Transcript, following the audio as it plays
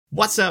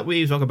What's up,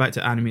 weebs? Welcome back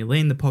to Anime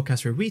Lane, the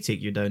podcast where we take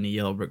you down the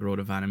yellow brick road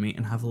of anime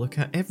and have a look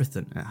at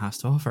everything it has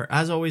to offer.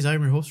 As always,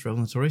 I'm your host,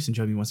 Reverend Torres, and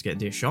joining me once again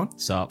today is Sean.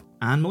 Sup?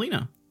 And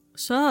Melina.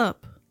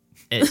 Sup?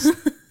 It's...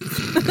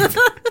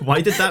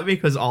 Why did that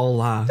make us all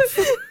laugh?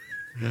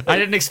 I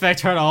didn't expect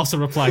her to also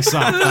reply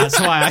sup. That's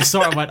why I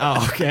sort of went,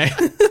 oh, okay.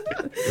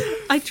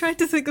 I tried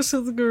to think of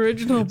something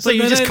original, but So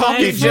you then just I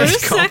copied for a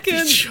just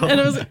second, Sean. and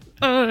I was like,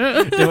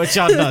 oh. Do what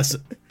Sean does.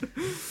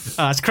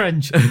 Oh, it's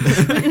cringe.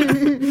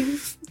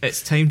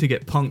 It's time to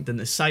get punked in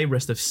the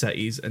cyberest of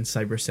cities in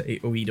Cyber City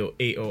Oedo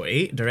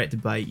 808,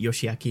 directed by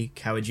Yoshiaki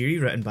Kawajiri,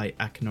 written by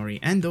Akinori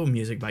Endo,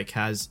 music by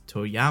Kaz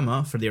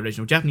Toyama for the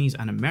original Japanese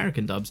and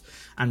American dubs,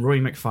 and Roy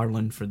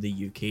McFarlane for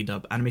the UK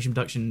dub. Animation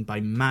production by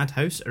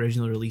Madhouse,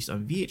 originally released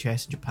on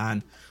VHS in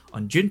Japan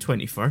on June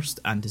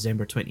 21st and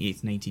December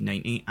 28th,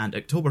 1990, and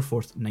October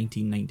 4th,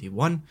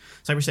 1991.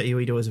 Cyber City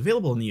Oedo is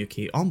available in the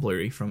UK on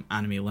Blu-ray from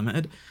Anime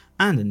Limited,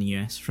 and in the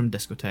US from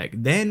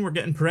Discotek. Then we're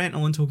getting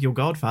Parental in Tokyo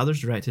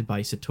Godfathers, directed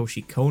by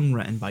Satoshi Kon,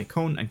 written by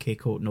Kon and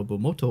Keiko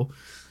Nobumoto,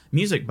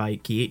 music by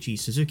Kiichi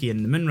Suzuki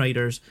and the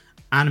Moonriders,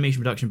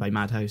 animation production by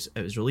Madhouse.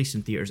 It was released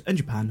in theaters in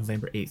Japan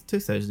November 8th,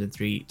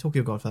 2003.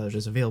 Tokyo Godfathers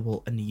is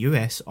available in the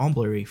US on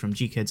Blu-ray from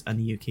G-Kids, and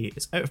the UK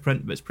it's out of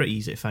print, but it's pretty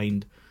easy to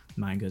find.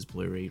 Manga's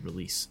Blu-ray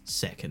release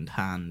second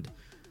hand.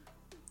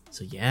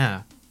 So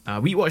yeah,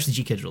 we watched the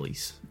G-Kids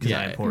release because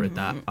I imported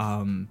that.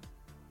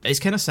 It's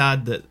kind of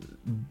sad that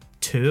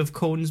two of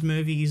Kon's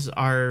movies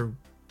are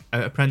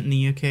out of print in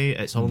the UK.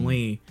 It's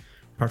only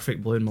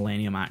Perfect Blue and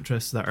Millennium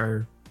Actress that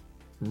are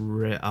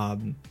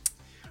readily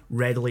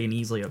and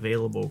easily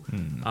available.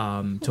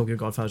 Tokyo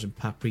Godfathers and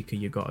Paprika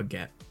you gotta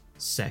get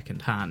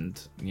second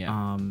hand.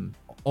 Yeah.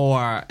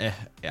 Or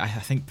I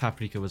think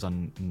Paprika was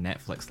on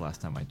Netflix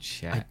last time I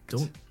checked. I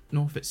don't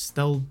know if it's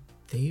still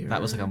there.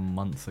 That was like a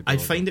month ago. I'd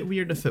find it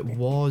weird if it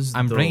was.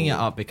 I'm bringing it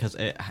up because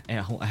it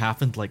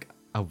happened like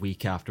a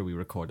week after we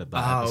recorded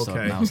that episode,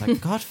 okay. and I was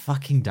like, God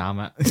fucking damn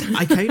it.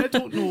 I kind of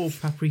don't know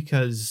if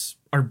Paprika's,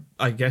 or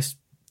I guess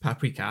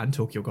Paprika and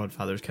Tokyo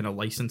Godfathers kind of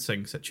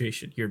licensing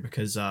situation here,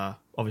 because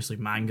obviously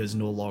manga's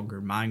no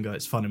longer manga,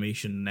 it's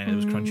Funimation, and then it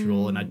was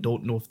Crunchyroll, and I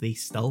don't know if they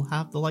still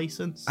have the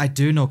license. I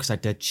do know because I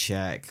did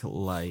check,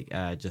 like,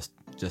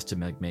 just to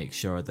make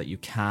sure that you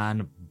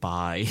can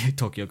buy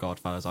Tokyo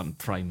Godfathers on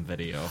Prime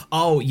Video.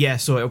 Oh yeah,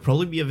 so it'll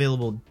probably be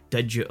available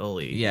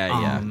digitally.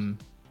 Yeah.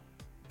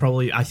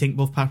 Probably, I think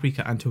both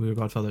Paprika and Tokyo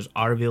Godfathers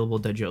are available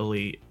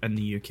digitally in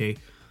the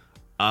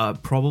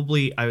UK.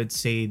 Probably, I would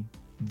say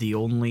the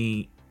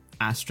only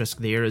asterisk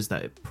there is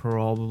that it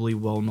probably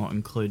will not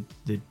include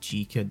the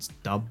G-Kids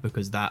dub,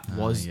 because that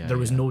was there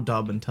was no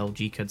dub until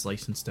G-Kids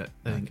licensed it,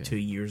 I think 2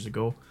 years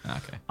ago.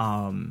 Okay.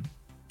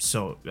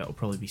 So it'll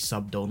probably be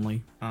subbed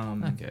only.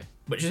 Okay.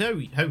 Which is how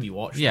we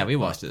watched it. Yeah, we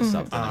watched it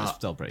subbed, and it was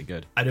still pretty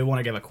good. I do want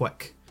to give a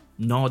quick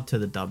nod to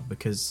the dub,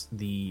 because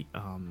the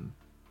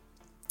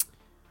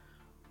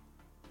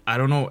I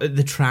don't know,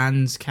 the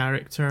trans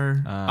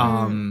character.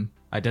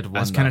 I did one. I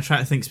was kind of trying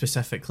to think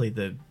specifically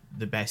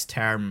the best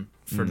term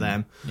for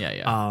them.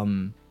 Yeah.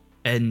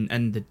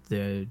 And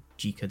the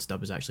G-Kids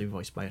dub is actually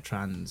voiced by a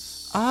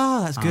trans.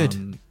 That's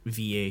good.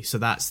 VA. So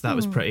that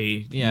was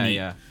pretty. Neat.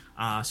 Yeah.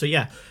 So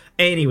yeah.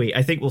 Anyway,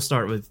 I think we'll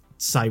start with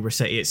Cyber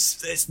City.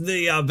 It's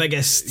the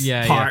biggest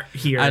part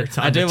here.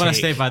 I do want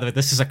to say, by the way,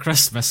 this is a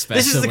Christmas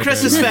special. This is the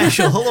Christmas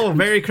special. Hello,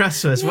 Merry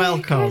Christmas.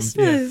 Welcome.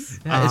 Christmas.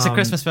 Yeah, it's a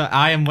Christmas special.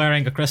 I am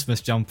wearing a Christmas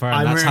jumper,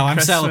 and that's how I'm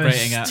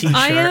celebrating it. T-shirt.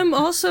 I am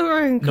also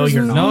wearing No,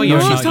 you're not. No, you're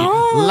She's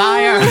not.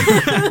 Liar.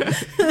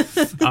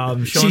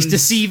 She's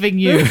deceiving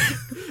you.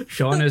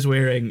 Sean is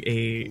wearing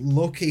a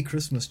Loki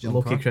Christmas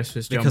jumper.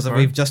 Because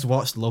we've just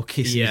watched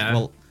Loki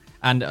season,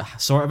 and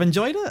sort of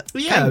enjoyed it.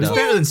 Yeah, it was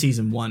better than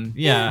season 1.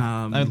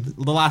 Yeah,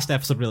 the last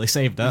episode really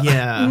saved it.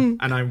 Yeah,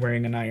 and I'm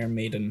wearing an Iron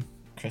Maiden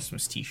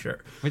Christmas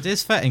t-shirt. Which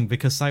is fitting,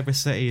 because Cyber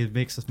City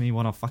makes me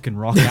want to fucking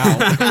rock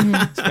out.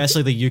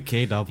 Especially the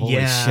UK dub.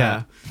 Holy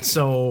shit.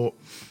 So,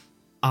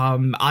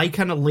 I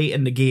kind of late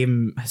in the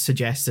game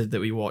suggested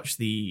that we watch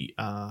the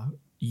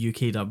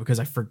UK dub, because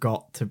I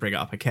forgot to bring it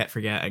up. I kept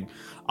forgetting.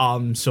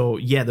 So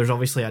yeah, there's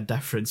obviously a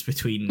difference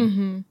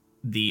between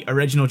the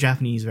original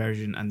Japanese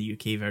version and the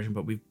UK version,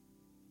 but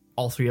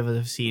all three of us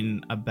have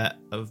seen a bit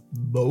of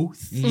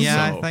both.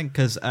 Yeah, so. I think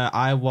because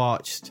I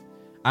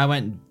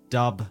went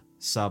dub,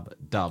 sub,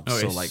 dub.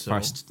 Okay,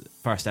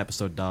 first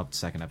episode dubbed,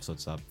 second episode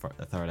sub,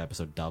 third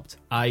episode dubbed.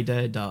 I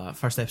did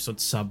first episode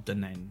subbed,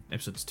 and then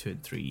episodes 2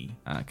 and 3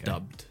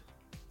 dubbed.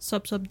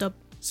 Sub dub.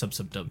 Sub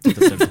dubbed.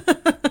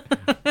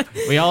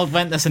 We all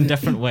went this in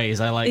different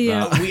ways. I like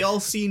that. We all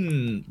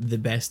seen the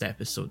best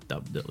episode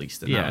dubbed, at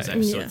least, and that was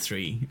episode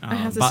 3. I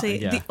have to say,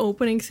 the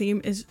opening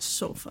theme is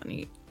so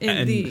funny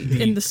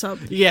in the sub.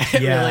 Yeah, it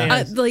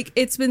really is. Like,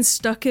 it's been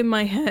stuck in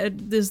my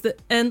head. There's the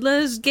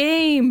endless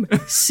game,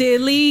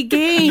 silly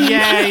game.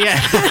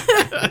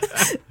 Yeah.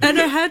 And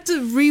I had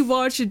to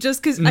rewatch it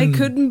just because I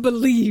couldn't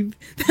believe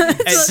that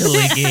it's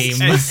silly game.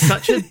 It's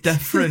such a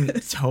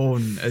different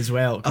tone as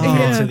well. To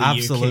the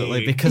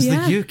absolutely, UK. because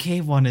the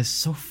UK one is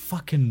so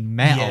fucking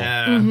metal.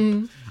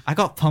 Yeah. I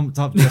got pumped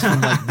up just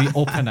from like the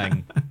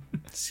opening.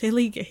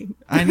 Silly game.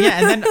 And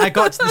then I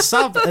got to the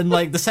sub and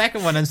like the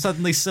second one, and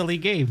suddenly silly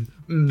game.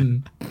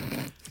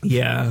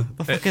 Yeah,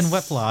 The fucking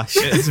whiplash.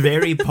 It's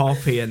very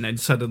poppy, and then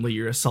suddenly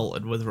you're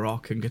assaulted with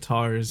rock and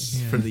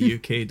guitars for the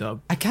UK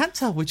dub. I can't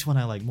tell which one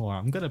I like more.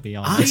 I'm gonna be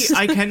honest.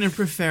 I kind of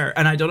prefer,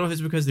 and I don't know if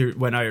it's because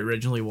when I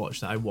originally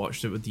watched it, I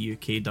watched it with the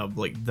UK dub.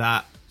 Like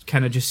that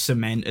kind of just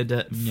cemented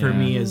it for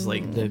me as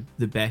like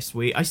the best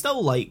way. I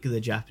still like the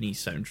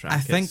Japanese soundtrack. I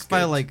think It's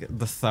by good. like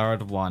the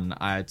third one,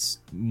 I'd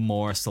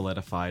more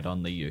solidified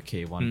on the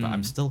UK one, but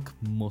I'm still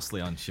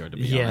mostly unsure to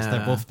be honest. They're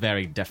Yeah. both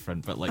very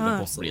different, but like they're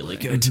both really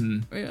good.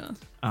 Yeah.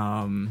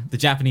 The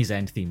Japanese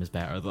end theme is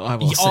better, though. I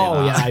will say that.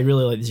 Oh yeah, I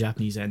really like the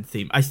Japanese end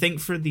theme. I think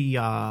for the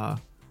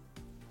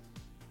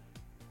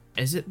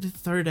is it the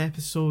third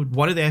episode?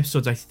 One of the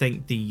episodes, I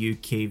think the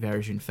UK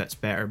version fits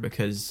better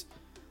because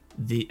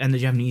in the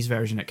Japanese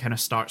version it kind of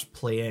starts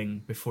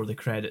playing before the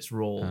credits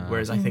roll,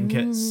 whereas I think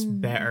it's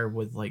better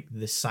with like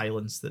the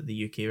silence that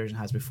the UK version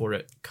has before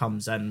it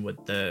comes in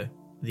with the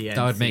end.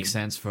 That would make theme.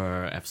 sense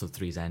for episode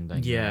 3's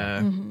ending.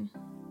 Yeah.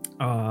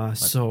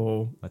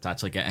 So Let's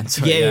actually get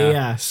into yeah, it.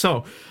 yeah.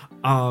 So,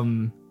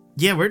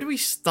 where do we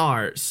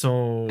start?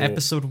 So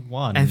Episode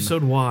 1.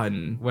 Episode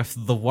 1. With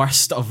the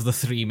worst of the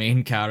three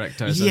main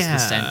characters as Yeah. the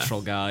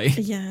central guy.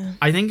 Yeah.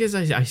 I think, as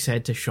I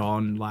said to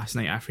Sean last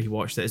night after he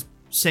watched it, is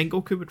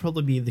Sengoku would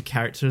probably be the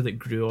character that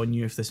grew on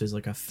you if this was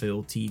like a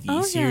full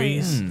TV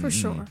series. Yeah, for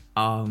sure.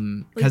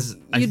 Because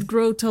You'd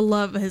grow to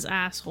love his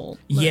asshole.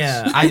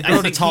 I grow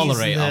to think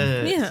tolerate he's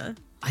him. Yeah.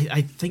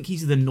 I think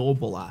he's the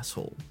noble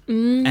asshole.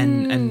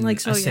 And like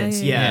so, a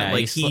sense, yeah.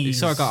 like he's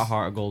sort of got a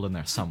heart of gold in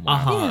there somewhere.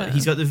 Yeah.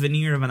 He's got the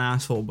veneer of an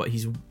asshole, but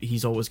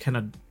he's always kind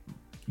of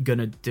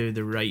gonna do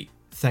the right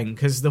thing.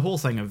 Because the whole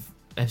thing of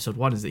episode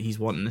 1 is that he's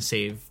wanting to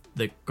save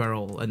the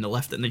girl in the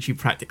lift, and then she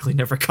practically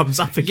never comes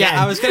up again.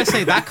 Yeah, I was going to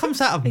say, that comes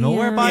out of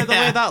nowhere, Yeah. by the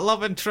Yeah. way, that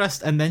love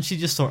interest, and then she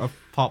just sort of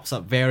pops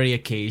up very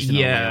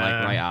occasionally,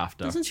 like right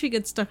after. Doesn't she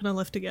get stuck in a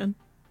lift again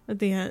at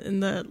the end in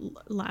the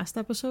last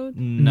episode?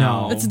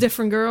 No. It's a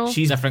different girl.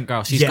 She's a different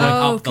girl. She's Yeah. going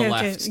Oh, up the okay,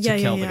 left okay. to Yeah,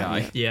 kill yeah, the guy.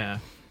 yeah. Yeah.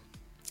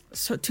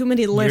 So too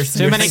many lifts.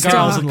 Too and many stuck.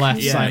 girls in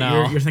lefts, I Yeah,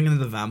 know. you're thinking of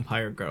the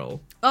vampire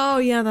girl Oh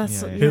yeah,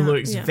 that's Yeah, yeah. who yeah,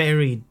 looks yeah.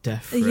 very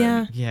different.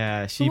 Yeah.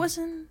 Yeah, She she...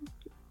 wasn't.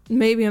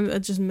 Maybe I'm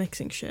just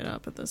mixing shit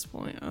up at this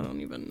point. I don't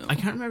even know. I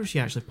can't remember if she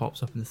actually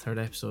pops up in the third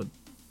episode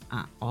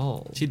at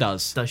all. She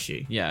does. Does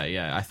she? Yeah,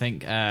 yeah. I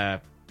think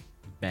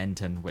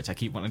Benton, which I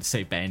keep wanting to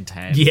say Ben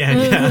 10.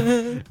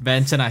 Yeah.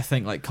 Benton, I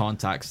think, like,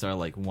 contacts her,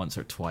 like, once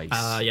or twice.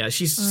 Yeah.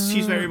 She's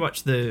very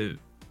much the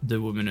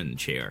woman in the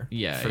chair.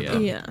 Yeah, for yeah.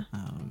 them. Yeah.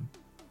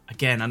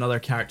 Again, another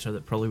character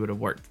that probably would have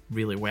worked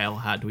really well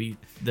had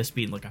this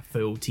been like a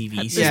full TV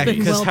It's series. Yeah, been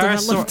because well her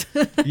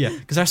developed.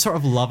 because our sort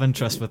of love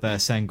interest with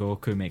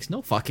Sengoku makes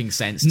no fucking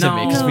sense to No.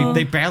 me, because No.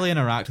 they barely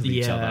interact with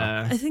each other.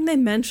 Yeah. I think they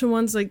mention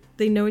ones like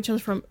they know each other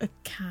from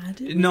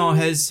academy. No,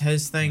 his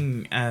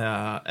thing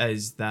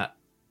is that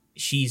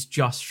she's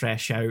just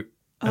fresh out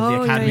of the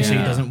Oh, academy, yeah, so he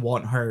yeah. doesn't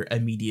want her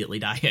immediately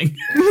dying.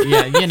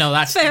 Yeah, you know,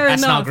 that's Fair not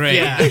enough. great.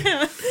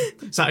 Yeah.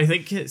 So I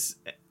think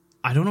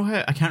I don't know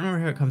I can't remember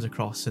how it comes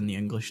across in the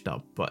English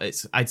dub, but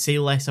I'd say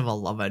less of a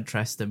love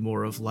interest and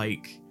more of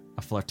like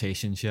A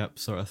flirtationship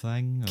sort of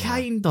thing. Or...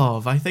 kind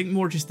of. I think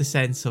more just the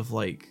sense of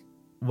like,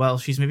 well,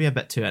 she's maybe a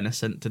bit too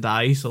innocent to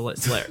die, so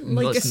let's let her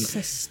Like a let's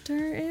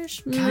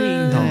sister-ish. Kind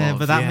Yeah, of,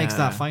 but that yeah. makes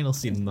that final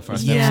scene in the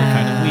first Yeah. episode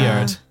kind of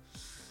weird.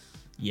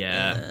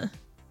 yeah.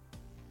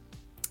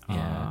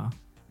 Yeah.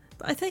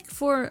 I think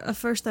for a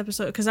first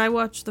episode, because I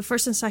watched the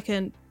first and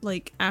second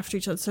like after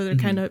each other, so they're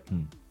kind of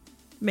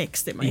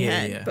mixed in my Yeah,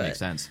 head. yeah. But Makes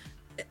sense.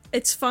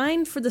 it's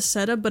fine for the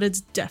setup, but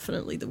it's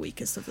definitely the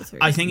weakest of the three.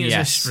 I think it's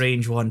Yes. a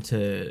strange one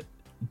to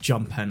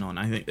jump in on.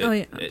 I think that Oh,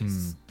 yeah.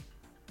 it's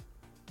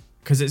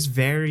because it's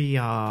very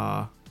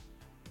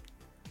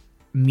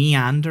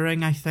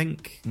meandering, I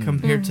think,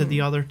 compared to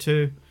the other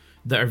two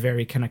that are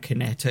very kind of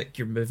kinetic.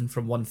 You're moving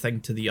from one thing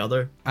to the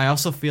other. I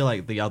also feel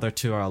like the other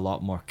two are a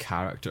lot more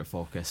character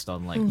focused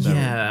on like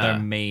Yeah. their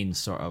main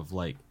sort of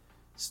like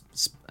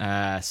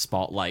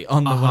spotlight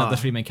on the one of the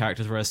three main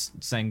characters, whereas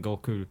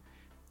Sengoku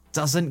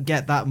doesn't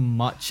get that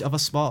much of a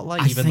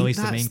spotlight, even though he's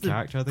the main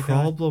character of the guy.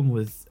 problem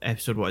with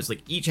episode 1 is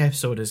like each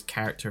episode is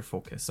character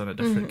focused on a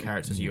different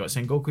character. So you got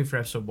Sengoku for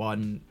episode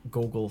 1,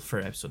 Gogol for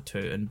episode 2,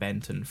 and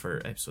Benton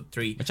for episode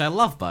 3. Which I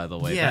love, by the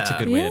way. Yeah. That's a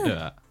good way to do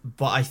it.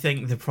 But I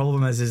think the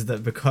problem is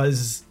that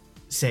because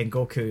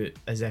Sengoku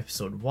is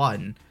episode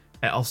 1,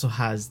 it also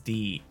has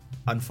the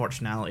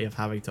unfortunality of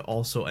having to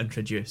also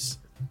introduce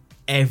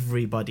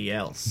everybody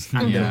else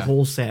and the Yeah.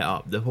 whole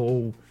setup, the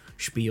whole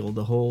spiel,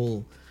 the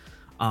whole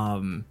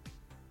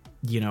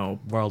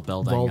World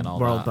building and all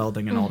world that.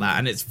 building and all that,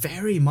 and it's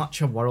very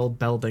much a world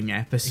building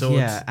episode.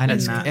 Yeah, and in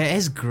that. it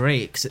is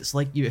great because it's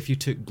like if you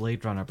took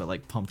Blade Runner but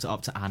like pumped it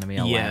up to anime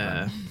 11,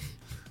 Yeah.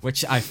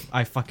 which I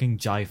fucking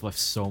jive with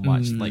so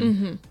much. Like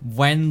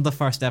when the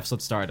first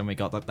episode started and we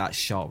got that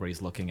shot where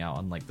he's looking out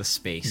on like the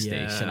space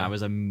Yeah. station, I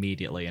was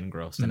immediately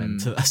engrossed and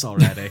into this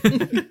already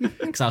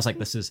because I was like,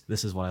 this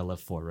is what I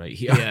live for right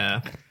here.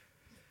 Yeah.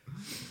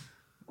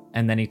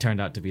 And then he turned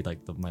out to be like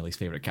my least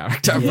favorite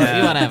character.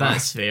 Yeah, but whatever.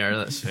 that's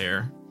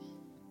fair.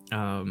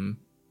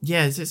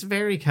 Yeah, it's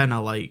very kind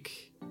of like,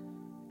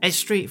 it's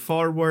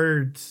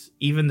straightforward.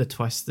 Even the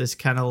twist is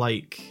kind of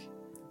like,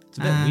 It's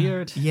a bit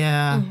weird.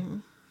 Yeah.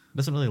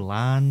 Doesn't really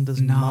land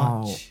as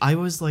much. I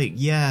was like,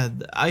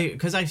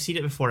 because I've seen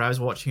it before. I was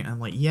watching it and I'm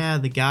like, yeah,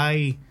 the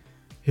guy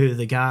that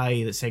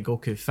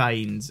Sengoku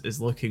finds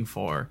is looking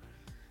for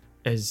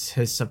is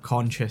his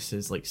subconscious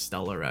is like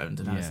still around,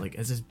 and I was like,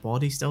 is his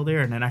body still there?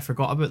 And then I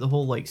forgot about the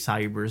whole like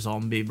cyber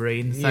zombie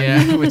brain thing.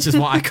 Yeah, which is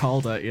what I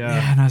called it.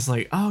 Yeah, and I was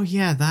like, oh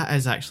yeah, that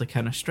is actually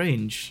kind of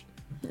strange.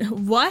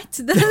 What?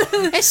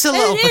 It's a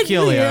little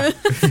peculiar.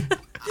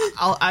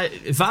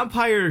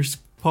 Vampires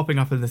popping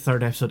up in the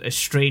third episode is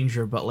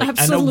stranger, but like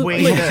Absolutely.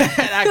 in a way that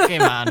That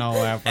came out of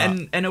nowhere.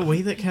 But in a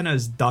way that kind of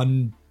is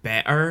done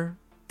better.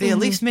 they at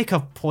least make a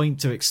point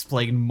to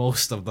explain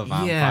most of the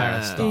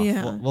vampire stuff.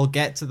 Yeah. We'll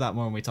get to that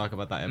more when we talk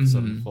about that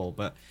episode in full,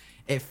 but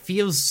it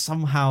feels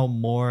somehow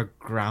more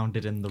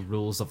grounded in the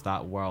rules of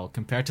that world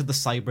compared to the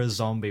cyber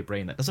zombie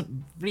brain that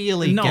doesn't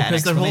really No, get an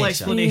because their whole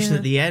explanation. explanation Yeah.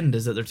 at the end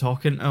is that they're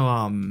talking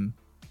to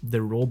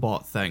the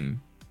robot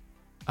thing,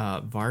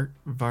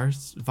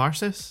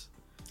 Varsus.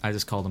 I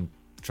just called him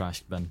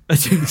trash bin.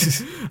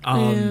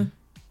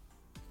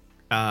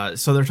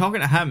 So they're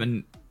talking to him,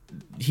 and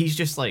he's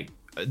just like,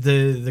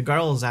 the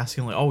girl is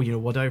asking like, oh,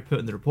 what do I put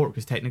in the report?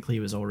 Because technically he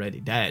was already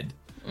dead.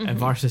 And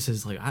Varsus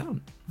is like, I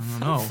don't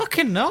know.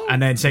 Fucking no.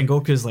 And then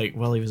Sengoku's like,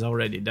 well, he was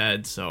already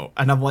dead. So,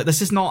 and I'm like,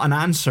 this is not an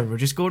answer. We're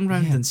just going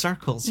round in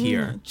circles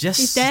here.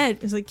 He's dead.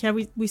 It's like, yeah,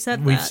 we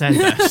said We've that. said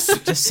this.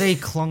 Just say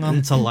clung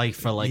on to life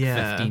for like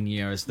Yeah. 15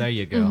 years. There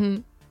you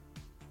go.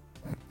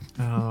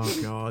 Oh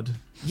god.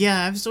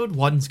 Yeah, episode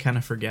 1's kind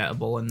of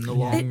forgettable in the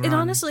long run. It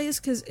honestly is,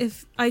 because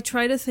if I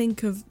try to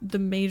think of the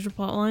major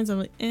plot lines, I'm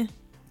like,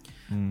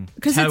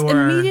 because it's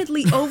Tower.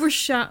 immediately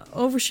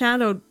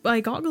overshadowed by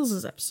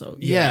Goggles'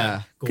 episode.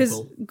 Yeah. Because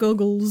Google.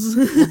 Goggles.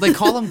 Well, they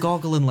call him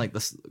Goggle in like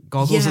the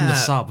Goggles in the Yeah.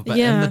 sub, but in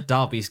Yeah. the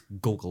dub he's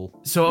Goggle.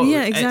 So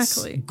Yeah, it's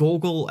exactly.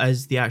 Goggle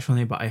is the actual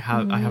name, but I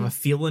have a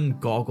feeling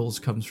Goggles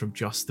comes from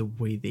just the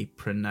way they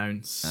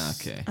pronounce.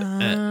 Okay.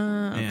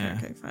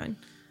 Okay, fine.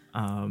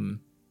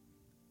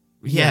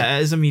 Yeah,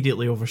 it is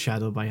immediately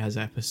overshadowed by his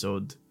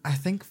episode. I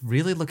think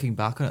really looking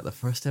back on it, the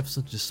first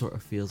episode just sort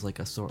of feels like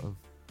a sort of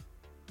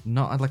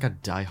not like a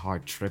Die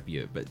Hard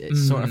tribute, but it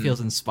sort of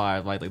feels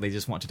inspired like they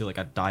just want to do like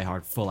a Die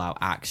Hard full out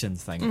action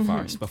thing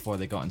first before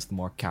they got into the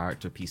more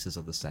character pieces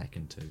of the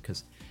second two.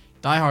 Because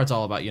Die Hard's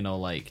all about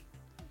like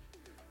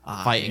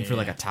fighting through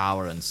like a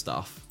tower and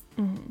stuff.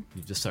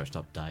 You've just searched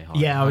up Die Hard.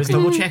 Yeah, I was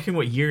double checking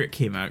what year it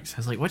came out. 'Cause I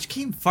was like, which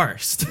came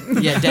first?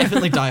 Yeah,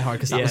 definitely Die Hard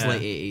because that was Yeah.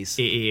 late 80s.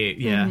 88,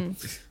 yeah.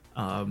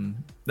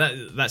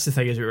 That's the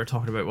thing as we were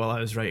talking about while I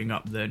was writing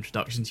up the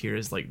introductions here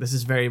is like this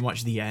is very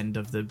much the end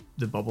of the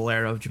bubble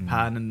era of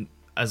Japan, and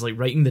as like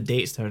writing the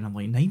dates down, I'm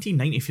like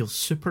 1990 feels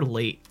super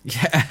late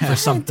for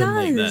something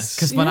like does. this.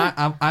 Because when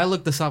I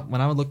looked this up,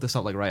 when I would look this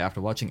up like right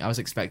after watching, I was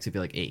expecting to be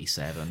like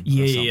 87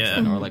 Yeah, or something,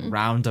 yeah. or like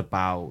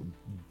roundabout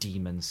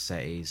Demon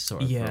City's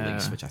sort of Yeah.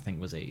 release, which I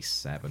think was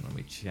 87 when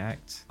we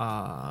checked.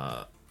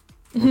 That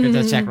We're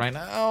gonna check right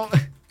now.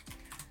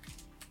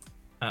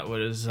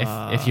 was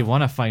If you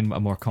want to find a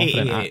more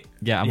confident, 88.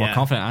 more Yeah.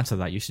 confident answer to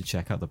that, you should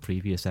check out the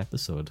previous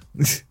episode.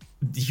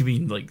 you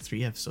mean like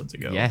 3 episodes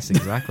ago? Yes,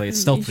 exactly. It's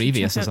still You should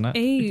previous, check out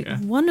isn't it?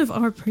 one of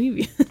our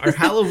previous. Our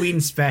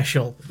Halloween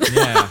special,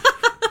 Yeah.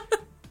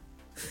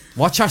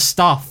 Watch our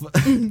stuff.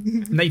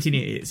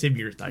 1988, same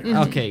year as Die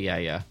Hard. Okay,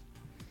 yeah.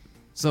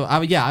 So, I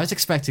was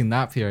expecting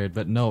that period,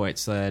 but no,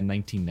 it's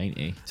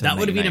 1990. to That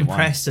would have been 1991.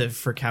 impressive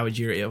for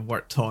Kawajiri to have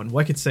worked on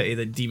Wicked City,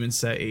 then Demon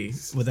City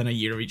within a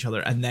year of each other,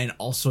 and then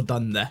also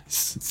done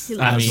this He as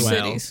loves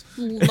well. cities.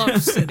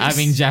 Loves cities. I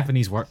mean,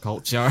 Japanese work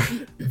culture.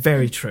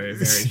 Very true,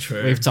 very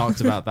true. We've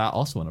talked about that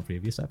also in a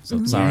previous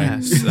episode. Sorry.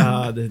 Yes,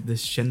 the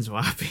Shinzo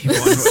Abe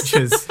one, which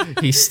is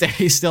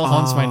He still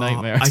haunts my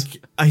nightmares.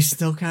 I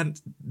still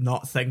can't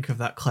not think of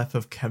that clip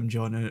of Kim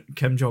Jong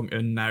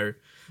Un now,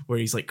 where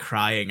he's like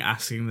crying,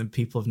 asking the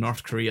people of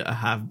North Korea to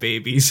have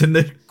babies, and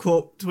the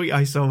quote tweet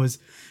I saw was,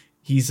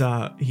 he's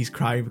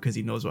crying because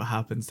he knows what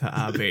happens to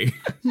Abe,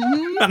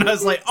 and I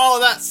was like, oh,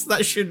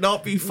 that should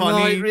not be funny.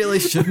 No, it really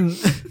shouldn't.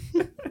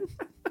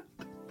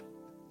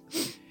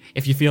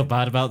 If you feel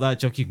bad about that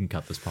joke, you can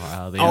cut this part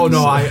out of the Oh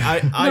no,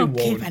 episode. I No, won't.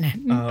 keeping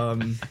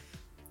it.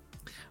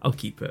 I'll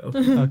keep it.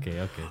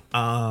 Okay.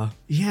 Okay.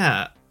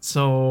 Yeah.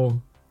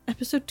 So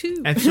Episode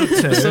 2. episode 2.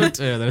 Episode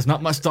 2, there's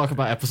not much talk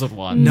about episode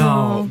 1.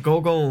 No,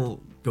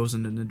 Gogol goes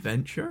on an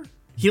adventure.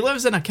 He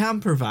lives in a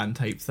camper van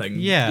type thing.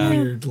 Yeah.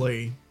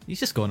 Weirdly. He's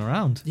just going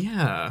around.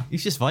 Yeah.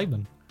 He's just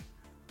vibing.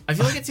 I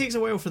feel like it takes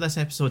a while for this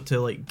episode to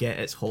like get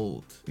its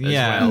hold.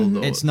 Yeah. As well,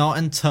 though. It's not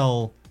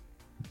until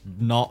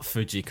not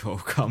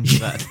Fujiko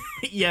comes in.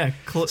 Yeah.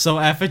 So,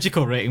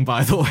 Fujiko rating,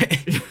 by the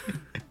way.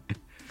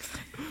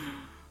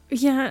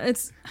 Yeah,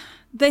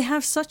 they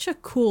have such a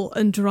cool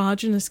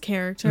androgynous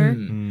character,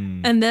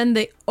 and then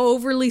they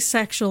overly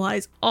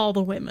sexualize all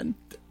the women.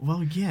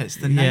 Well, yeah, it's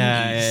the 90s.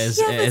 Yeah, it is,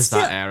 Yeah, it but is still,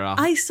 that era.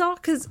 I saw,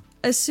 because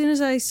as soon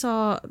as I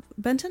saw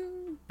Benton.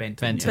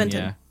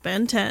 Yeah.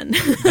 Ben 10.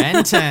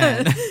 Ben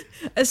 10.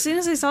 As soon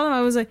as I saw them,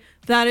 I was like,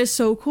 that is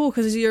so cool.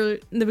 Because you're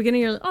in the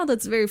beginning, you're like, oh,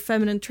 that's very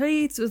feminine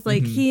traits with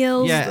like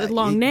heels, with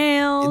long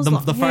nails.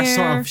 The first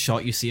sort of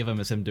shot you see of him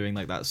is him doing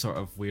like that sort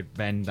of weird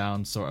bend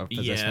down sort of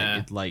position.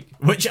 Yeah. Like,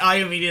 which I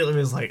immediately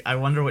was like, I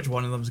wonder which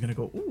one of them is going to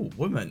go, ooh,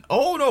 woman.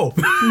 Oh, no.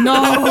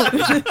 No.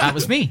 that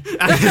was me.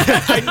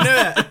 I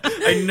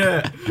knew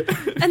it.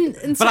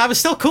 And but I was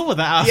still cool with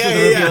that after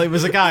the reveal he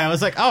was a guy. I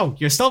was like, oh,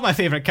 you're still my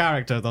favorite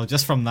character, though,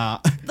 just from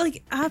that.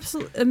 Like,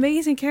 absolute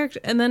amazing character.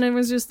 And then it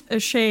was just a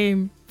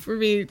shame for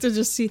me to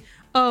just see,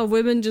 oh,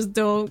 women just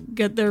don't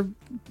get their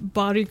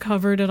body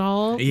covered at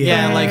all.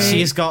 Yeah, like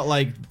she's got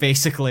like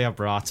basically a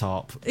bra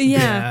top.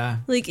 Yeah.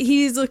 Like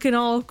he's looking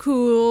all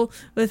cool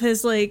with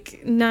his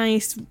like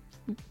nice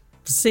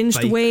cinched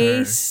Biker.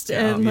 waist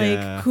and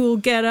like cool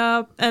get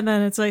up. And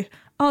then it's like,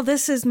 oh,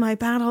 this is my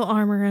battle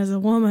armor as a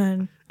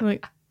woman. I'm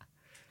like,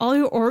 all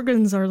your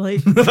organs are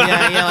like like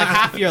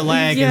half your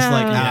leg is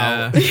like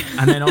out.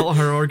 And then all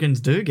her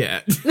organs do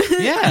get.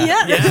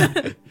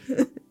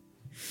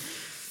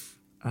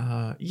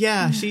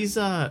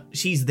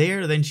 She's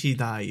there, then she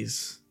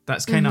dies.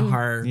 That's kind of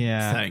her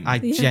thing. I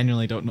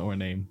genuinely don't know her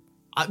name.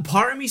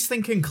 Part of me's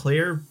thinking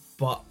Claire,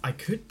 but I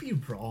could be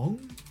wrong.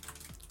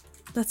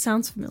 That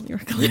sounds familiar,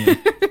 Claire.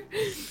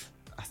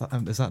 I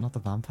thought, is that not the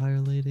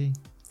vampire lady?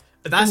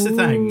 That's the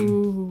thing.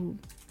 Ooh.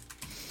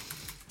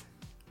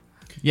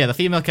 Yeah, the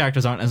female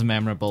characters aren't as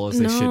memorable as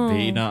they should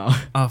be. No,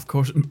 Of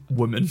course,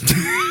 woman.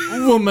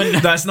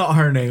 woman. That's not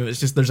her name.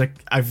 It's just there's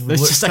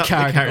just a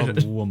character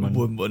called Woman.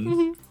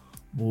 Woman.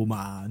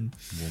 Woman.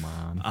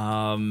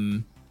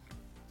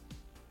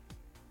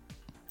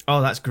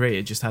 Oh, that's great.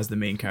 It just has the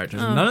main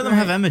characters. None of them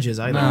have images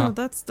either. No,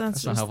 that's not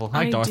just helpful.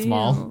 Hi, Darth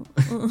Maul.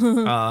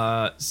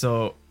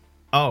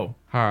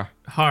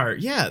 Her.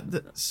 Yeah.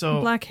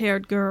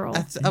 Black-haired girl.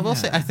 I will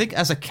say, I think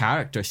as a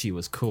character, she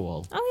was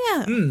cool.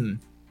 Oh yeah.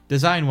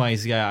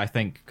 Design-wise, I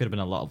think could have been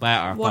a lot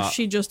better. Was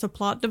she just a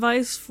plot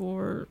device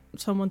for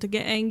someone to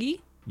get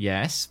angry?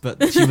 Yes, but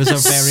she was a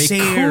very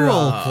cool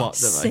plot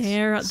device.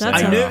 Sarah,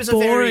 that's I knew it was a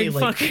very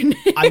fucking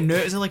name. I knew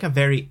it was like a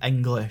very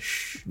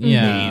English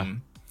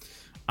name.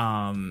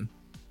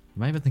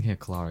 Might have been thinking of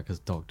Clara because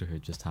Doctor Who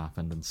just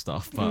happened and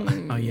stuff, but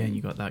oh yeah, and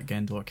you got that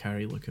Gendor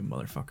Carey looking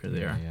motherfucker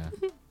there.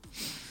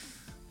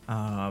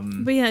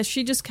 But yeah,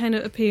 she just kind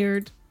of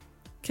appeared,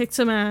 kicked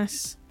some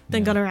ass,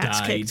 then got her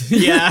ass kicked.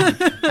 Yeah.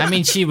 I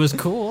mean, she was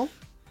cool.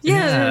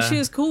 Yeah, she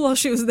was cool while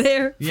she was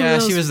there. Yeah,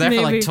 she was there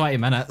for like 20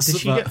 minutes. Did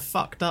she get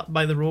fucked up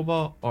by the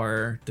robot,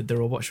 or did the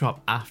robot show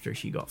up after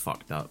she got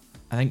fucked up?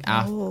 I think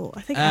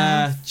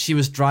after. She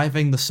was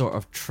driving the sort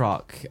of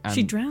truck. And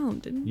she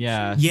drowned, didn't she?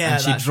 Yeah, yeah.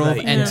 And she drove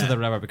into the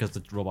river because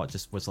the robot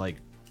just was like,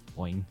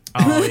 boing.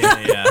 Oh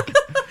yeah.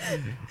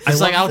 It's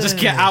like, I'll just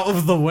get out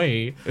of the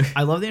way.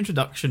 I love the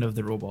introduction of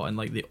the robot and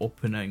like the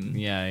opening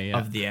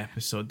of the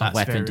episode. That's a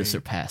weapon to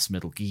surpass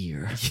Metal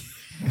Gear.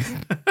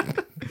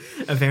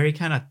 A very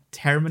kind of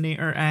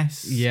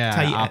Terminator-esque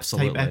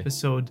type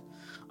episode.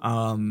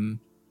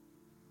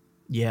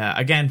 Yeah,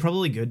 again,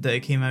 probably good that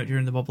it came out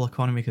during the bubble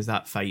economy because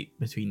that fight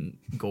between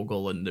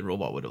Gogol and the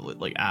robot would have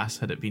looked like ass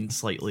had it been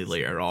slightly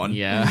later on.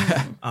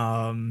 Yeah.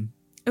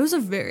 It was a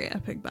very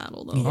epic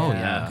battle though. Oh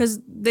yeah. Because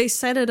they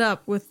set it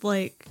up with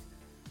like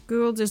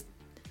Gogol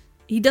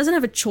he doesn't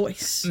have a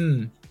choice.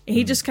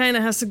 He just kind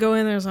of has to go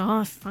in there and say,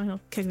 oh, fine, I'll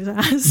kick his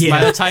ass. Yeah.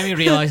 By the time he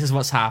realizes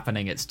what's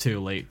happening, it's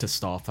too late to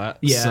stop it.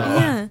 Yeah. So.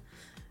 Yeah.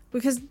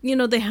 Because,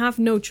 they have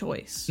no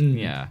choice.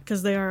 Yeah.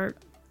 Because they are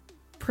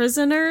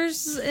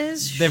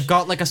prisoners-ish. They've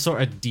got like a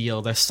sort of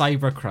deal. They're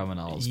cyber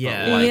criminals.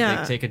 Yeah. But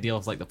they take a deal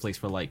of like the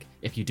police where like,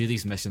 if you do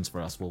these missions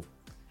for us,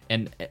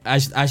 and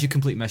as you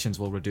complete missions,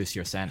 we'll reduce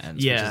your sentence,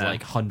 which is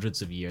like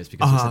hundreds of years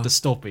because it's a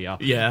dystopia.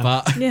 Yeah.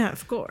 But yeah,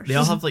 of course. They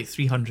all have like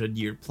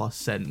 300-year plus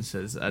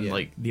sentences, and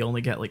like they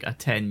only get like a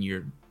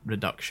 10-year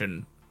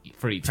reduction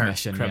for each per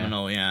mission.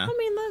 criminal. Yeah. I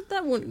mean,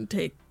 that wouldn't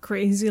take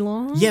crazy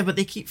long. Yeah, but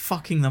they keep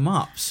fucking them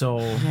up. So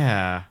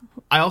yeah.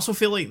 I also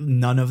feel like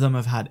none of them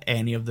have had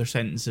any of their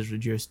sentences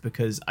reduced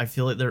because I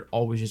feel like they're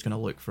always just going to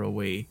look for a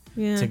way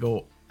to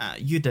go,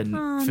 you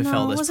didn't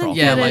fulfill this properly.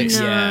 Yeah,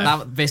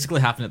 that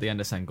basically happened at the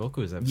end of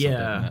Sengoku's episode,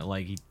 didn't it?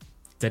 Like, he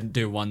didn't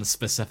do one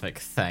specific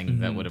thing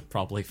that would have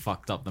probably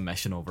fucked up the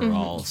mission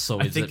overall. So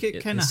I think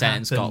it kind of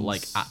sentence got,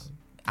 like,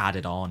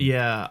 added on.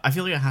 Yeah, I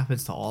feel like it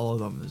happens to all of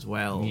them as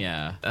well.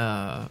 Yeah.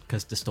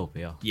 Because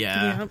dystopia.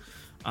 Yeah.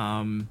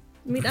 I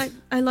mean,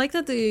 I like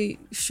that they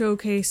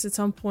showcase at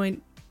some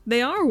point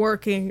they are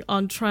working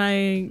on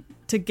trying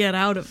to get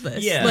out of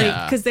this. Yeah.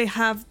 Like, because they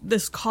have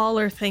this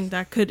collar thing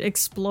that could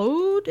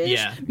explode.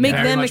 Yeah. Make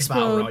Very them much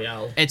explode. Battle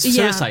Royale. It's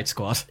Suicide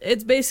Squad.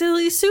 It's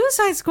basically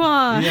Suicide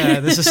Squad. Yeah,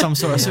 this is some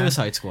sort of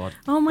Suicide Squad.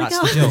 Oh my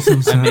god. That's the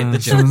joke. I made the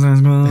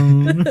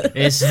joke.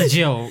 It's the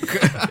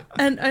joke.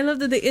 And I love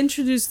that they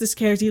introduced this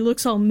character. He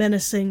looks all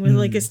menacing with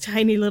like his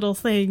tiny little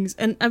things.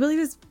 And I believe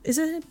is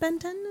it Ben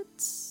 10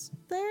 that's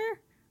there?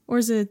 Or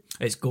is it...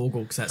 It's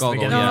Gogol, because that's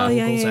Gogol, the beginning of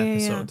Gogol's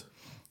episode.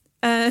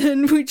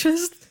 And we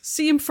just...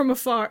 see him from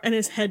afar, and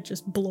his head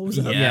just blows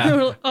up. Yeah. And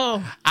we're like,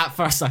 oh, At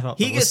first, I thought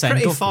He that was gets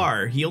pretty Sengoku.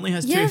 far. He only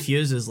has 2 Yeah.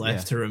 fuses left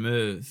Yeah. to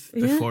remove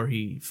Yeah. before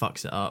he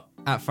fucks it up.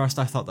 At first,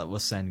 I thought that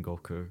was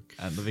Sengoku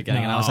at the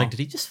beginning, and I was No. like, did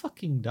he just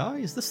fucking die?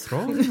 Is this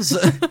Thrones?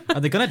 Are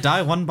they gonna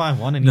die one by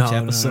one in No, each no,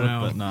 episode?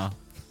 no. But no.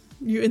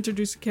 you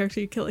introduce a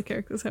character, you kill a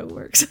character. That's how it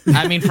works.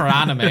 I mean, for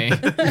anime.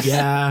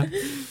 Yeah.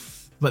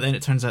 But then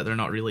it turns out they're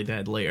not really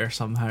dead later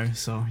somehow,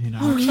 so, you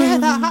know. Yeah,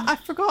 I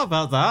forgot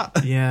about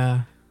that.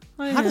 Yeah.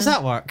 Oh, How does yeah.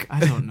 that work? I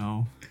don't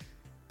know.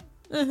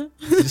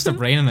 Just a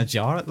brain in a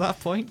jar at that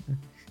point?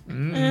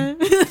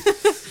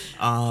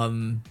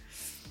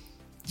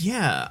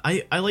 Yeah,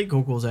 I like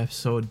Gokul's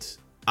episode.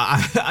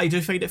 I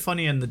do find it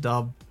funny in the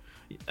dub.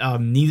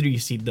 Neither of you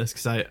seen this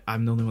because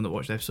I'm the only one that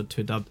watched episode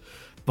 2 dubbed.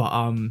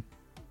 But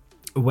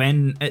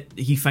when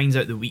he finds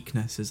out the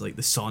weakness is like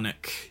the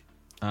Sonic,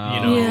 you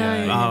know,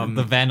 Yeah.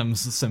 The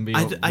Venom's symbiote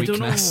I don't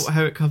know weakness.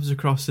 how it comes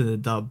across in the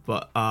dub,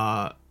 but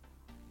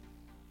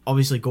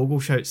obviously Gogol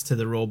shouts to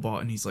the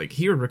robot and he's like,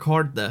 "Here,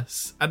 record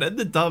this." And in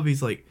the dub,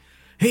 he's like,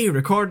 "Hey,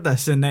 record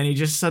this," and then he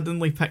just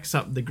suddenly picks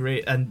up the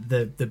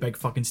the big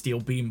fucking steel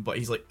beam, but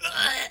he's like,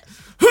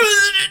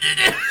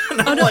 and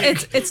I'm Oh no,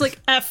 like, it's like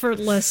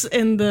effortless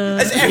in the.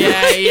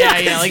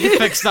 Yeah. Like he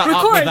picks that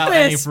up Record without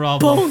any this,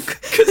 problem. bonk.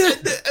 because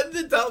in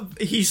the dub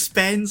he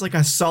spends like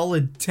a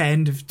solid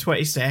 10 to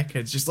 20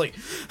 seconds just like,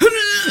 and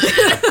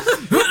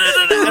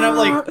I'm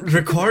like,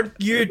 record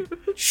you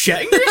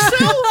shitting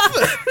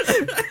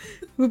yourself.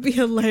 Would be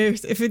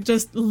hilarious if it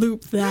just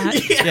looped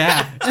that.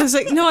 Yeah. I was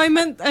like, no, I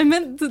meant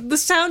the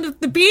sound of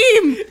the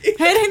beam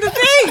hitting the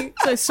thing.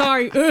 So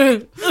sorry.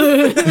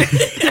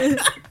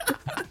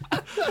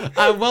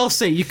 I will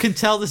say, you can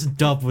tell this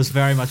dub was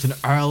very much an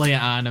early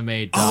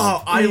anime dub.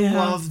 Oh, I Yeah.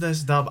 love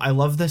this dub. I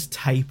love this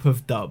type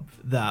of dub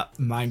that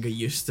manga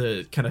used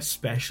to kind of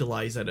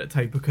specialize in at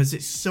type because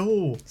it's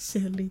so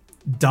Silly.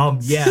 dumb.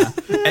 Yeah,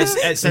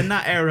 it's in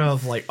that era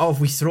of like, oh, if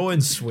we throw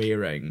in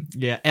swearing,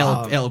 Yeah,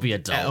 it'll be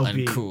adult it'll and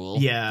be cool.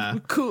 Yeah,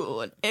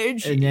 Cool and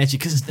edgy. And edgy,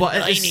 because but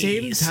at the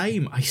same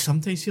time, I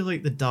sometimes feel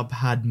like the dub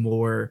had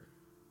more.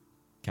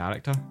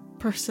 character.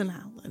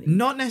 Personality.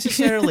 Not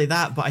necessarily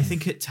that, but I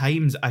think at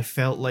times I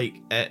felt like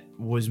it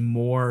was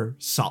more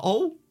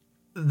subtle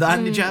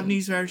than the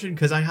Japanese version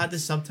because I had the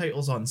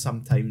subtitles on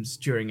sometimes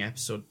during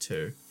episode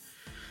 2.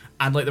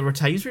 And like there were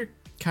times where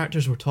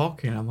characters were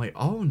talking and I'm like,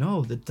 oh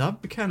no, the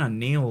dub kind of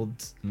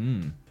nailed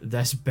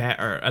this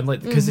better. And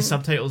like because the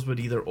subtitles would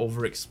either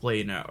over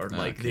explain it or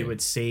like they Okay.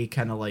 would say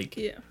kind of like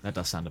Yeah. That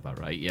does sound about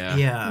right, yeah.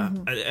 yeah,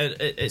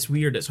 it's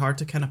weird. It's hard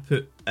to kind of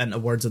put into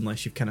words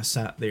unless you've kind of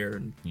sat there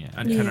and Yeah.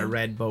 kind Yeah. of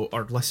read both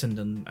or listened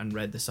and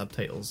read the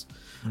subtitles.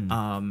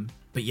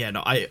 But yeah,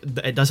 no,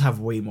 it does have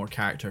way more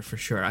character for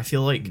sure. I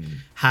feel like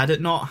had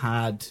it not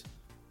had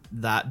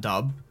that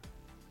dub,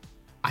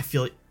 I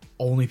feel like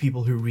only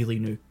people who really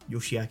knew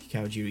Yoshiaki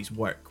Kawajiri's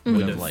work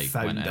would have like,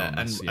 found went it in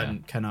on this,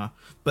 and kind of.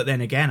 But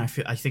then again, I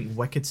think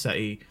Wicked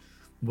City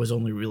was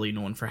only really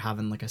known for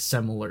having like a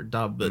similar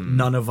dub that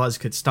none of us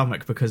could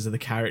stomach because of the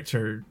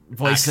character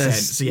Voices,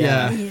 accents.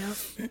 Yeah.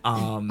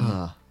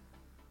 Yeah.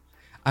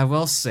 I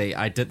will say,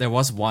 there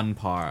was one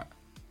part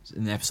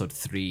in episode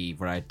 3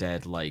 where I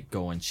did like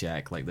go and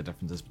check like the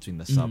differences between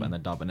the sub and the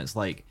dub, and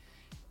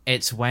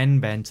it's when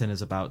Benton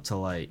is about to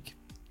like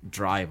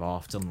drive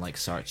off in like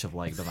search of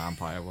like the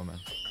vampire woman.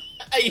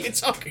 Are you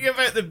talking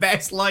about the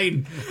best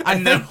line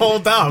and the whole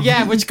dub?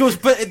 Yeah, which goes,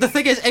 but the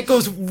thing is, it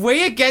goes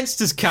way against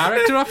his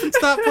character up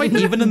until that point,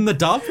 even in the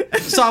dub.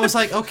 So I was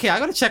like, okay, I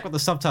gotta check what the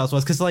subtitles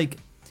was, because like,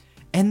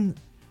 in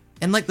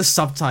like the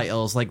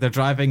subtitles, like they're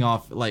driving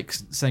off, like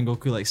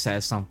Sengoku like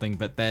says something,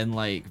 but then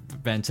like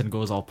Benton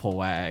goes all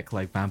poetic,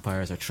 like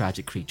vampires are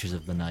tragic creatures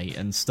of the night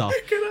and stuff.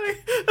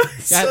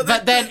 So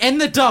But then in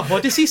the dub,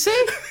 what does he say?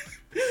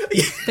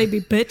 They be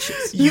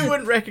bitches. you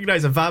wouldn't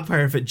recognize a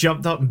vampire if it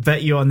jumped up and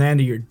bit you on the end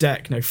of your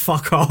dick. Now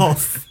fuck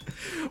off.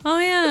 Oh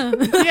yeah.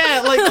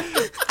 Yeah,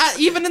 like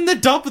even in the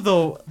dub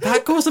though,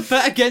 that goes a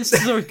bit against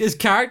his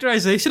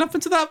characterization up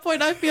until that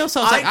point. I feel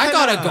so. I was like, I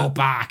gotta go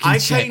back. And I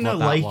check kind of what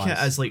that like was. it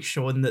as like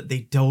showing that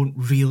they don't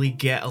really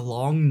get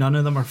along. None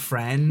of them are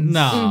friends.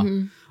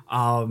 No.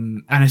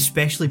 And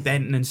especially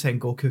Benton and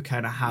Sengoku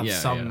kind of have Yeah,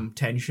 some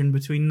tension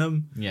between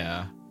them.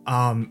 Yeah.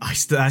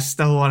 That's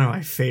still one of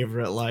my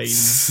favorite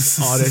lines,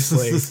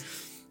 honestly.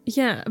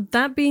 Yeah,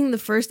 that being the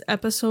first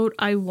episode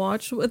I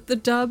watched with the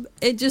dub,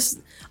 it just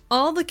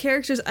all the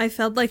characters I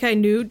felt like I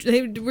knew,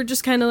 they were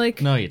just kind of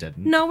like, No, you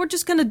didn't. no, we're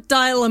just gonna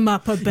dial them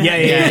up a bit.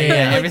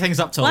 Yeah. Everything's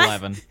up to What?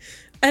 11.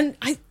 And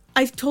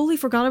I totally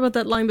forgot about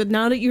that line, but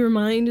now that you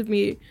reminded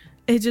me,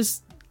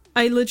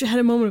 I legit had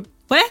a moment of,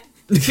 what?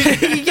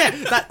 Yeah,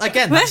 that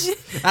again. What?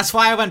 That's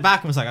why I went back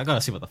and was like, I gotta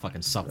see what the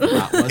fucking sub for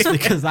that was,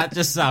 because that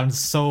just sounds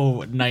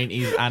so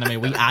 90s anime.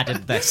 We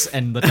added this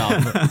in the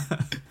dub.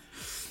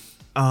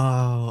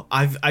 Oh,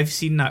 I've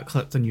seen that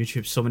clipped on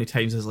YouTube so many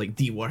times as like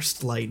the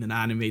worst line in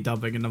anime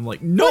dubbing, and I'm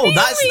like, no, What do you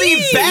that's mean?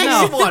 the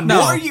best No, one. no.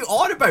 What are you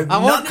on about? I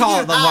won't None of call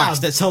you it the have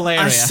worst. It's a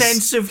hilarious.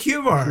 sense of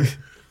humor.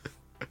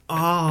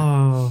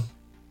 Oh,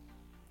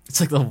 It's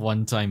like the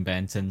one time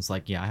Benton's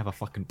like, yeah, I have a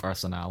fucking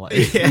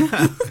personality.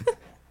 Yeah.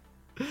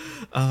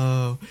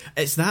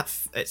 It's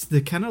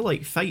the kind of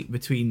like fight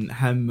between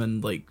him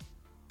and like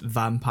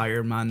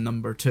Vampire Man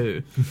number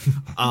 2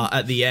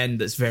 at the end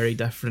that's very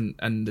different,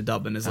 and the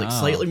dubbing is like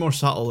slightly more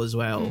subtle as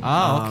well.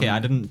 Oh, okay. I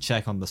didn't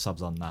check on the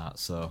subs on that,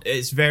 so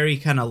it's very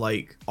kind of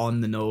like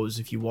on the nose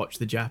if you watch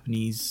the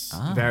Japanese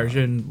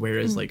version,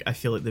 whereas like I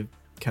feel like they've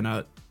kind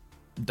of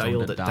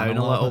dialed it down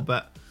a little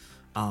bit.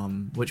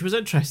 Which was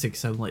interesting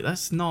because I'm like,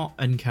 that's not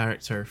in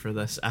character for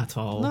this at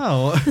all.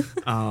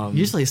 No.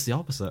 Usually it's the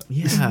opposite.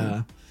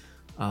 Yeah.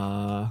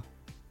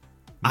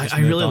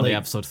 I really like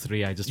episode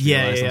 3. I just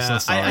realized. I'm so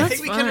sorry. I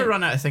think we kind of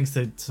run out of things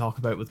to talk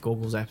about with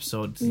Gogol's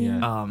episodes.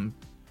 Yeah.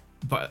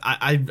 But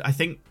I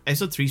think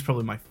episode 3 is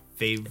probably my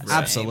favorite.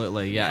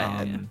 Absolutely,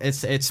 yeah.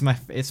 It's my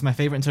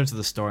favorite in terms of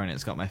the story, and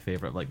it's got my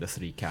favorite like the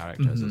 3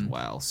 characters as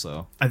well.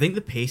 So I think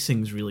the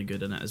pacing's really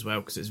good in it as well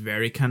because it's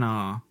very kind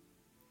of.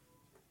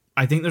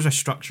 I think there's a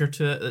structure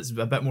to it that's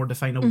a bit more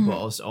definable,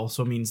 but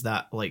also means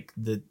that like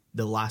the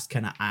last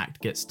kind of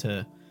act gets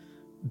to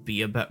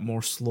be a bit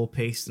more slow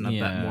paced and a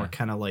bit more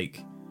kind of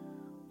like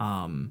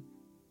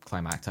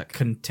climactic,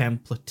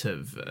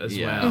 contemplative as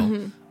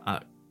well.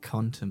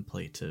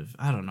 Contemplative,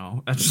 I don't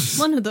know.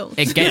 One of those.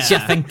 It gets you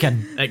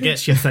thinking. It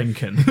gets you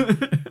thinking.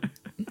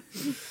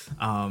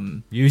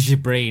 Use your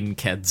brain,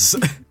 kids.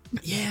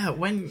 Yeah,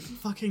 when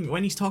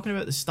he's talking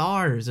about the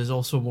stars is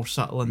also more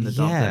subtle in the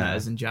dub than it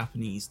is in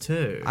Japanese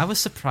too. I was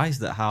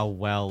surprised at how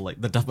well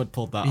like the dub had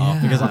pulled that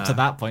off, because up to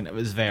that point it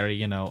was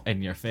very,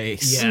 in your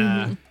face.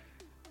 Yeah.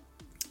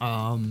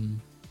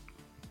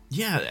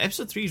 Yeah,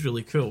 episode 3 is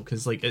really cool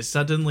because like it's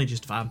suddenly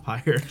just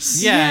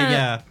vampires.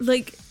 Yeah.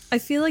 Like I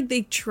feel like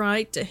they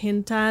tried to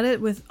hint at it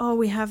with,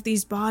 we have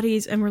these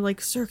bodies and we're like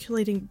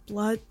circulating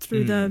blood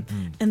through them,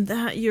 and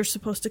that you're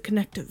supposed to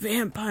connect to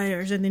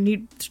vampires and they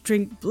need to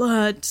drink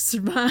blood to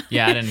survive.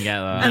 Yeah, I didn't get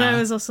that. And I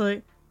was also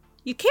like,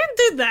 you can't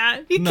do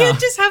that. You can't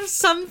just have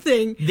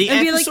something and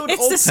be like,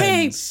 it's the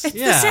same. It's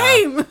the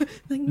same.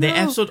 Like, the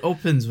episode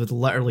opens with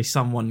literally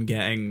someone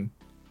getting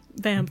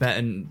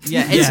bitten.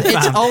 Yeah,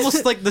 it's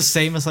almost like the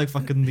same as like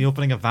fucking the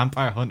opening of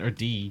Vampire Hunter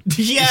D.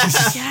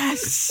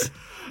 Yes.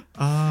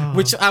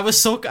 Which I was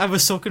so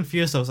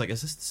confused. I was like,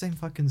 is this the same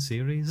fucking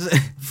series?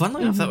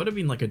 Funnily enough, that would have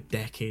been like a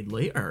decade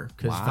later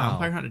because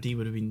Vampire Hunter D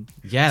would have been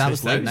that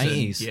was late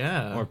 90s,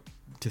 or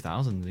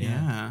 2000s.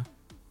 Yeah.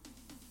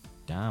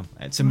 Damn,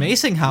 it's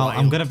amazing how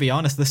I'm gonna be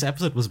honest. This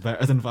episode was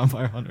better than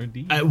Vampire Hunter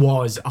D. It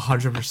was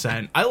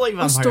 100%. I like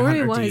Vampire Hunter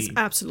D. Story-wise,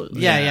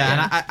 absolutely.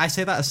 Yeah. And I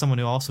say that as someone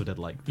who also did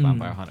like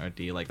Vampire Hunter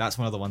D. Like that's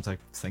one of the ones I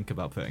think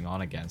about putting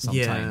on again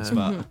sometimes.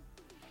 But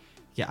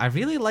yeah, I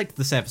really liked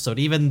this episode,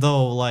 even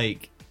though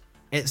like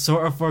it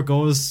sort of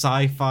forgoes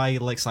sci-fi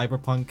like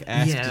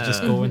cyberpunk-esque to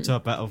just go into a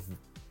bit of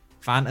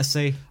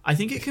fantasy. I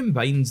think it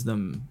combines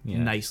them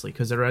nicely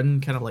because they're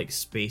in kind of like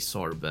space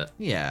orbit.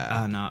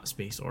 Yeah. Not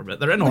space orbit.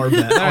 They're in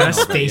orbit. They're in a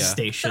space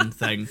station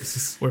thing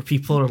where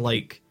people are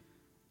like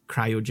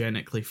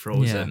cryogenically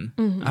frozen.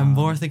 Yeah. I'm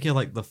more thinking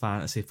like the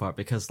fantasy part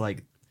because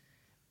like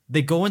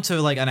they go into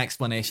like an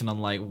explanation on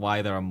like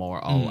why they're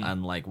immortal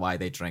and like why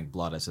they drink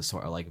blood as a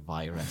sort of like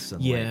virus.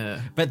 And, like,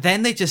 but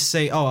then they just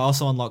say, it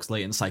also unlocks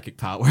latent psychic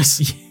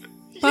powers.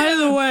 By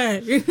the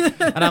way.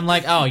 And I'm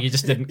like, you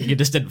just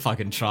didn't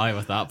fucking try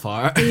with that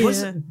part.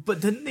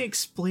 But didn't they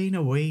explain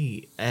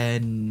away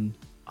in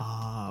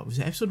was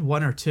it episode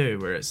 1 or 2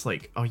 where it's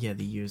like,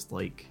 they used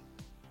like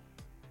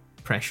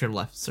pressure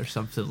lifts or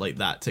something like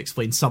that to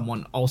explain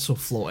someone also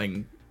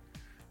floating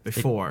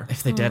before?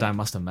 If they did, I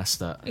must have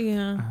missed it.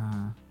 Yeah.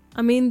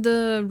 I mean,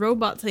 the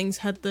robot things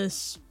had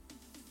this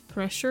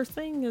pressure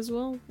thing as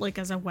well, like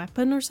as a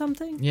weapon or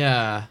something.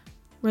 Yeah.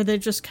 Where they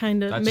just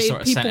kind of made sort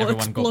of people sent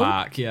everyone explode. Go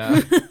back,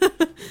 yeah.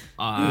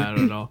 I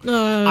don't know.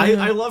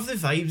 I love the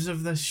vibes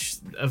of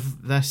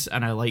this,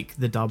 and I like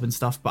the dub and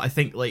stuff. But I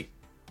think like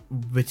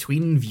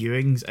between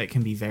viewings, it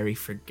can be very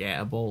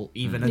forgettable,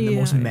 even in the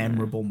most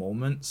memorable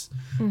moments.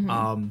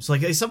 So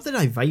like it's something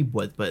I vibe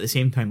with, but at the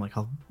same time, like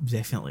I'll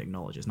definitely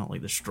acknowledge it's not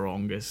like the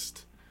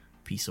strongest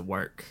piece of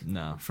work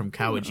from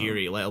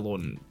Kawajiri, let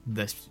alone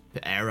this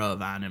era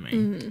of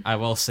anime. I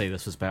will say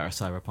this was better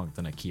cyberpunk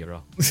than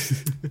Akira.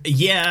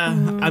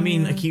 I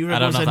mean Akira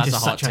goes into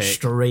such a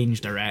strange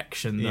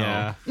direction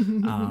though.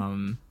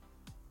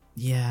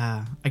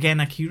 Again,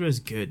 Akira is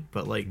good,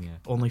 but like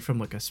only from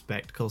like a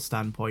spectacle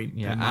standpoint,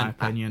 in my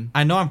opinion.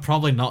 I know I'm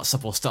probably not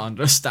supposed to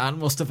understand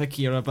most of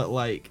Akira, but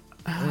like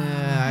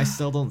I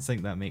still don't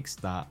think that makes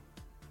that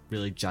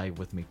really jive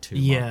with me too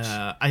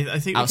much. I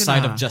think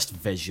outside of just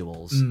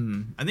visuals.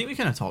 I think we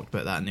kind of talked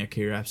about that in the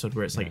Akira episode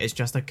where it's like it's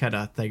just a kind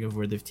of thing of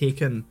where they've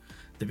taken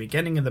the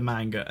beginning of the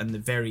manga and the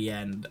very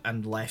end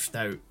and left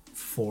out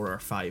 4 or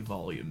 5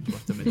 volumes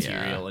with the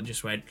material and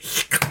just went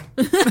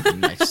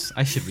nice.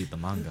 I should read the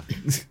manga.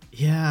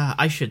 Yeah,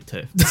 I should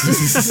too.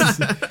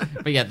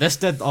 But yeah, this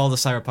did all the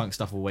cyberpunk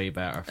stuff way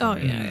better for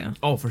me.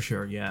 Oh, for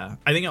sure, yeah.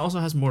 I think it also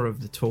has more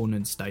of the tone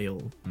and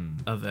style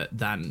of it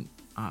than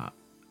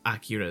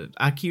Akira.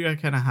 Akira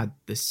kind of had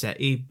the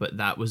city, but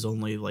that was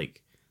only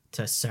like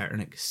to a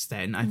certain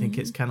extent. I think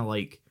it's kind of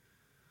like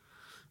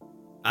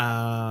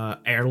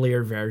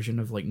earlier version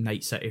of like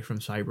Night City from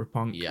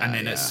Cyberpunk, Yeah, and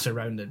then yeah. it's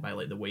surrounded by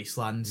like the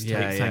wastelands type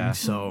Yeah, thing. yeah.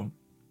 So,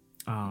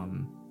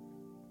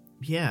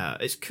 yeah,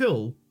 it's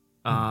cool.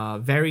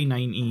 Very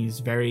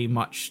 90s, very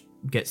much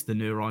gets the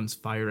neurons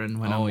firing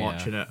when I'm Oh, yeah.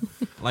 watching it.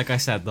 Like I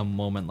said, the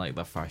moment like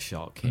the first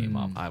shot came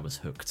up, I was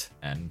hooked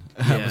and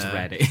I was Yeah.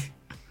 ready.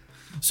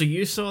 So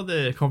you saw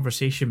the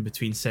conversation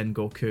between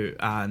Sengoku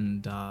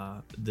and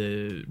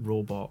the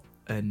robot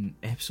in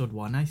episode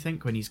 1, I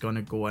think, when he's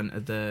gonna go into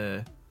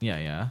the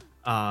Yeah.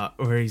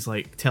 where he's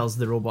like tells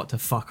the robot to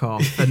fuck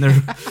off, and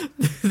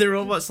the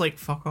robot's like,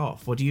 fuck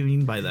off, what do you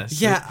mean by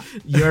this? Yeah.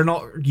 Like, you're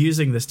not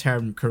using this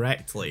term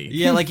correctly.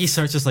 Yeah, like he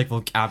searches like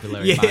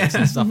vocabulary Yeah. banks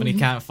and stuff and he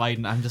can't find,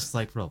 and I'm just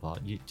like,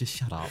 robot, you just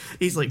shut up.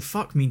 He's like,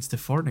 fuck means to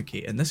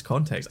fornicate. In this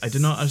context, I do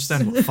not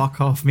understand what fuck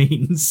off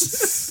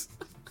means.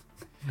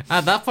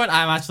 At that point,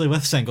 I'm actually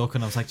with Sengoku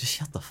and I was like, just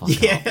shut the fuck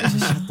Yeah. up. Just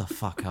shut the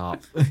fuck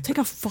up. Take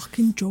a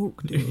fucking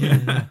joke, dude.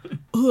 Yeah.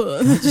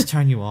 Just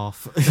turn you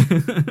off.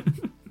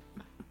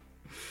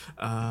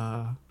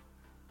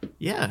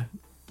 Yeah.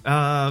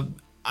 I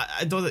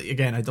don't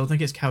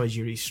think it's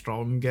Kawajiri's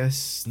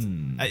strongest.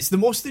 It's the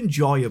most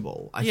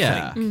enjoyable, I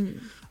Yeah. think.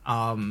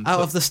 Out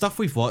of the stuff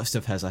we've watched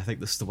of his, I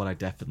think this is the one I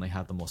definitely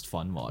had the most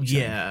fun watching.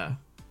 Yeah.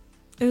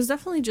 It was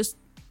definitely just,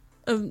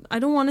 I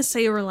don't want to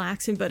say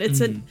relaxing, but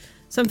it's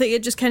something,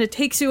 it just kind of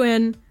takes you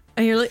in,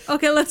 and you're like,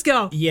 okay, let's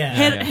go.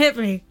 Yeah. Hit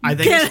me. I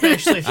think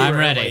especially if you I'm were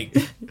ready. to,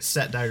 like,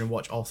 sit down and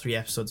watch all 3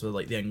 episodes with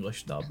like the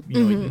English dub,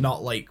 you know,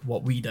 not like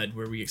what we did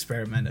where we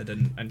experimented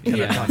and kind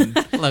Yeah. of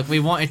done. Look, we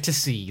wanted to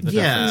see the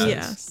Yeah.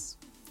 differences.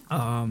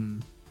 Yes.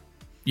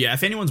 Yeah,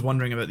 if anyone's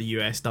wondering about the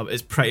US dub,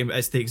 it's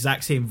the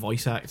exact same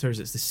voice actors,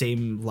 it's the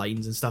same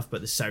lines and stuff,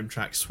 but the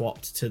soundtrack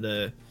swapped to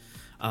the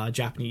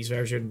Japanese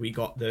version. We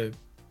got the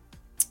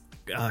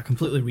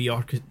completely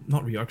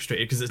not reorchestrated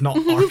because it's not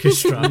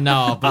orchestra.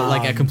 No, but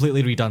like a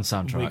completely redone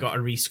soundtrack. We got a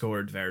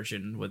rescored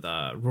version with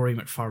Rory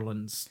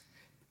McFarlane's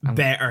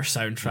better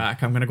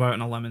soundtrack. I'm gonna go out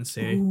on a limb and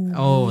say,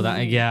 Oh,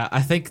 that yeah.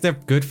 I think they're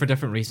good for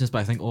different reasons, but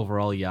I think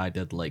overall, yeah, I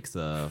did like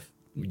the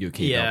UK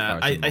yeah,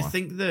 dub version I more.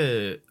 think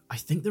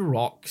the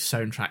rock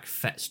soundtrack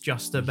fits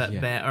just a bit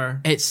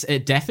better.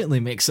 It definitely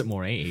makes it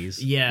more 80s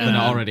Yeah. than it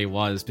already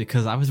was,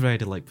 because I was ready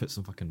to like put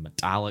some fucking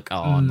Metallica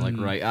on like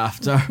right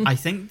after. I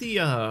think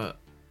the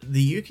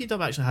UK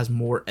dub actually has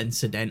more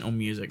incidental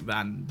music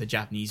than the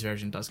Japanese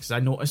version does, because I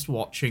noticed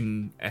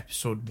watching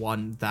episode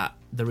 1 that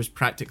there was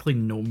practically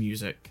no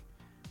music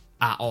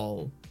at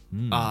all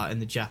in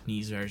the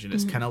Japanese version.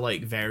 It's kind of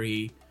like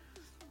very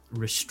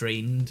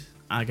restrained,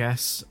 I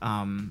guess,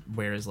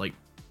 whereas like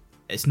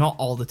it's not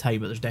all the time,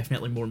 but there's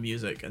definitely more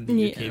music in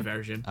the UK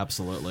version.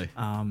 Absolutely.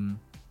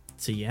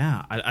 So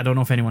yeah, I don't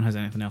know if anyone has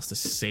anything else to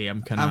say.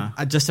 I'm kind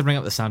of Just to bring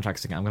up the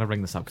soundtracks again, I'm going to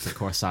bring this up because of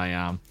course I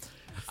am.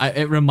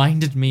 It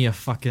reminded me of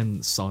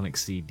fucking Sonic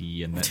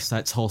CD and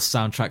that whole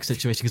soundtrack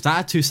situation, because that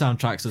had 2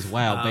 soundtracks as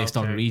well based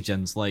on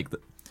regions.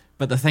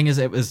 But the thing is,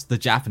 it was the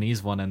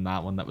Japanese one in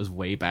that one that was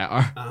way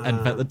better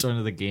and fit the tone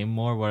of the game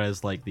more,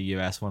 whereas like the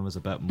US one was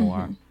a bit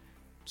more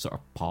sort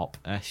of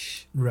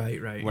pop-ish. right.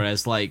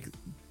 Whereas like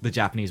the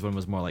Japanese one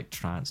was more like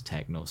trance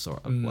techno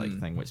sort of like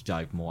thing, which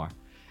jived more.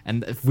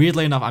 And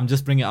weirdly enough, I'm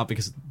just bringing it up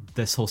because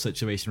this whole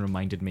situation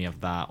reminded me of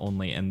that.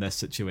 Only in this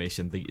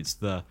situation, it's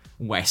the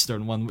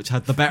Western one which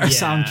had the better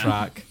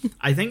soundtrack.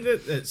 I think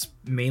that it's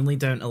mainly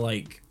down to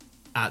like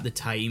at the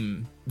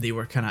time they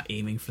were kind of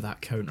aiming for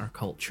that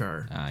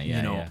counterculture,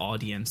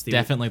 audience. They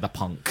Definitely the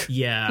punk.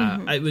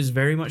 it was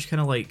very much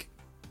kind of like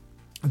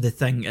the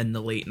thing in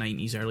the late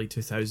 90s, early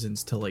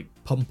 2000s to like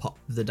pump up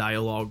the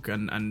dialogue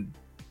and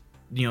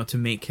you know, to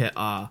make it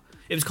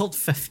it was called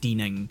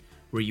 15ing,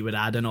 where you would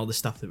add in all the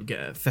stuff that would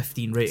get a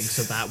 15 rating,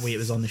 so that way it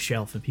was on the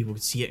shelf and people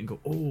would see it and go,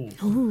 oh,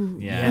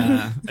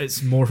 yeah.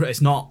 It's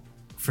not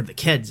for the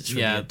kids, it's for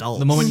the adults.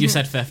 The moment you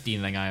said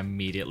 15 thing, I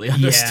immediately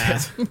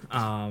understood.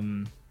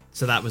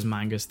 So that was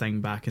manga's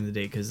thing back in the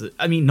day, because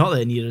I mean, not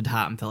that it needed to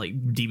happen to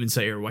like Demon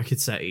City or Wicked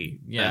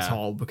City at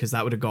all, because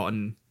that would have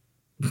gotten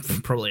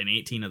probably an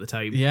 18 at the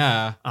time.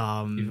 Yeah.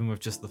 Even with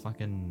just the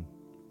fucking,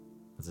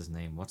 what's his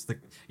name?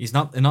 He's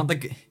not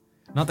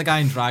the guy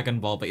in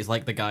Dragon Ball, but he's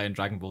like the guy in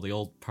Dragon Ball, the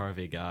old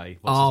pervy guy.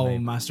 What's his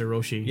name? Master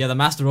Roshi. Yeah, the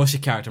Master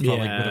Roshi character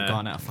probably would have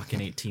gone at a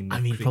fucking 18. I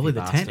mean, probably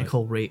the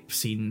technical rape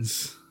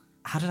scenes.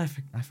 How did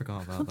I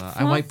forgot about that?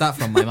 I wiped that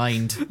from my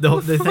mind.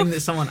 The thing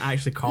that someone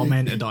actually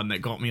commented on that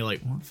got me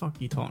like, what the fuck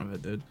are you talking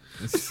about, dude?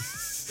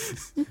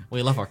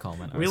 We love our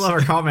commenters. We love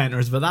our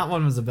commenters, but that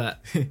one was a bit...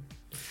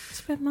 It's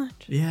a bit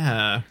much.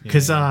 Yeah,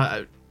 because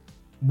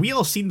we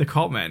all seen the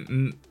comment,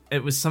 and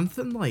it was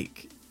something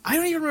like... I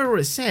don't even remember what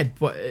it said,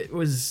 but it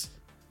was...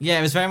 Yeah,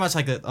 it was very much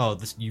like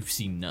you've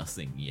seen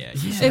nothing yet.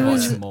 You Yeah. should It watch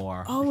was-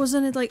 more. Oh,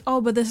 wasn't it like,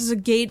 but this is a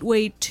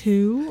gateway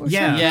to? Or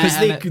Yeah, something? Yeah,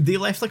 because and they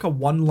left like a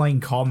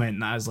one-line comment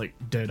that I was like,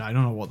 dude, I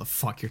don't know what the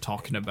fuck you're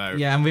talking about.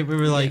 Yeah, and we were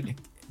like,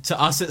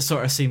 to us it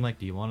sort of seemed like,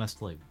 do you want us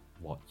to like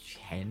watch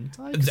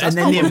hentai? And That's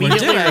then not they what we're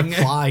immediately doing.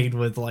 replied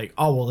with like,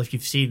 "Oh well, if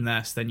you've seen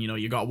this, then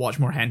you got to watch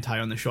more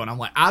hentai on the show." And I'm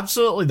like,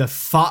 "Absolutely the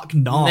fuck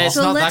not!" It's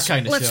not that let's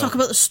kind of let's show. talk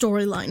about the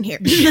storyline here.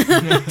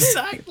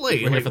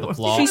 Exactly. We're here for the what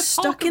plot. are you She's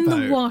stuck talking in the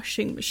about?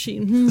 washing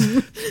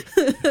machine.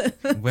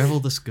 Where will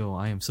this go?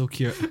 I am so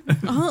curious.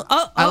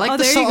 Oh, I like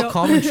the there you subtle go.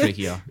 commentary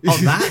here. Oh,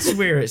 that's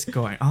where it's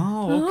going.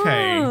 Oh,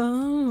 okay.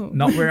 Oh.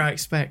 Not where I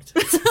expect.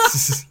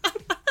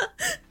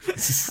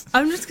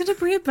 I'm just gonna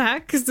bring it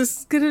back because this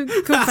is gonna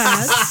go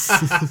fast.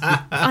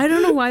 I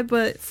don't know why,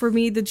 but for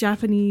me, the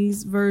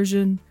Japanese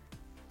version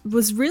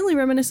was really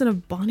reminiscent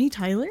of Bonnie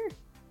Tyler.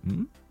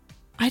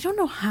 I don't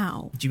know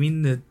how. Do you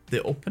mean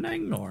the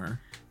opening or?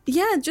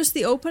 Yeah, just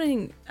the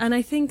opening, and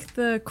I think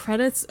the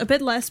credits a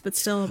bit less, but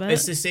still a bit.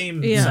 It's the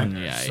same Yeah. singer,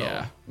 Yeah, so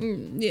yeah.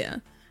 Yeah,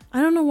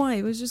 I don't know why.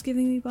 It was just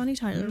giving me Bonnie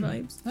Tyler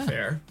vibes,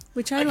 fair.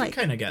 which I I can like.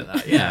 kind of get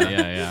that. Yeah.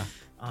 Yeah.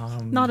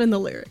 Not in the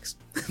lyrics.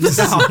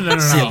 No.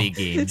 Silly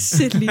game.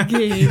 Silly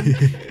game.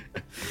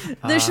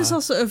 There's just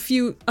also a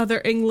few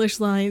other English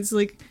lines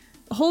like,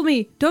 "Hold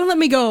me, don't let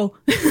me go."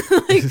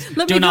 Like,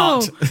 let Do me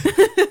not.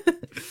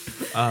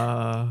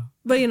 go.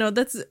 But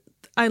that's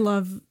I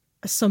love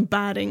some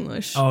bad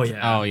English. Oh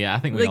yeah. Oh yeah, I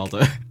think we all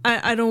Like, do.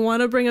 I don't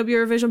want to bring up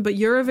Eurovision, but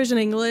Eurovision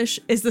English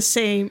is the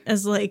same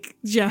as like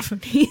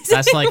Japanese.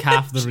 That's like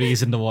half the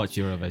reason to watch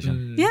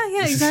Eurovision.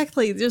 yeah,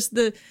 exactly. Just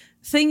the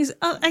things.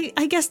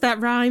 I guess that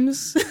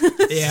rhymes.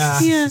 Yeah.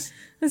 Yeah,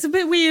 it's a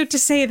bit weird to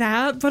say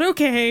that, but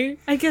okay.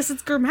 I guess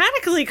it's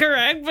grammatically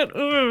correct, but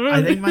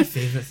I think my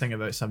favorite thing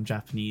about some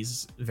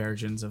Japanese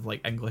versions of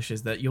like English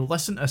is that you'll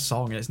listen to a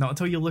song and it's not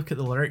until you look at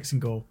the lyrics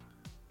and go,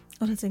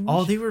 oh, that's English.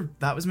 "Oh,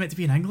 that was meant to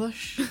be in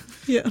English."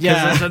 Yeah.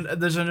 Yeah.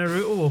 There's a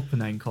Naruto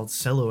opening called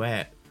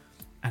Silhouette,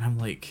 and I'm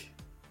like,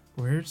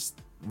 where's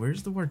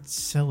the word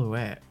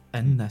silhouette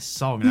in this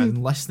song? And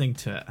I'm listening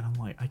to it, and I'm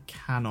like, I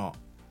cannot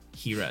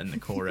hear it in the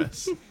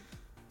chorus.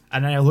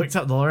 And then I looked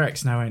up the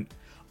lyrics, and I went,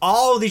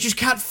 "Oh, they just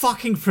can't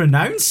fucking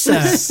pronounce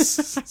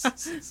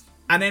it."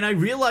 And then I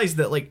realized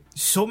that like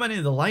so many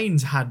of the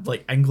lines had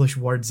like English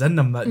words in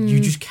them that you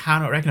just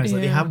cannot recognize.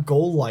 Like they Yeah. have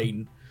goal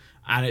line,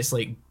 and it's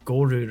like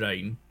goru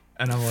line,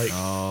 and I'm like,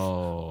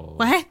 Oh.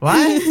 What?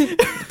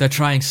 what? They're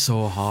trying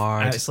so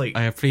hard. And it's like-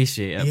 I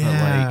appreciate it,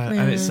 Yeah, but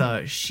and it's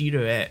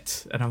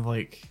Shiruet, and I'm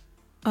like,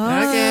 Oh.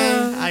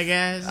 okay, I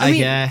guess. I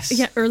guess.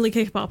 Yeah, early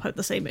K-pop had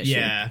the same issue.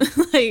 Yeah.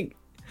 Like,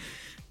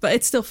 but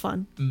it's still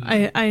fun.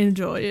 I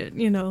enjoy it.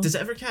 Does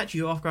it ever catch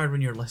you off guard when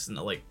you're listening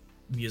to like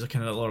music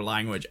in another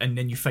language, and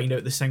then you find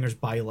out the singer's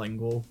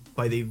bilingual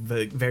by they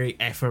very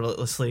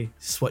effortlessly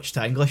switch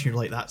to English, and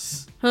you're like,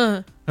 that's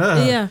Huh?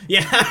 Yeah.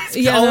 it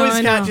Yeah, no, always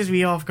I know. catches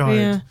me off guard.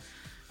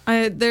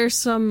 Yeah. There's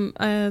some.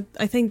 I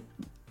think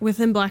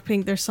within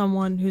Blackpink, there's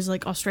someone who's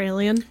like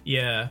Australian.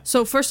 Yeah.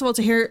 So first of all,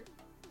 to hear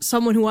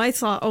someone who I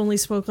thought only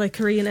spoke like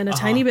Korean and a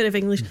tiny bit of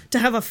English to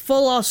have a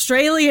full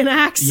Australian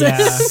accent,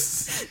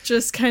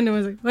 just kind of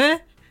was like,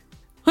 what?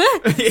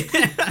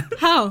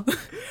 How?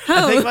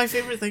 I think my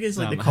favorite thing is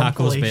like the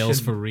Hackles compilation. Bales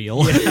for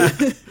real.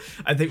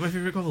 I think my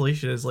favorite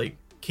compilation is like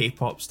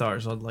K-pop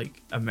stars on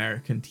like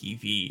American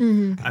TV,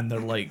 and they're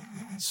like,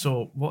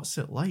 "So what's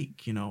it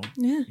like? Yeah.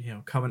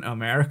 Coming to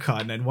America?"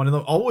 And then one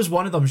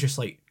of them's just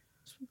like,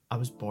 "I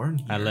was born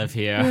here. I live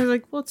And I here. was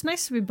like, well, it's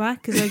nice to be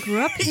back because I grew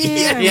up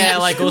here. I Yeah, went to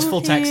like goes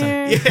full school Texan.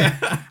 here.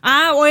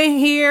 I went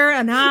here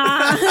and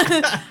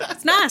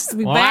it's nice to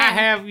be Why back.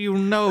 have you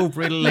no,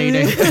 pretty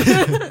lady?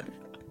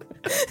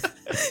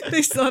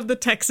 They still have the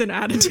Texan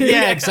attitude.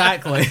 Yeah,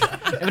 exactly.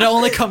 It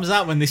only comes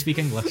out when they speak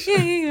English.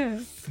 Yeah.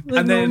 Like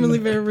And then- normally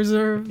very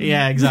reserved.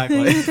 Yeah,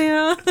 exactly.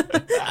 Yeah.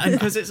 And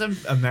because it's an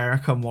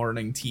America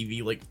morning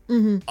TV, like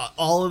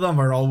all of them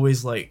are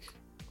always like,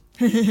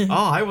 "Oh,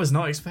 I was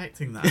not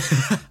expecting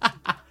that.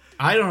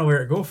 I don't know where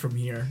to go from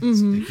here."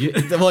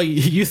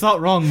 You thought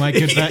wrong, my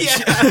good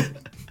bitch.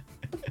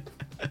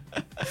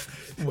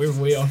 We're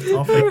way off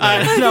topic.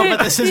 I know,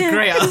 but this is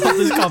great. I love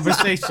this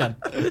conversation.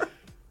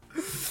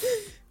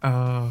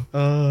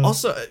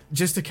 Also,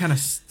 just to kind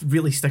of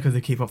really stick with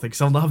the K-pop thing,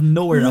 because I'll have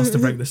nowhere else to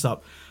bring this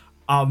up.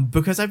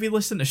 Because I've been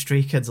listening to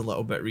Stray Kids a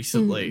little bit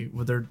recently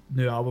with their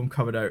new album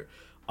coming out.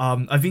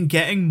 I've been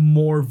getting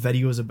more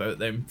videos about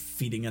them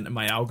feeding into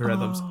my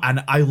algorithms,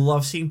 and I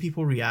love seeing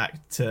people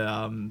react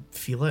to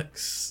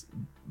Felix.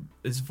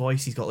 His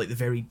voice, he's got like the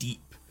very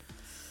deep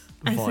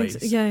voice. I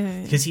think so.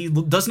 Yeah. Because he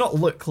does not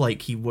look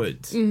like he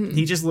would.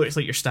 He just looks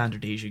like your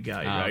standard Asian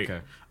guy, right?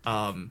 Okay.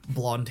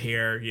 Blonde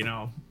hair,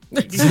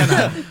 He's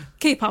kinda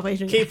K-pop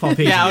Asian. K-pop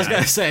Asian Yeah, I was guy.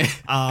 gonna say.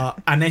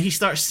 And then he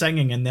starts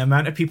singing, and the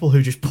amount of people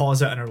who just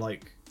pause it and are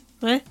like,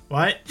 What?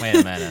 "What? Wait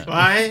a minute.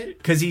 Why?"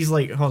 Because he's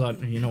like, "Hold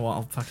on, you know what?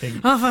 I'll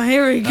fucking." Oh,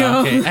 here we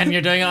go. Okay, and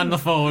you're doing it on the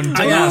phone.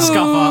 Do Yeah. not scuff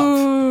up.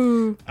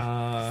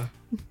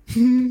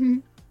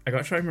 Ooh. I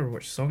gotta try to remember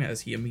which song it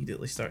is. He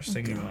immediately starts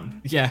singing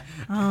on. Yeah,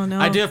 Oh no.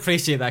 I do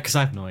appreciate that because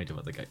I have no idea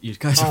what you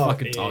guys are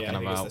fucking yeah, talking I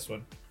think it's about. this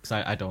one. Because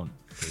I don't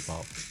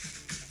K-pop.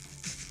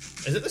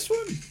 Is it this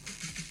one?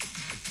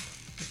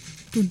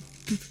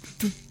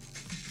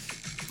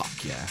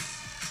 Fuck yeah.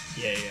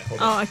 Yeah.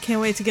 Hold Oh, on. I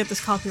can't wait to get this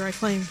copyright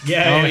claim.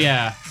 Yeah. Oh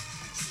yeah.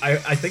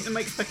 I think the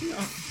mic's picking it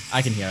up.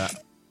 I can hear it.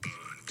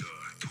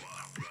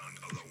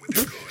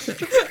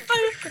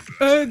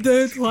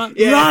 Run!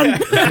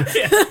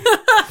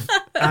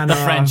 And The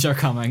French are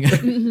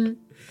coming.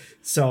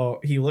 so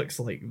he looks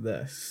like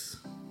this.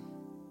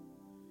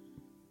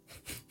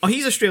 Oh,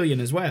 he's Australian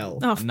as well.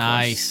 Oh, of course.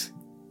 Nice.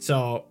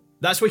 So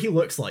that's what he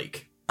looks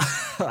like.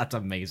 That's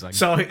amazing.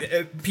 So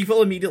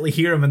people immediately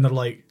hear him and they're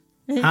like,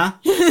 huh?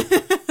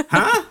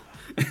 Huh?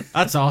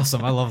 That's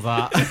awesome. I love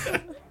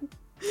that.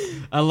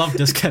 I love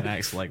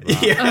disconnects like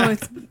that. Yeah.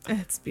 Oh,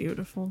 it's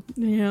beautiful.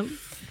 Yeah.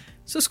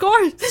 So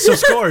scores. So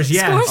scores,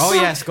 yeah. Scores. Oh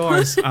yeah,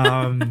 scores.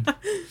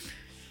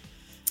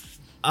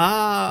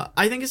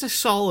 I think it's a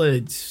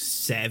solid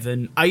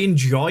 7. I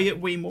enjoy it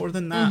way more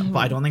than that, but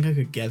I don't think I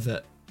could give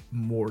it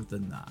more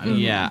than that. I don't know.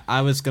 Yeah,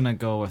 I was gonna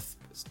go with.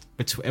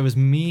 It was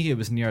me. It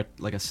was near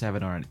like a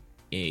 7 or an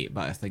 8,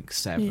 but I think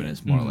 7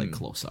 is more like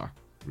closer.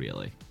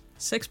 Really.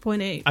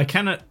 6.8. I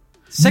cannot.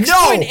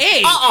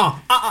 6.8.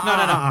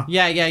 No.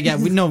 Yeah.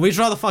 We'd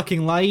draw the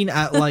fucking line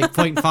at like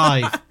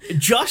 0.5.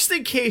 Just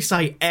in case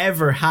I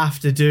ever have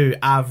to do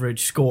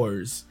average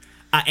scores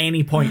at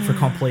any point for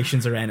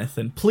compilations or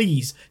anything,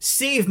 please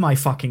save my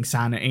fucking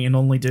sanity and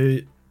only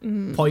do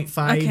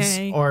 0.5s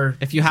Okay. or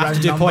If you have round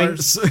to do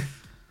numbers. points.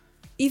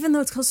 Even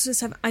though it's closer to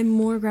 7, I'm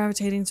more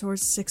gravitating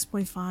towards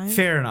 6.5.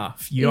 Fair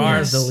enough. You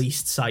Yes. are the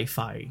least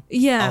sci-fi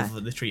Yeah.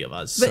 of the three of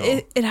us. But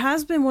so. it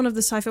has been one of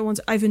the sci-fi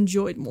ones I've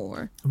enjoyed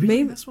more. Really,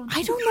 Maybe this one?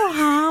 I don't know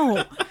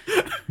how.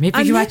 Maybe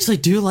And you then- actually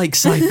do like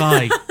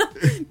sci-fi.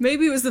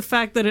 Maybe it was the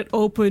fact that it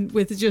opened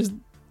with just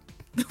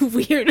the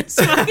weirdest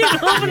fucking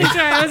opening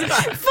track. I was like,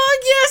 fuck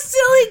yes,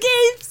 silly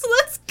games,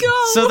 let's go.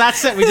 So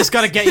that's it. We just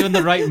got to get you in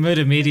the right mood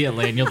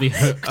immediately, and you'll be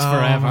hooked Oh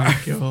forever. my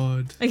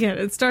god. Again,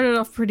 it started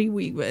off pretty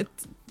weak, but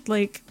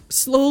like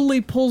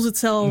slowly pulls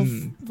itself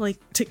like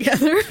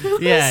together.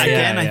 Yeah.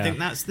 Again, I think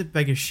that's the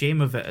biggest shame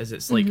of it, is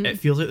it's like Mm-hmm. it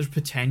feels like there's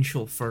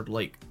potential for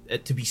like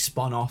it to be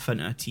spun off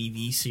into a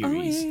TV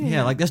series.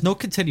 Yeah, like there's no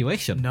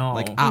continuation. No.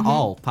 Like at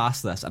all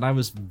past this, and I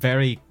was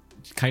very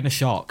kind of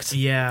shocked.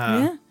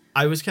 Yeah.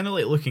 I was kind of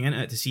like looking into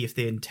it to see if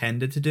they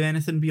intended to do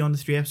anything beyond the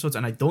 3 episodes,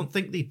 and I don't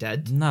think they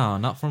did. No,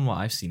 not from what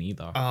I've seen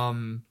either.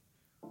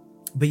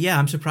 But yeah,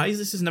 I'm surprised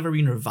this has never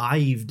been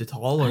revived at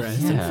all or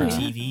anything Yeah. for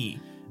TV.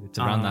 It's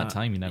around that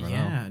time, you never know.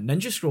 Yeah,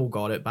 Ninja Scroll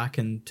got it back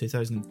in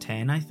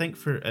 2010, I think,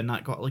 and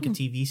that got like a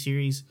TV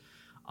series.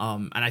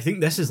 And I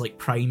think this is like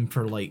prime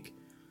for like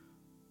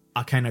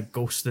a kind of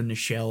Ghost in the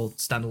Shell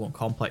standalone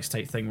complex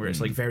type thing where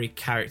it's like very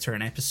character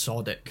and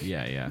episodic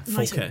Yeah.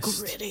 Nice and focused.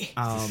 gritty.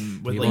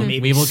 With We like will,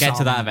 maybe we will get to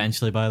some that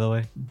eventually, by the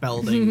way.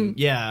 building,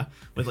 yeah,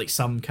 with like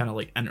some kind of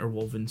like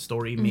interwoven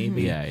story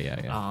maybe.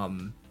 Yeah.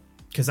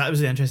 Because that was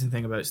the interesting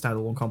thing about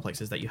standalone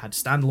complex, is that you had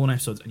standalone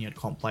episodes and you had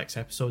complex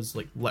episodes.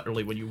 Like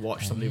literally, when you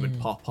watch somebody would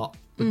pop up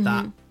with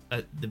that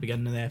at the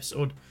beginning of the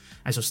episode.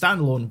 And so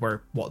standalone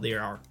were what they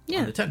are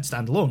on the tin.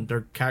 Standalone,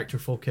 they're character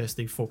focused.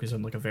 They focus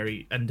on like a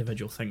very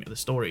individual thing of the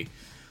story.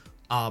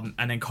 And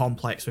then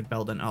complex would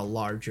build into a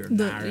larger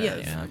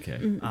narrative. Yeah, okay.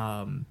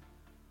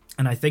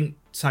 And I think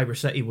Cyber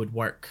City would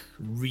work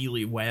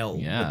really well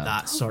with Yeah.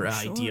 that sort of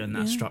for sure, idea and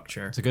that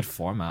structure. It's a good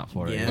format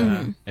for it.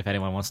 Yeah. If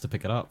anyone wants to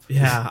pick it up.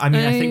 Yeah, I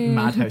mean, I think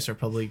Madhouse are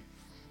probably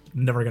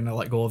never going to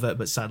let go of it,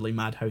 but sadly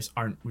Madhouse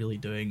aren't really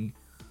doing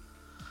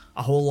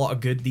a whole lot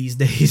of good these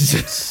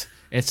days.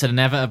 It's an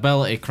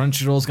inevitability.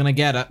 Crunchyroll's gonna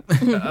get it.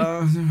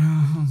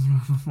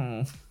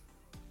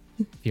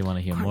 If you want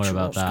to hear more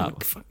about that.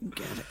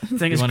 The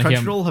thing is, wanna hear-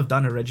 Crunchyroll have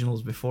done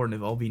originals before and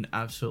they've all been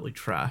absolutely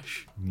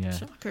trash. Yeah.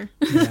 Shocker.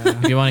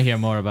 If you want to hear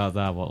more about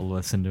that, we'll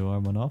listen to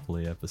our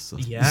Monopoly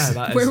episode. Yeah,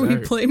 that is Where we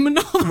out. play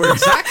Monopoly.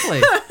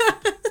 Exactly.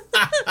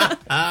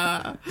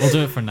 We'll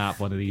do it for Nap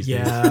one of these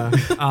days. Yeah.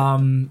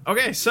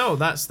 Okay, so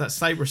that's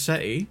Cyber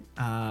City.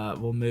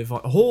 We'll move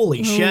on.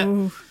 Holy shit.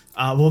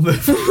 We'll move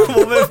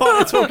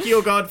on to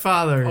Tokyo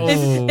Godfathers.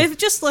 If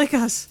just like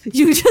us,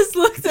 you just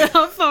looked at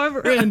how far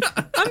we're in,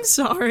 I'm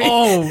sorry.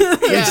 Oh,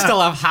 we still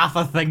have half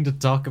a thing to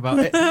talk about.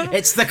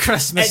 It's the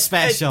Christmas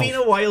special. It's been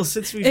a while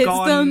since we've It's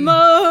gone. the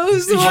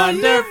most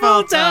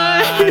wonderful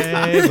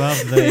time.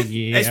 of the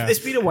year. It's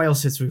been a while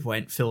since we've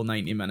went full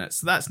 90 minutes,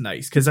 so that's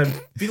nice because I've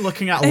been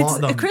looking at a lot It's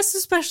of a them.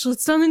 Christmas special.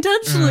 It's done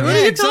intentionally. What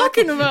are you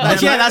talking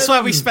about? Yeah, that's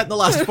why we spent the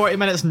last 40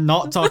 minutes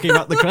not talking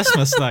about the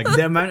Christmas thing.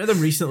 The amount of them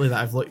recently that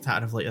I've looked at,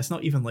 and I've like, it's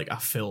not even like a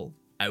full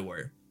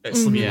hour.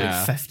 It's maybe Yeah.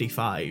 like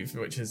 55,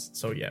 which is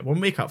so yeah. We'll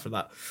make up for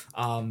that.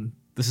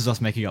 This is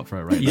us making up for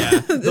it right now. Yeah,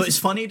 though it's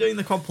funny doing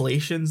the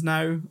compilations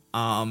now,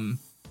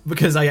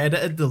 because I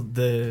edited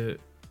the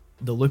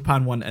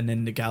Lupin one and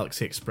then the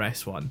Galaxy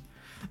Express one,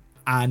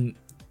 and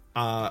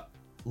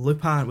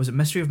Lupin, was it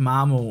Mystery of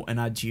Mamo and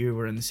Adieu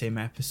were in the same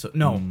episode?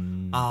 No,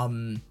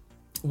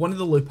 one of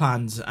the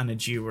Lupins and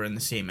Adieu were in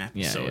the same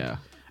episode. Yeah.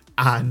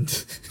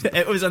 And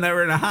it was an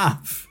hour and a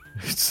half.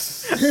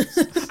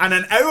 And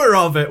an hour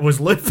of it was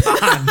Lupin,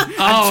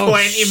 and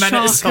 20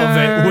 minutes of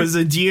shocker. it was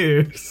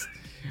Adieu.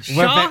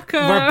 We're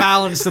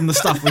balancing the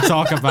stuff we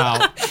talk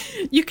about.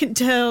 You can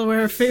tell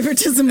where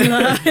favoritism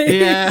lies.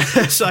 Yeah.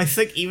 So I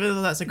think even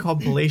though that's a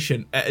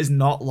compilation, it is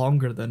not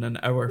longer than an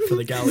hour for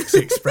the Galaxy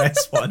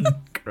Express one.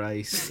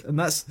 Christ. And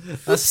that's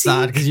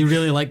sad because you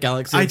really like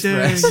Galaxy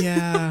Express. I do,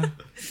 yeah.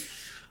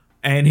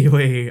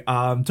 Anyway,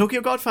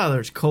 Tokyo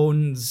Godfathers,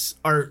 Cone's,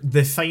 or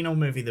the final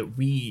movie that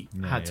we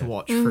had to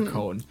watch for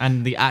Cone.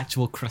 And the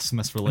actual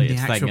Christmas related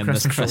The thing actual in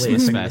this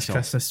Christmas special.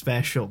 Christmas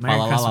special. Merry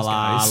La la Christmas,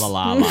 la guys. la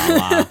la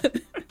la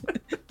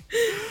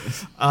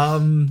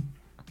la.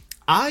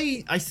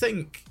 I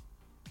think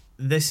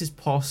this is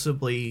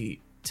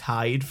possibly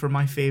tied for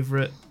my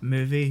favorite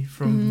movie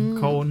from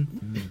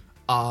Cone.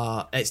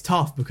 It's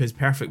tough because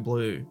Perfect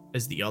Blue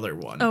is the other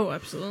one. Oh,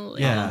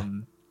 absolutely. Yeah.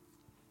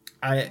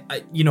 I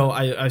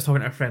was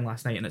talking to a friend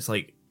last night, and it's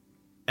like,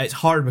 it's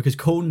hard because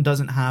Cone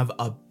doesn't have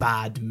a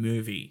bad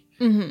movie.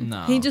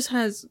 No. He just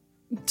has,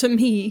 to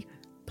me,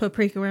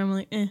 Paprika, where I'm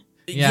like, eh.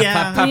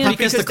 Yeah,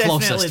 Paprika's the definitely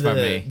closest for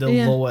me. The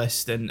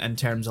lowest in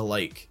terms of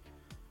like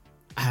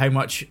how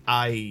much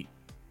I.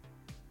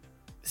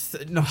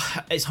 No,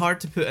 it's hard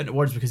to put into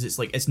words because it's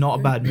like it's not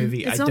a bad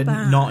movie. It's I not did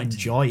bad. not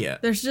enjoy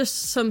it. There's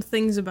just some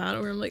things about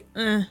it where I'm like,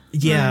 eh.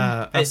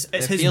 Yeah, it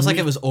It feels like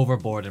it was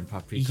overboard in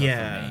Paprika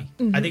Yeah,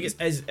 for me. I think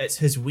it's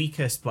his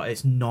weakest, but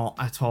it's not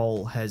at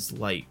all his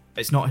like.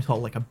 It's not at all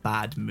like a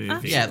bad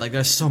movie. Yeah, like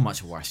there's so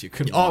much worse you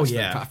could Oh watch than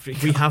yeah, Paprika.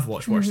 we have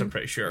watched worse. I'm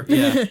pretty sure.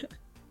 Yeah.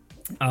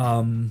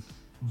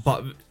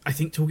 But I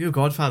think Tokyo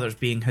Godfathers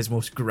being his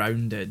most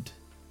grounded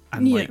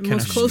and Yeah, like kind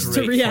most of close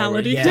to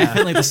reality. Yeah,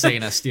 Definitely the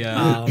sanest,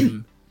 yeah.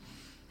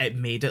 it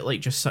made it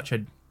like just such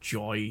a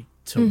joy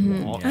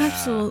to watch.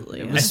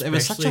 Absolutely. It was such a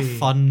Especially-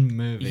 fun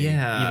movie.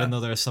 Yeah. Even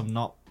though there's some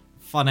not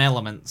fun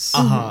elements.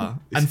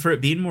 And for it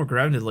being more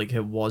grounded, like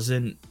it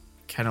wasn't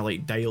kind of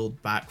like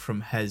dialed back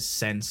from his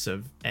sense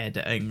of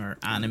editing or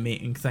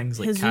animating things.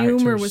 Like His characters.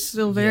 humor was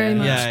still very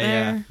much Yeah,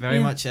 there. very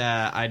much.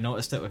 I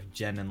noticed it with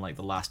Jin in like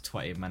the last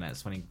 20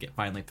 minutes when he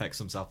finally picks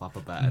himself up a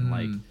bit and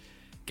like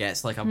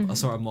gets like a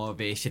sort of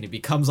motivation. He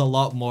becomes a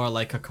lot more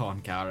like a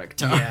con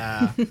character.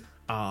 Yeah.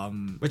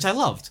 Which I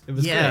loved. It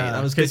was Yeah, great.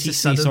 That was good 'cause to he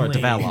see sort of suddenly-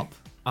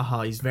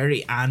 develop. He's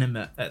very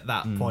animate at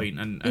that point,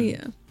 and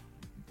Yeah.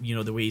 you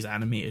know the way he's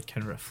animated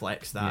kind of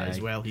reflects that Yeah. as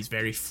well. He's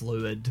very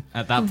fluid.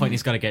 At that point,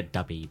 he's got to get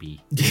da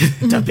baby.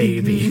 Da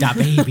baby. Da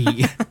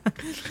baby.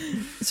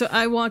 So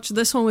I watched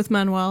this one with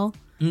Manuel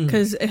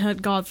because it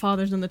had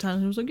Godfathers in the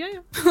title. I was like, yeah,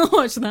 I'll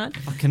watch that.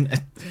 Fucking,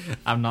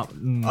 I'm not.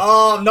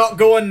 Oh, I'm not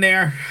going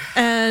there.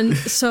 And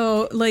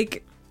so,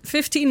 like,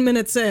 15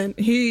 minutes in,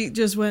 he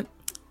just went,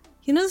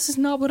 you know, this is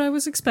not what I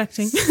was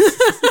expecting.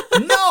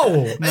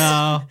 No.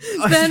 No.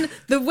 Then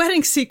the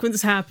wedding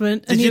sequence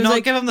happened. And Did he you was not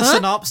like, give him the huh?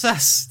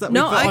 synopsis that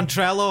No, we put I- on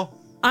Trello?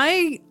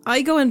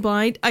 I go in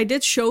blind. I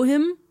did show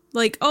him,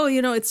 like, oh,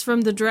 you know, it's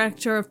from the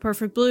director of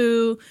Perfect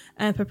Blue.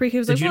 And Paprika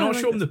was Did like, you oh, I not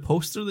like show him this. the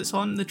poster that's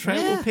on the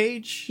Trello Yeah.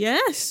 page?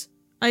 Yes.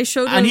 I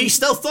showed him. And he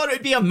still thought it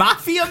would be a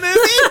mafia movie?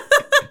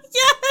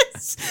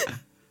 Yes!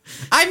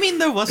 I mean,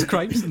 there was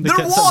crime syndicates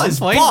There at one was,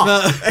 point,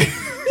 but- but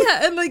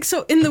Yeah, and like,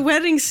 so in the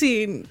wedding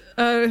scene,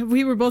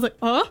 we were both like,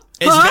 huh?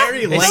 It's Huh?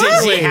 very is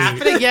likely. it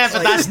happening? Yeah,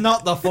 but that's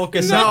not the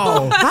focus.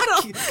 No.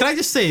 Can I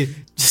just say,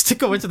 just to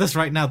go into this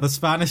right now, the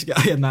Spanish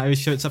guy in that who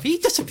shoots up, he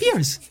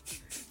disappears.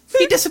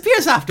 He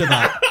disappears after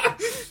that.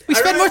 We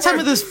spend more time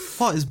with his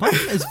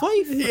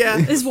wife. Yeah.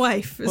 His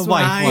wife. His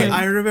wife.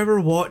 I remember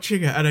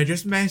watching it and I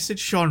just messaged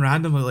Sean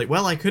randomly like,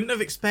 well, I couldn't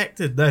have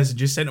expected this, and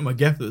just sent him a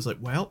gift that was like,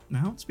 well,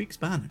 now speak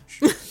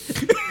Spanish.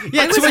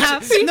 Yeah, I was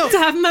happy to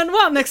have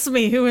Manuel next to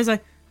me, who was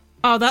like,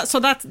 "Oh, that's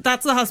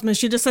the husband."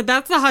 She just said,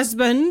 "That's the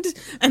husband,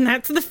 and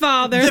that's the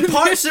father." The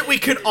parts that we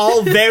could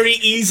all very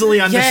easily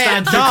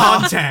understand the duh.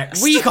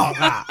 context. We got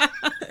that.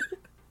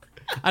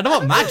 I know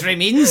what madre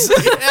means.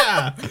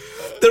 Yeah.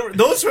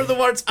 Those were the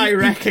words I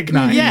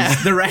recognised. Yeah.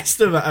 The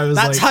rest of it, I was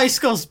That's like... high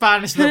school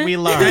Spanish that we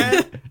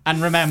learn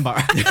and remember.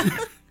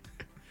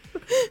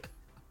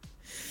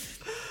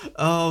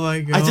 Oh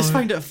my god. I just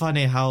find it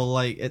funny how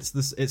like it's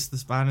the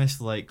Spanish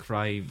like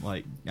crime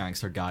like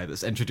gangster guy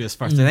that's introduced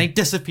first and then he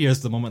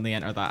disappears the moment they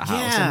enter that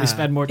house and we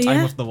spend more time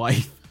Yeah. with the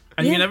wife.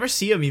 And Yeah. you never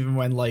see him even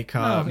when like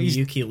No, he's-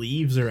 Miyuki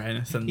leaves or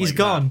anything. He's like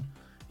gone.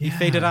 He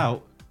faded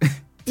out.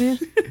 Yeah.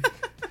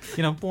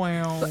 You know,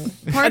 wow.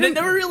 That. And it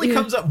never really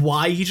comes up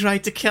why he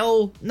tried to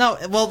kill. No,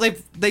 well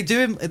they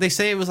do. They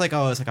say it was like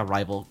it's like a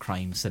rival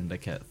crime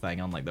syndicate thing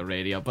on like the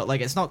radio, but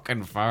like it's not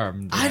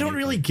confirmed. or I don't anything.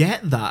 really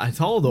get that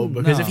at all though,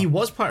 because No. if he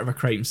was part of a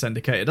crime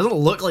syndicate, it doesn't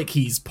look like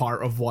he's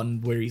part of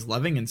one where he's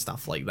living and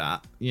stuff like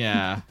that.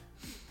 Yeah,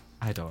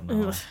 I don't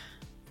know. Ugh.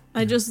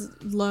 I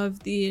just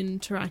love the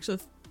interaction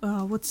with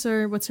what's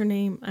her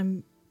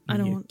name? I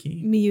don't want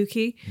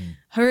Miyuki.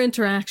 Her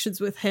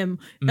interactions with him,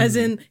 as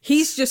in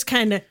he's just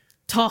kind of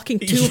talking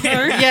to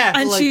her, Yeah,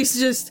 and like- she's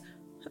just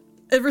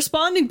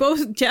responding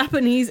both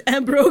Japanese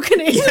and broken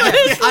English.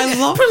 I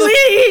love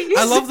Please.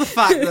 I love the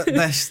fact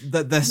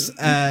that this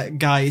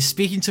guy is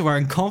speaking to her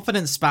in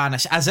confident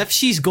Spanish as if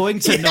she's going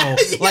to know,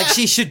 like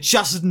she should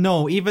just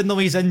know, even though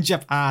he's in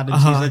Japan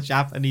and she's a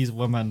Japanese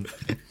woman.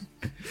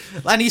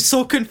 And he's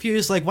so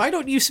confused, like, why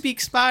don't you speak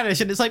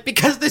Spanish? And it's like,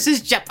 because this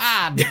is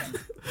Japan.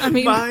 I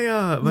mean,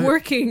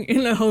 working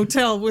in a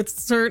hotel with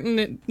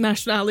certain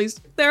nationalities,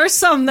 there are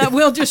some that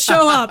will just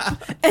show up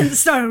and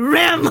start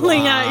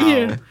rambling at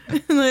you.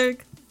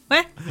 Like,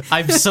 what?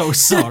 I'm so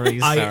sorry,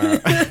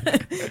 sir.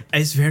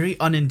 It's very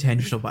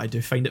unintentional, but I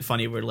do find it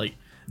funny where like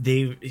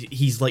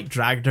he's like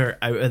dragged her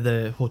out of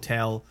the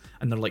hotel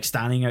and they're like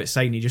standing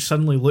outside and he just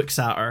suddenly looks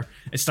at her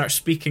and starts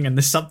speaking and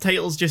the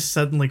subtitles just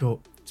suddenly go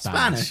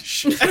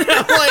Spanish. And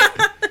I'm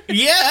like,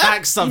 yeah,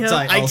 back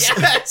subtitles. I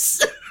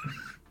guess.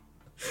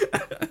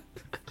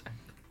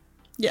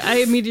 Yeah, I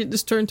immediately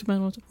just turned to my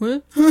mom.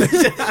 What?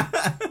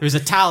 It was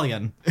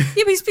Italian. Yeah,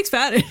 but he speaks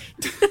Spanish.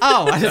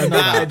 Oh, I didn't know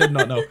that. I did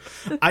not know.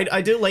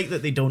 I do like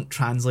that they don't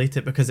translate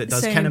it because it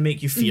does kind of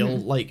make you feel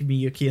like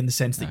Miyuki in the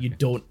sense that you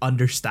don't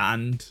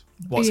understand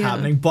what's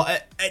happening,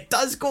 but it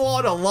does go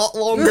on a lot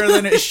longer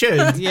than it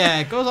should. Yeah,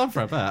 it goes on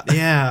for a bit.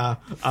 Yeah.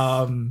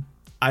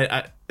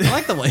 I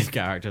like the wife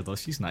character though.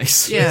 She's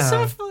nice. Yeah. It's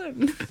so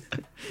fun.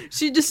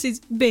 She just says,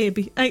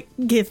 "Baby, I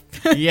give."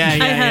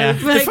 Yeah. The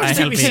first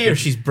time we see her,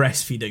 she's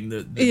breastfeeding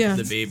the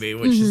baby,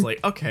 which is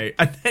like, okay.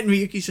 And then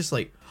Miyuki's just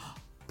like,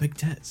 big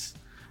tits.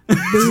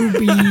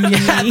 Booby.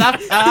 At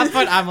that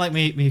point, I'm like,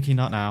 Miyuki,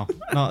 not now.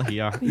 Not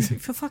here.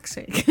 For fuck's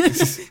sake.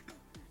 It's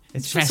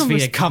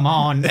breastfeeding, come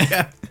on.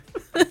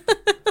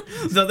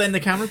 So then the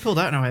camera pulled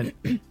out and I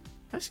went,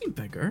 I've seen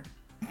bigger.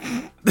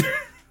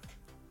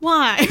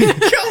 Why?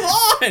 Come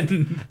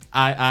on!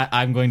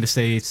 I'm going to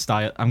say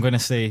I'm going to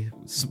say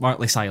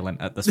smartly silent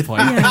at this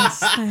point. Yes,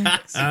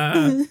 thanks.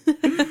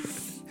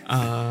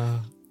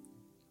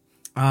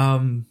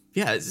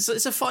 Yeah,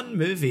 it's a fun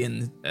movie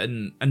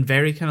and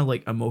very kind of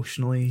like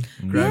emotionally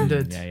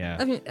grounded. Yeah.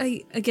 I mean,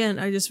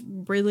 I just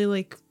really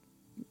like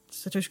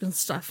Satoshi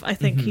stuff. I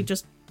think he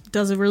just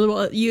does it really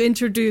well. You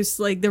introduce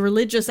like the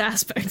religious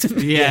aspect of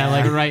it. Yeah,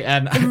 like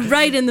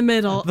right in the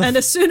middle. And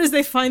as soon as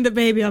they find the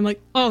baby, I'm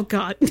like, oh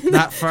god.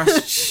 That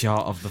first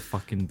shot of the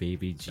fucking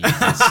baby, Jesus.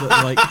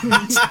 Like,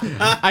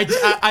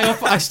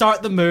 I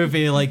start the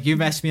movie, like, you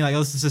mess me like, oh,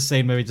 this is the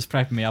same movie, just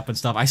prepping me up and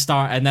stuff. I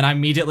start, and then I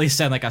immediately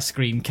send like a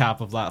screen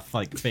cap of that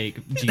like fake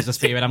Jesus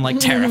baby, and I'm like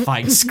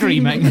terrified,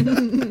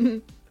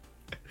 screaming.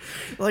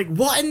 Like,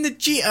 what in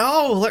the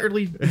Oh,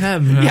 literally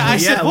him. Yeah, I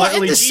said, what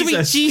in the Jesus.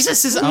 sweet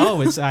Jesus is...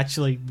 Oh, it's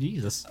actually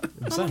Jesus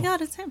himself. Oh my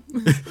god, it's him.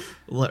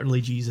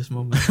 Literally Jesus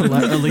moment.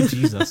 Literally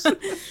Jesus.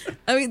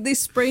 I mean, they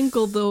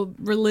sprinkle the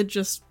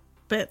religious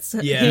bits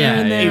here Yeah,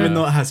 and there. even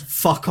though it has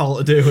fuck all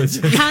to do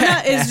with it.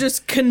 Hannah is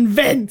just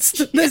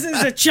convinced this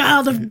is a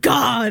child of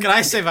God. Can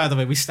I say, by the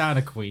way, we stand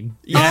a queen.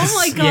 Yes. Oh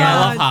my god.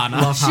 Yeah,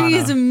 love Hannah. She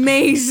is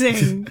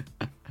amazing.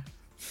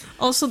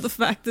 Also, the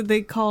fact that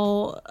they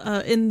call,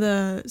 in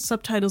the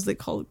subtitles, they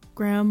call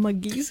Grandma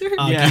Geezer.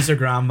 Geezer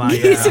Grandma,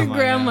 yeah. Geezer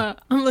Grandma.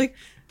 I'm like,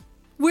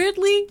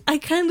 weirdly, I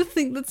kind of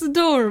think that's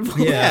adorable.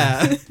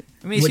 Yeah.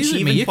 I mean, Which it's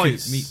even usually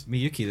points-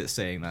 Miyuki that's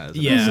saying that,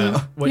 isn't Yeah, it?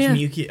 So- which Yeah.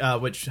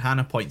 Miyuki, which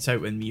Hannah points out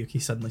when Miyuki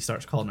suddenly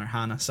starts calling her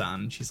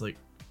Hannah-san. She's like,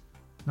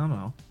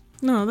 no,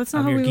 No, that's not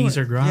I'm how your we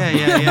geezer work. grandma.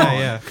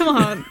 Yeah. Come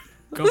on.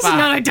 Go This back. is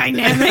not a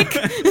dynamic.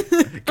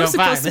 Go I'm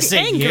back, supposed this to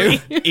be ain't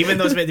angry. you. Even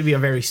though it's meant to be a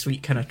very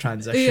sweet kind of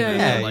transition.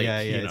 Yeah. like,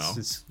 yeah. you know.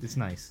 It's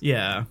nice.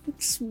 Yeah.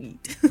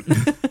 Sweet.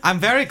 I'm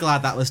very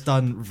glad that was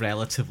done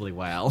relatively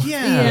well.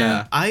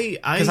 Yeah.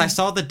 Because I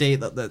saw the date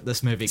that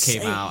this movie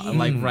came Same. out, and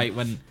like right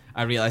when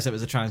I realized it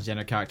was a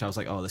transgender character, I was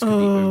like, oh, this could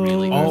be a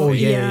really good Oh, movie.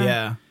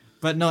 yeah.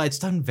 But no, it's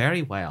done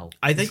very well.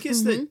 I think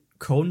it's that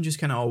Kon just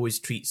kind of always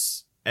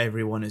treats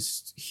everyone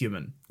as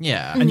human.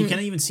 Yeah. And you can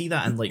even see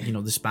that in, like, you know,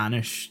 the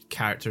Spanish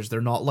characters.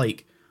 They're not,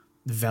 like,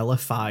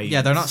 vilified.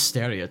 Yeah, they're not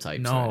stereotypes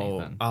or No.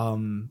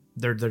 anything.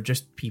 They're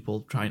just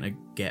people trying to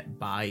get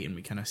by, and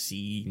we kind of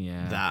see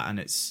that, and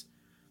it's,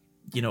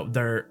 you know,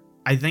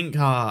 I think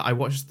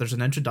there's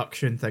an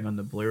introduction thing on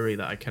the Blu-ray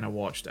that I kind of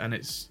watched, and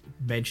it's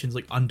mentions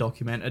like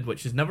undocumented,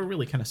 which is never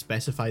really kind of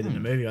specified in the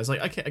movie. I was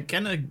like, okay, it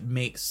kind of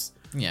makes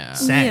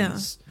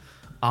sense.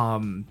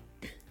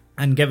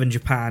 And given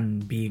Japan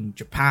being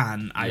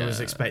Japan, I was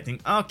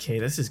expecting, okay,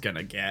 this is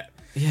gonna get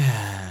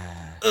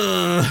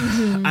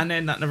and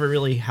then that never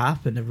really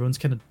happened. Everyone's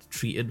kind of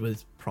treated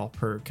with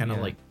proper kind of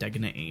like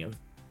dignity of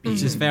being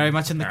Which is very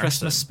much in the person.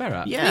 Christmas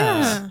spirit.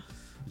 Yeah.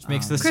 Which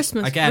makes this,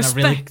 Christmas. again,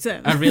 Respect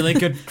it. a really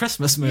good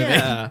Christmas movie.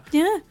 Yeah.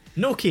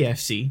 No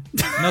KFC.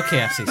 No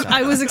KFC. Sorry.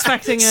 I was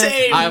expecting it.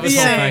 Same. I was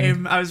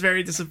same. I was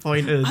very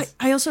disappointed.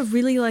 I also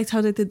really liked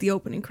how they did the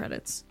opening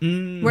credits,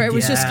 where it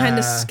was just kind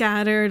of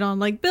scattered on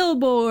like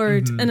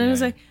billboard, and I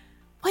was like,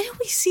 why don't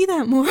we see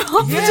that more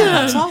often? Yeah,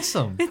 that's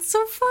awesome. It's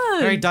so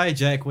fun. Very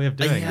diegetic way of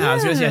doing it. I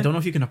was gonna say, I don't know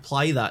if you can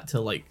apply that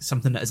to like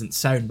something that isn't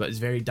sound, but it's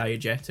very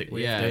diegetic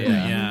way of doing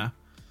it. Yeah.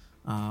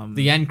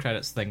 The end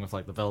credits thing with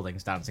like the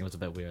buildings dancing was a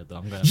bit weird though.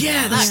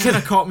 That kind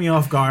of caught me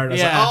off guard. I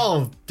was like,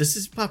 oh, this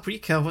is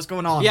Paprika. What's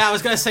going on? Yeah, I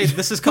was gonna say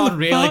this is Colin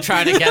really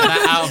trying to get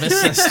that out of his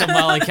system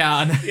while he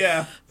can.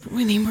 Yeah.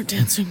 We need more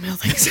dancing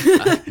buildings.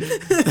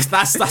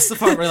 That's the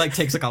part where he like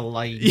takes like a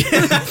line.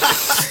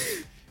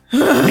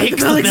 Make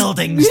the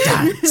buildings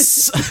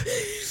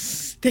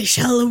dance. they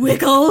shall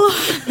wiggle.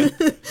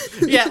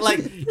 Yeah, like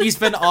he's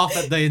been off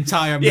at the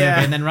entire movie,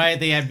 Yeah. and then right at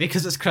the end,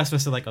 because it's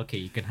Christmas, they're like, okay,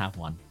 you can have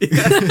one.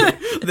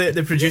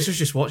 The producer's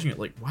just watching it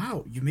like,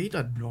 wow, you made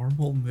a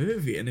normal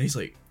movie. And he's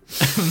like,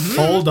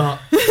 hold up.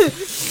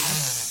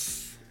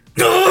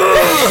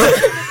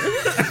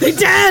 They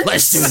dance.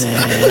 Let's do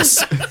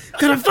this.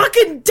 Gonna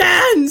fucking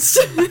dance.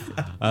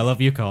 I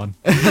love you, Con.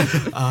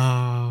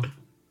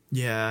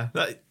 Yeah.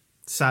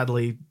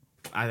 Sadly,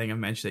 I think I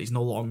mentioned that he's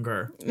no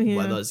longer Yeah.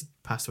 with us. He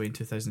passed away in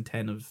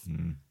 2010 of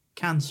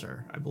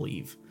cancer, I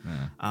believe.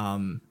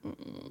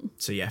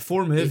 So yeah,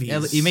 4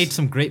 movies. He made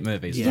some great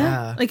movies.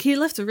 Yeah. Like he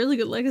left a really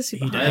good legacy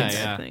He behind.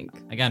 did. I think.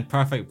 Again,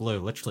 perfect blue,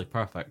 literally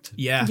perfect.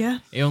 Yeah. Yeah.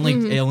 It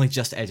only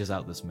just edges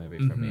out this movie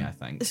for me, I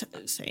think.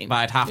 Same. But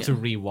I'd have to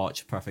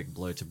rewatch Perfect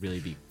Blue to really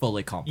be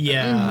fully confident.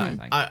 Yeah. I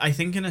think. I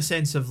think in a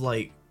sense of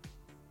like,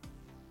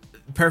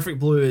 Perfect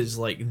Blue is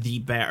like the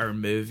better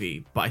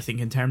movie, but I think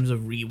in terms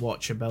of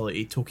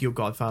rewatchability, Tokyo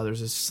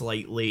Godfathers is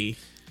slightly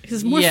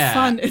It's more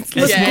fun. It's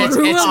less Yeah, it's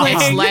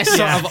grueling. less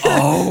sort of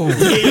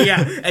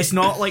yeah. It's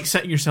not like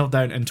sitting yourself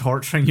down and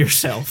torturing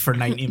yourself for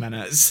 90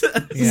 minutes.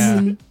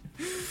 Yeah.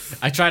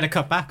 I try to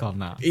cut back on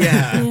that.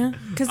 Yeah. Yeah,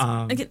 because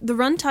the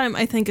runtime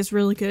I think is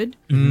really good.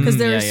 Because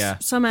there's yeah.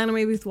 some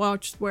anime we've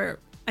watched where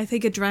I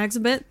think it drags a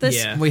bit. This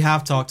Yeah. We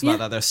have talked about Yeah.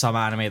 that. There's some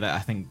anime that I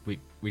think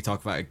we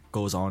talk about it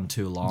goes on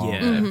too long.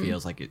 Yeah. And it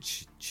feels like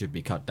it should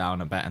be cut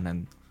down a bit. And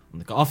then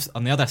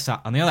on the other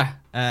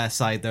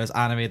side, there's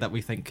anime that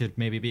we think could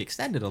maybe be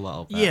extended a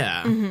little bit.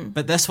 Yeah.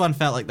 But this one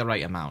felt like the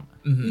right amount.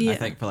 Yeah. I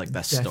think for like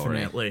this story.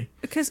 Definitely.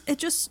 because it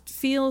just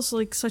feels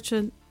like such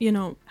a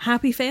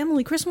happy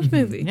family Christmas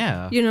movie.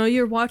 Yeah.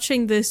 You're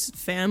watching this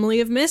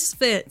family of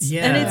misfits.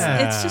 And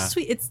it's just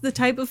sweet. It's the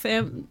type of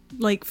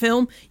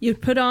film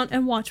you'd put on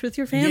and watch with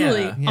your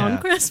family Yeah. on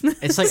Christmas.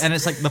 It's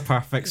like the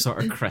perfect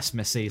sort of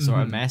Christmassy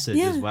sort of message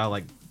Yeah. as well.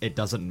 Like it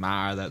doesn't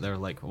matter that they're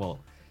like, well,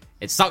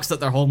 it sucks that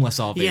they're homeless,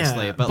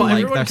 obviously, Yeah, but but like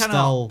everyone they're kinda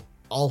still.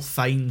 all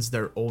finds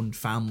their own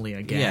family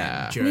again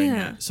Yeah. during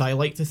Yeah. it. So I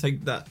like to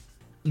think that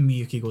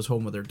Miyuki goes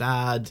home with her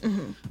dad.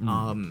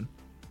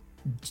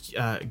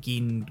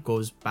 Gin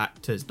goes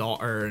back to his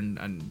daughter,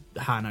 and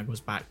Hannah goes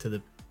back to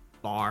the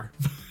bar.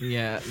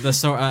 Yeah, the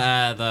sort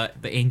of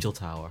the Angel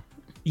Tower.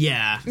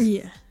 Yeah.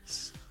 yeah.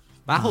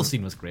 That whole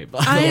scene was great.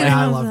 But I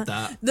I love love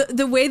that.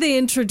 The way they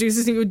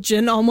introduce him with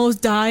Jin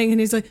almost dying, and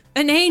he's like,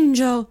 "An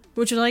angel.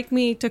 Would you like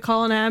me to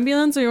call an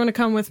ambulance, or you want to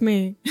come with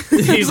me?"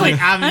 He's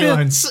like,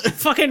 ambulance.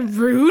 Fucking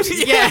rude.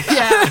 yeah.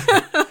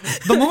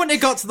 The moment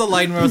it got to the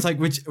line where I was like,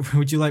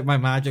 would you like my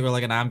magic or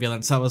like an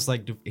ambulance? I was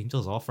like, do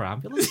angels offer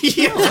ambulance?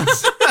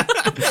 Yes.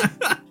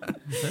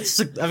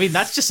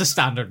 That's just a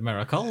standard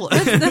miracle.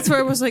 That's where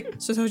I was like,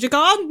 "So you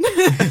gone?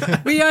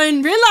 We are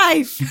in real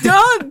life.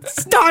 Don't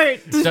start."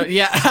 So,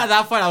 yeah, at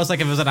that point I was like,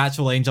 if it was an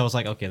actual angel, I was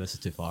like, okay, this is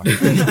too far.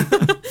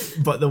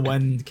 But the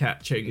wind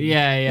catching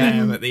Yeah.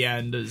 them at the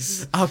end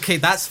is... Okay,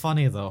 that's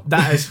funny though.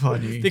 That is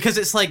funny. Because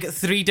it's like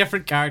 3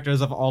 different characters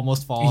have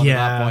almost fallen at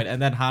that point,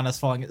 and then Hannah's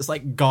falling. It's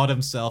like God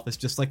himself is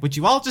just like, would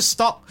you all just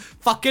stop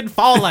fucking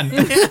falling?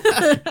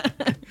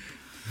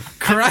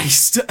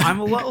 Christ. I'm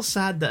a little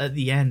sad that at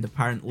the end,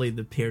 apparently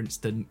the parents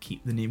didn't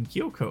keep the name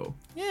Kyoko.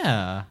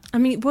 Yeah. I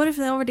mean, what if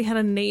they already had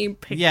a name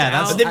picked Yeah,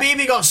 that's- out? The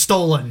baby got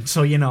stolen,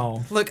 so you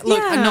know. Look,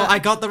 Yeah. no, I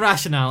got the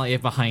rationality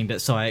behind it,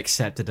 so I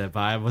accepted it,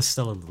 but I was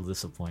still a little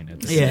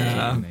disappointed.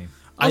 Yeah.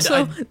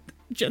 Also, I-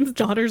 Jin's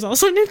daughter's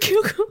also named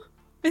Kyoko.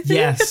 I think.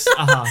 Yes.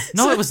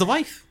 No, it was the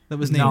wife that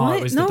was named. No, What?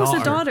 it was no, the it was the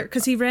daughter. daughter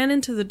because he ran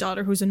into the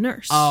daughter who's a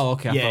nurse. Oh,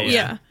 okay. I Yeah, thought it was-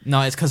 yeah.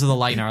 No, it's because of the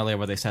line earlier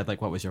where they said,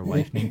 like, what was your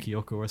wife named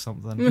Kyoko or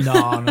something?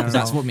 No. Because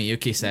that's what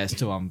Miyuki says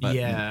to him, but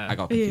Yeah. I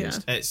got Yeah.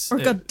 confused. It's Or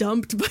got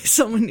dumped by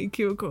someone named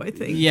Kyoko, I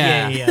think.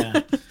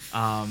 Yeah.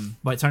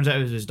 But it turns out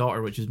it was his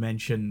daughter, which was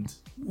mentioned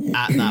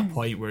at that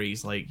point where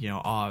he's like,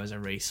 I was a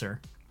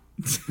racer.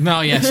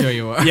 No, yeah, sure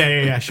you were.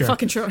 Yeah, sure.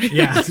 Fucking sure.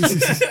 Yeah.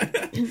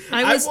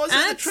 I was was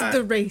at the at track.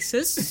 the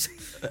races.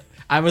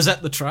 I was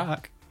at the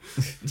track.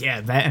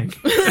 Yeah, betting.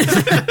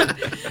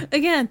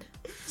 Again,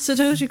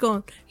 Satoshi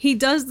Kon, he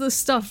does the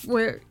stuff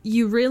where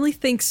you really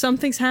think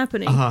something's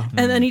happening, and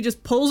then he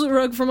just pulls a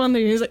rug from under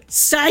you. He's like,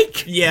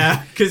 "Psych!"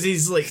 Yeah, because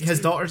he's like, his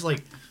daughter's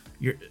like,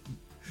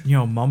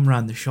 Mum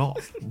ran the shop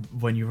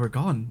when you were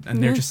gone,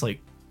 and they're just like,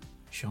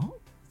 shop?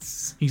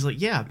 He's like,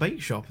 yeah,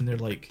 bike shop, and they're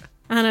like,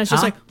 And I was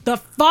just Huh? like, "The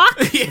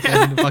fuck!"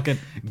 And fucking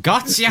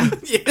gotcha.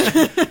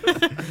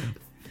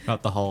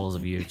 Got the halls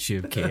of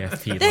YouTube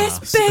KFP This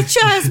laughs. bitch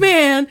ass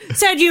man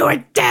said you were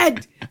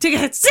dead to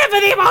get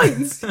sympathy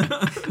points.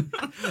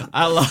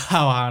 I love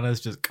how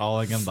Hannah's just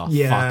calling him the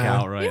Yeah. fuck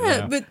out right Yeah,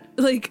 now. but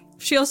like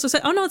she also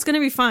said, "Oh no, it's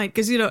gonna be fine,"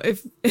 because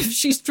if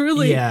she's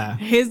truly Yeah.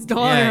 his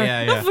daughter,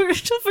 Yeah.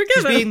 she'll forgive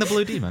She's him. being the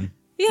blue demon.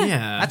 yeah.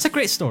 yeah. That's a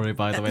great story,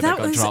 by the way, that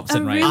got was dropped a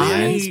in right really now.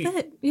 nice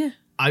bit. Yeah.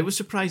 I was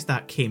surprised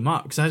that came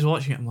up because I was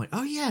watching it. I'm like,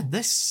 oh yeah,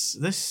 this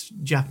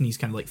Japanese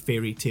kind of like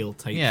fairy tale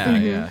type. Yeah,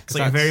 thing. yeah. It's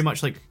like very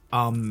much like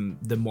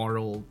the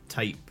moral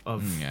type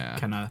of Yeah.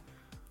 kind of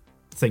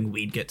thing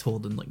we'd get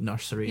told in like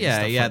nursery. and Yeah,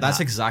 stuff yeah, like that's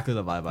that. exactly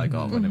the vibe I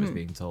got when it was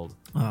being told.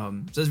 So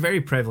it's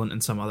very prevalent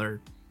in some other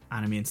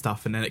anime and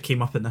stuff, and then it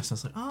came up in this, and I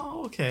was like,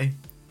 oh, okay,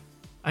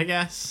 I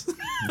guess.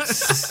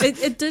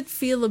 It did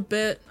feel a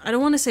bit, I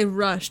don't want to say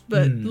rushed,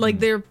 but like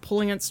they're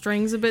pulling at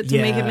strings a bit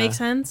to make it make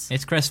sense.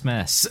 It's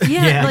Christmas.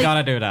 Yeah, You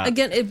gotta do that.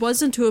 Again, it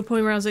wasn't to a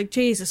point where I was like,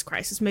 Jesus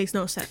Christ, this makes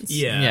no sense.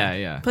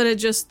 Yeah. But it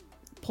just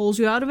pulls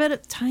you out of it a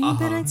tiny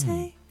bit, I'd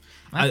say.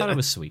 I thought it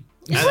was sweet.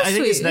 I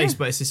think it's sweet, nice, yeah.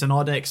 but it's just an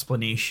odd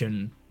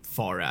explanation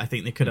for it. I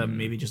think they could have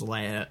maybe just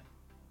let it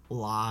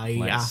lie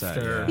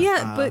after.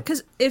 Yeah, but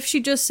because if she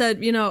just said,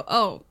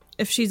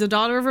 if she's a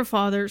daughter of her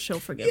father, she'll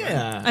forgive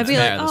her. I'd be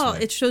like, oh,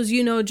 it shows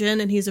Jin,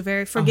 and he's a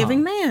very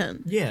forgiving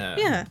man.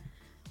 Yeah.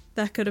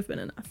 That could have been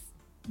enough.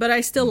 But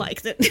I still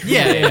liked it.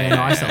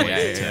 No, I still liked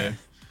it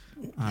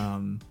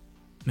too.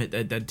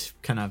 It did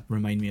kind of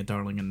remind me of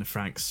Darling in the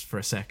Franxx for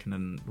a second,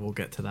 and we'll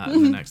get to that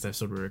in the next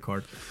episode we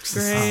record.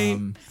 Great.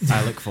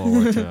 I look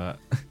forward to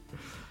it.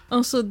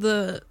 Also,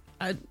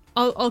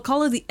 I'll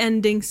call it the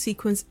ending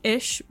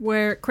sequence-ish,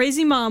 where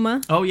Crazy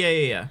Mama... Oh,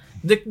 yeah.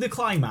 The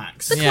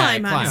climax. The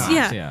climax,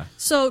 yeah.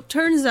 So,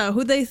 turns out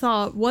who they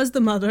thought was the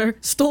mother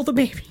stole the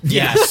baby.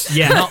 Yes,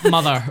 Not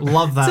mother.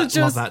 Love that.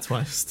 So Love that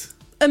twist.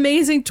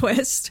 Amazing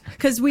twist,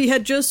 because we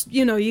had just,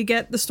 you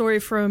get the story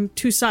from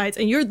two sides,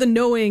 and you're the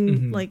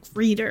knowing,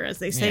 reader, as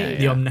they say.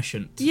 The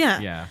omniscient.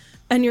 Yeah.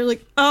 And you're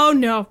like, oh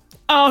no.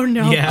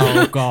 Yeah.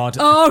 Oh god.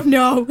 Oh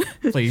no.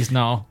 Please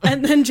no.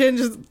 And then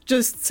Jin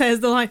just says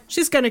the line,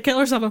 she's gonna kill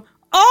herself.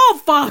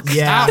 Oh fuck.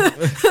 Yeah.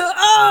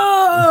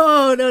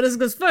 Oh no, this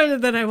goes further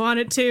than I want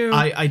it to.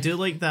 I do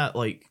like that,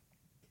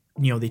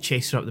 they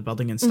chase her up the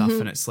building and stuff,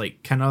 and it's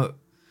kind of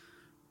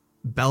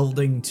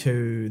building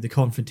to the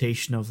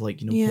confrontation of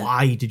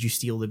why did you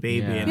steal the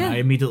baby? And I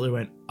immediately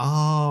went,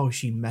 oh,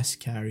 she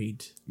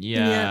miscarried.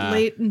 Yeah,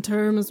 late in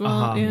term as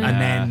well. Yeah.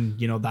 And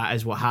then that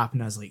is what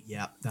happened. I was like,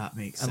 yep, that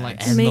makes sense.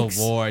 And in the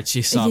ward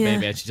she saw a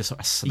baby and she just sort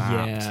of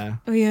snapped.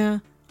 Oh yeah.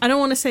 I don't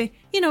want to say,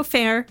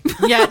 fair.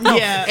 Yeah, no,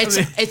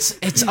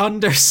 it's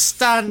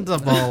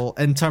understandable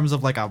in terms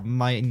of a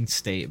mind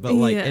state, but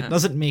it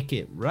doesn't make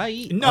it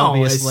right. No,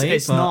 obviously,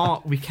 it's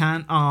not. We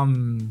can't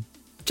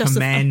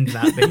commend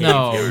that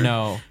behavior.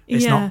 No,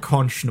 it's not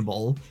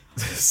conscionable.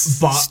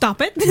 But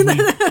stop it. We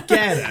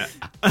get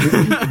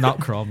it. Not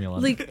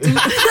cromulent.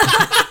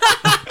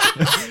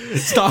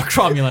 It's not a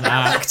cromulent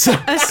act.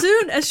 As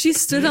soon as she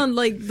stood on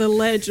the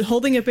ledge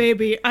holding a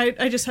baby,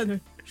 I just had to.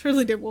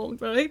 Surely they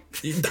won't, right?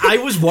 I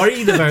was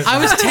worried about that.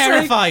 I was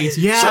terrified.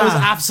 I was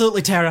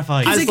absolutely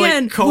terrified. Because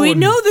again, we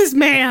know this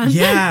man.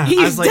 Yeah.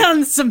 He's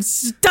done some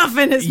stuff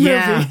in his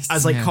movies. I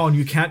was like, Colin,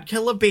 you can't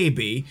kill a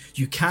baby.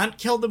 You can't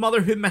kill the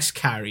mother who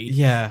miscarried.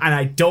 Yeah. And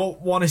I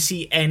don't want to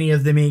see any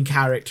of the main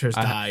characters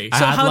die.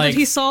 So how did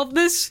he solve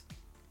this?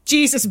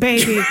 Jesus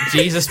baby.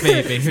 Jesus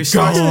baby. Who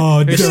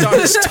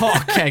starts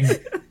talking.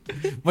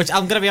 Which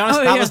I'm going to be honest,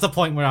 that was the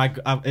point where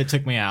it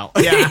took me out.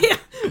 Yeah.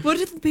 What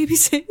did the baby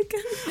say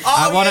again?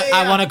 I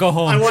want to go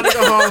home. I want to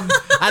go home.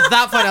 At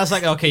that point, I was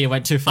like, okay, you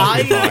went too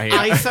fucking far here.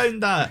 I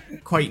found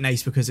that quite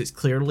nice because it's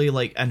clearly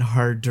in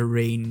her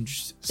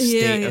deranged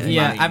state of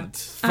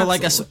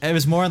mind. It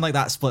was more in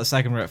that split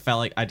second where it felt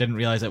like I didn't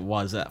realize it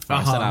was at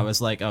first, and I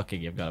was like, okay,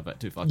 you've got a bit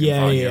too fucking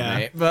far here,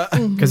 mate. But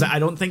because I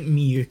don't think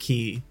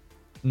Miyuki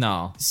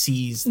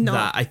sees No.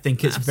 that. I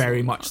think it's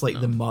very much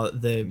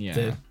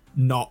the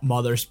not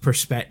mother's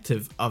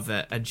perspective of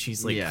it, and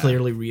she's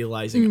clearly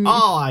realizing,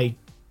 I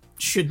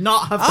should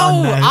not have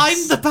done this.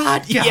 I'm the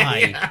bad guy.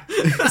 Yeah.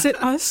 Is it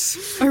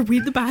us? Are we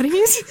the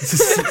baddies?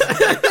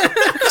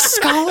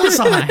 Skulls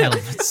on our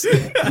helmets.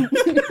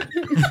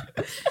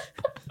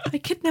 I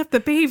kidnapped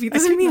the baby.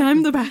 Doesn't mean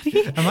I'm the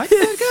baddie. Am I the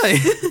bad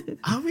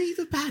guy? Are we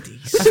the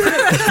baddies?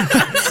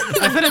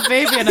 I put a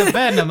baby in a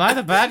bin. Am I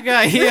the bad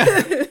guy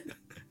here?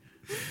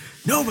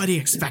 Nobody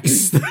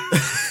expects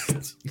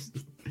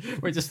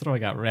We're just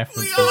throwing out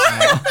references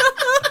now.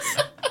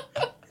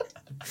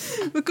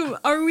 Look,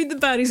 Are We the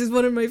Baddies is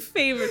one of my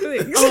favorite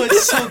things. Oh,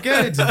 it's so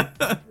good.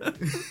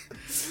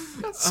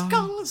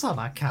 Skulls on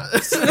our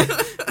cats.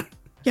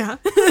 Yeah.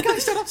 The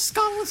guys don't have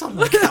skulls on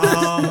their cats.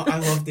 Oh, I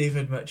love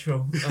David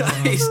Mitchell.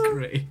 He's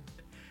great.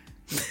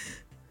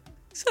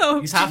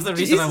 So He's half the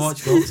reason I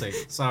watch Goldie.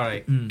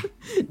 Sorry.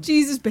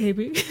 Jesus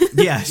baby.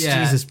 Yes,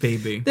 Yeah. Jesus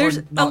baby. There's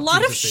Or a not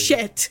lot of Jesus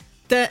baby. shit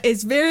that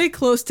is very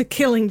close to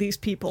killing these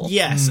people.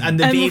 Yes, and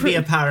the And baby we're-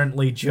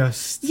 apparently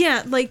just...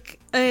 Yeah,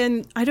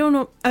 and I don't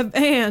know, a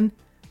van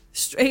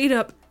straight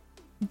up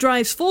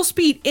drives full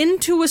speed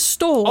into a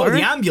store. Oh,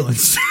 the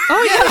ambulance.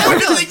 Oh, yeah.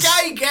 The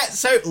guy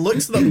gets out,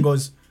 looks at them and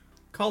goes,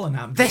 call an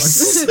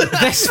ambulance.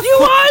 This You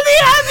are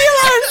the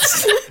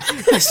ambulance!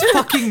 this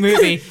fucking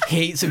movie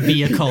hates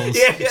vehicles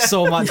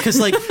so much because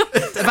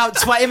about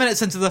 20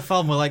 minutes into the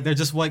film we're they're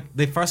just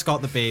they first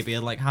got the baby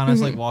and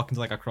Hannah's walking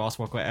to a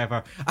crosswalk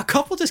whatever, a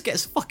couple just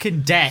gets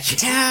fucking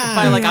decked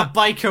by a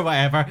bike or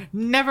whatever,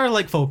 never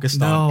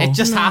focused on it,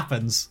 just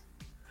happens.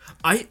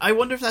 I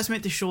wonder if that's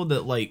meant to show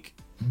that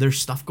there's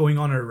stuff going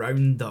on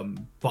around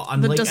them, but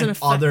unlike doesn't in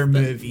affect other them.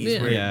 movies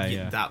Yeah.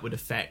 where that would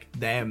affect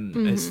them,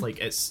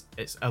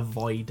 it's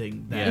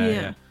avoiding them.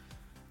 Yeah.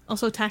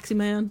 Also Taxi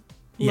Man.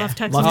 Love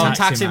Taxi love Man.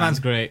 Taxi Man's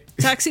great.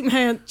 Taxi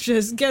Man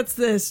just gets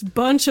this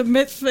bunch of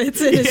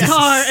misfits in his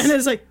car and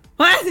is like,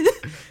 what?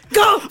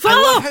 Go,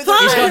 follow!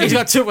 He's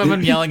got two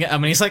women yelling at him,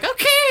 and he's like,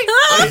 okay.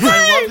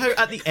 I love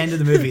how at the end of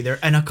the movie they're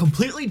in a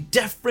completely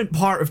different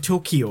part of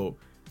Tokyo,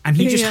 and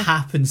he just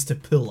happens to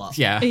pull up.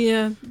 Yeah.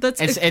 Yeah,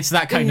 It's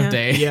that kind of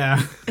day.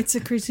 Yeah. It's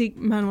a critique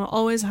Manuel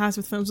always has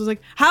with films. It's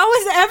like, how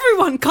is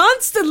everyone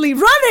constantly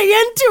running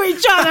into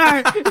each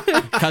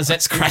other? Because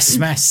it's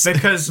Christmas.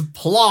 Because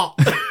plot.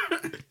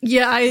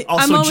 Yeah,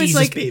 Also, I'm always Jesus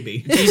like,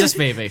 baby. Jesus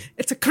baby.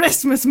 it's a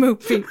Christmas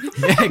movie.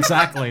 Yeah,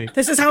 exactly.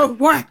 This is how it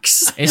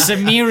works. It's a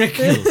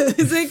miracle.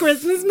 It's a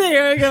Christmas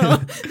miracle.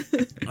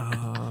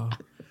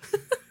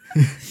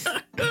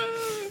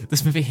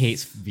 This movie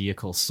hates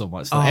vehicles so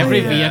much. Like, every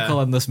vehicle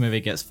in this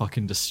movie gets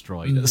fucking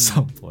destroyed at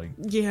some point.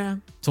 Yeah.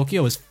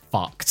 Tokyo is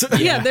fucked.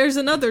 Yeah, there's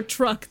another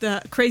truck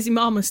that Crazy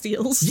Mama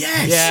steals.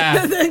 Yes.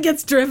 Yeah. That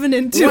gets driven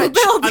into a Which,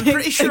 building. I'm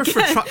pretty sure for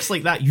again. trucks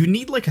like that, you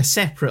need like a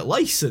separate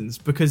license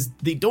because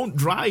they don't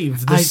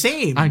drive the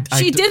same.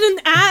 She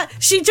didn't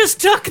she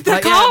just took the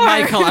car. Yeah,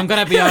 Michael, I'm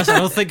gonna be honest, I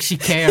don't think she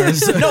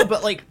cares. No,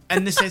 but like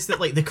in the sense that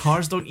like the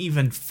cars don't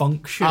even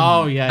function.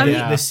 Oh,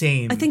 yeah, the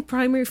same. I think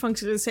primary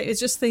function is the same. It's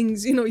just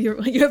things,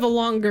 you have a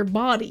longer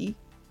body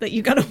that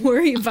you gotta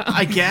worry about.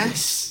 I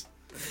guess.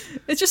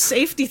 It's just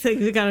safety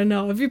things you gotta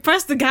know. If you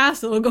press the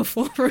gas, it'll go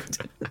forward.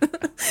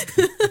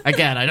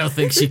 Again, I don't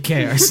think she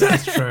cares.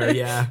 That's true.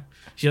 Yeah,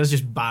 she does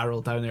just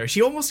barrel down there.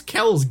 She almost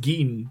kills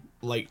Geen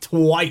like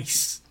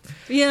twice.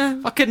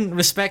 Yeah. Fucking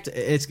respect.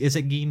 Is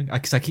it Geen?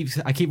 Because I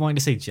keep wanting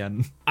to say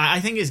Jen. I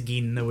think it's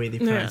Geen the way they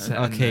pronounce it.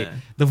 Okay,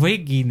 the way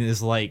Geen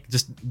is like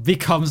just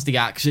becomes the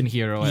action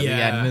hero at the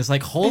end, and is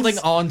like holding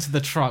on to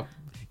the truck,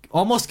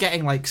 almost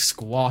getting like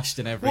squashed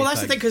and everything. Well,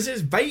 that's the thing, because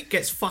his bike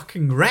gets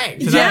fucking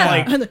wrecked. And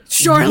Yeah. I'm like,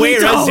 Surely where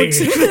don't. is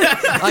he?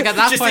 Like at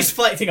that Just point,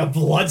 deflecting a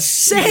blood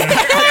smear.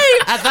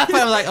 at that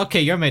point, I'm like,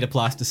 okay, you're made of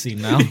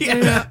plasticine now.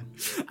 Yeah.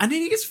 And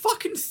then he gets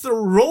fucking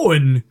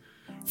thrown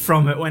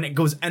from it when it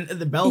goes into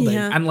the building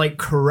and like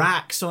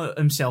cracks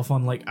himself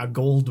on like a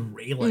gold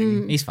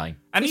railing. He's fine.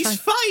 And he's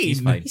fine.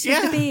 He's fine. He's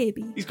got the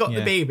baby. He's got the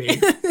Yeah. baby.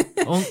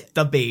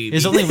 The baby.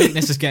 His only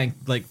weakness is getting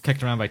like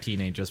kicked around by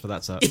teenagers, but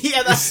that's it.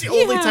 Yeah, that's the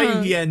only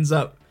time he ends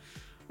up.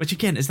 Which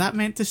again, is that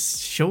meant to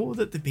show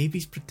that the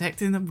baby's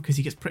protecting them because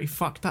he gets pretty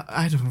fucked up?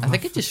 I don't know. I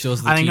think it just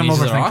shows the I think I'm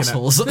teenagers are overthinking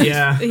assholes. it.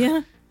 Yeah.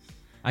 Yeah.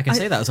 I can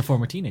say that as a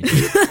former teenager.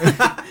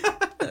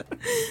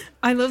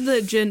 I love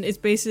that Jin is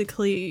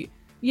basically,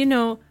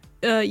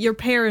 your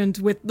parent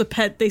with the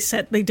pet they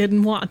said they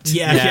didn't want.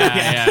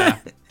 Yeah.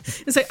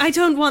 It's like, I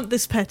don't want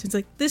this pet. It's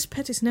like, this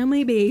pet is now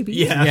my baby.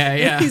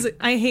 Yeah. He's like,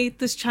 I hate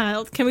this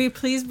child. Can we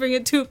please bring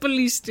it to a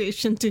police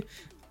station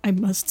I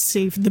must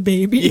save the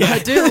baby. Yeah, I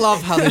do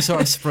love how they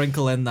sort of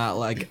sprinkle in that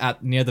like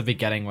at near the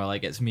beginning where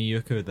like it's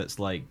Miyuko that's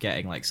like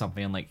getting like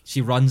something and like she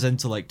runs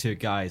into like two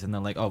guys and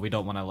they're like, oh, we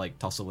don't want to like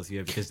tussle with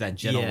you because then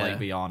Jin will like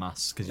be on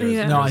us because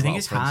you're No, I think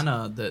it's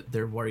Hannah that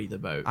they're worried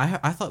about.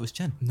 I thought it was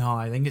Jin. No,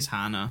 I think it's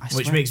Hannah,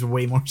 which swear. makes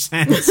way more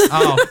sense.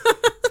 Oh,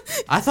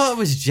 I thought it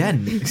was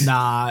Jin.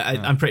 Nah,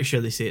 I'm pretty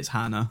sure they say it's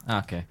Hannah.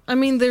 Okay. I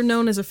mean, they're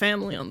known as a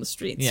family on the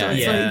street, so Yeah.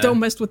 it's Yeah. like, don't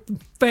mess with the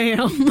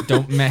fam.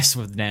 Don't mess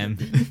with them.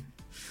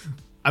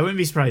 I wouldn't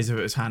be surprised if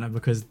it was Hannah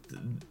because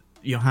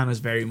Hannah's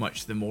very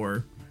much the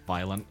more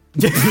Violent.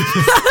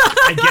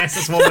 I guess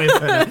that's one way to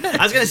put it.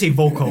 I was gonna say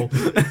vocal.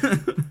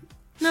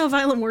 No,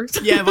 violent works.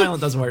 Yeah,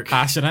 violent does work.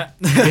 Passionate.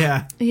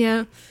 Yeah.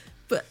 Yeah,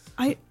 but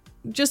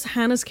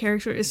Hannah's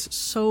character is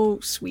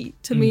so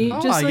sweet to me.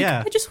 Oh, Just like,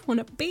 yeah. I just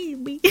want a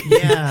baby.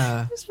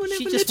 Yeah. Just want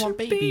She a just little want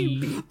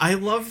baby. I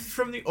love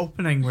from the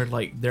opening where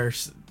like they're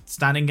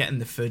standing getting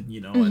the food,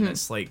 and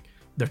it's like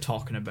they're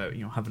talking about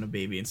having a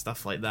baby and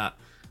stuff like that,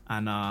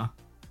 and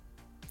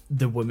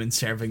the woman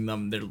serving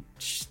them,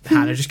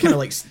 Hannah just kind of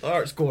like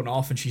starts going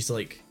off, and she's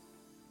like,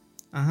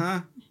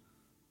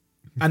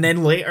 and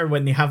then later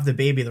when they have the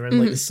baby, they're in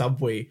like the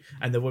subway,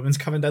 and the woman's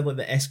coming down like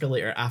the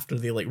escalator after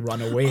they like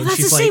run away, and That's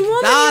she's the like, same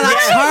woman.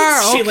 that's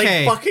her. She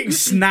Okay. like fucking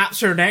snaps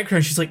her neck,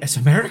 and she's like, it's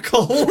a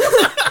miracle.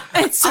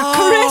 It's a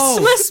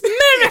Christmas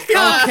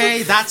miracle.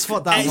 Okay, that's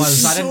what that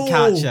was. I didn't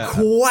catch it.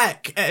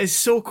 Quick. It is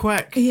so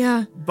quick.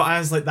 Yeah. But I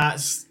was like,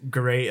 that's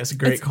great. That's a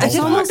great It's call.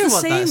 I almost wonder the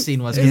what that same-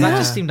 scene was because that Yeah.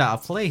 just seemed out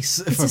of place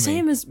It's for the me.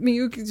 same as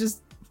Miyuki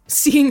just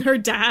seeing her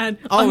dad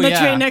Oh, on the yeah.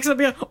 train next to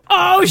me.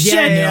 Oh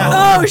shit!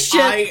 no. Oh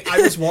shit! I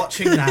was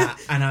watching that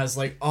and I was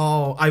like,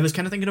 I was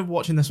kind of thinking of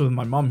watching this with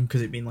my mum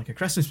because it'd been like a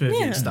Christmas movie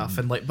Yeah. and stuff.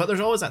 And like, but there's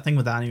always that thing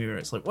with anime where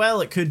it's like, well,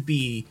 it could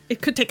be,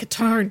 It could take a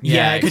turn.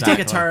 yeah, it could take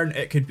a exactly. turn.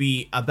 It could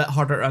be a bit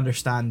harder to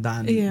understand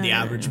than Yeah. the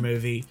average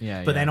movie.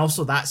 Yeah, but yeah. then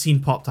also that scene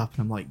popped up and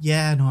I'm like,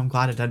 yeah, no, I'm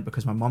glad it didn't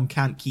because my mum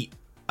can't keep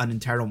an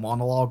internal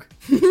monologue.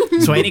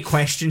 So any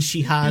questions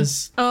she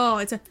has, Oh,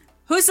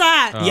 who's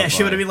that? Oh, yeah, she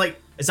boy. would have been like,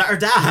 is that her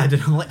dad?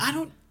 And I'm like, I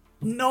don't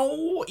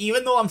know.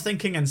 Even though I'm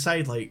thinking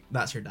inside, like,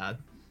 that's your dad.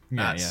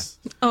 Yeah, That's...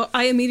 Oh,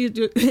 I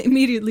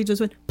immediately just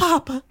went,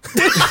 Papa.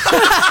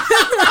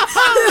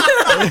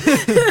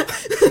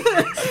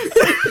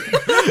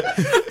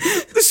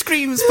 The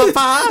screams, Papa.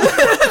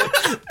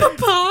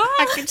 Papa.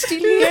 I can still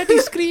hear the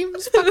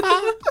screams,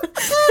 Papa.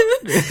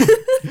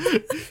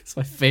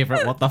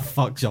 favorite what the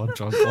fuck John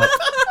clip.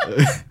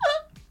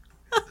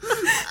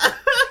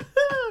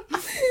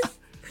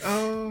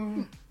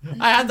 Oh.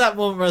 I had that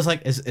moment where I was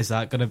like, is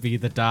that gonna be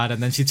the dad?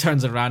 And then she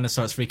turns around and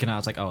starts freaking out. I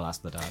was like, oh, that's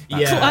the dad.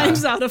 That's Yeah.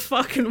 Climbs out a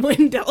fucking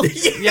window.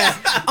 Yeah,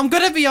 I'm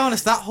gonna be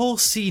honest. That whole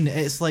scene,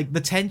 it's like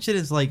the tension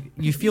is like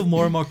you feel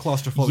more and more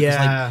claustrophobic.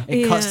 Yeah. It's like,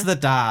 it cuts Yeah. to the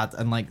dad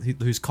and like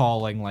who's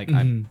calling. Like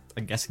I'm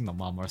guessing the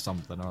mum or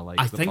something, or like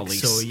I the think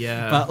police. so,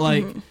 yeah. But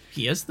like,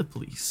 He is the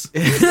police.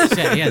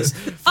 shit, he is.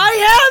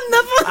 I am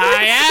the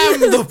I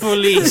am the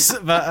police.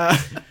 But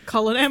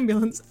call an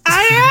ambulance.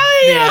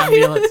 I am. yeah,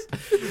 ambulance.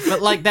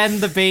 But like then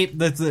the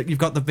babe, you've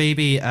got the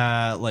baby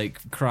like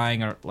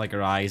crying her like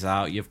her eyes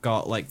out. You've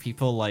got like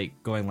people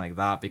like going like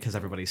that because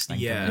everybody's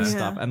thinking Yeah. and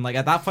stuff. Yeah. And like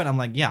at that point, I'm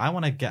like, yeah, I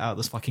want to get out of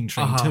this fucking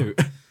train too.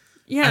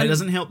 Yeah. And it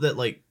doesn't help that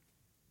like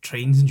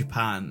trains in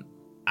Japan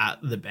at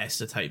the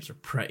best of times are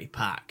pretty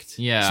packed.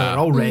 Yeah. So they're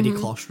already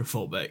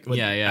claustrophobic. Like,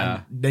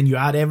 Yeah. And then you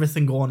add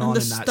everything going on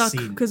and in they're that stuck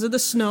scene. because of the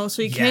snow,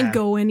 so you Yeah. can't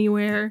go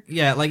anywhere.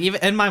 Yeah, like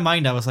even in my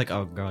mind, I was like,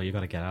 oh girl, you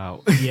gotta get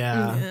out.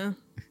 Yeah. Yeah.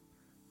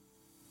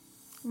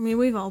 I mean,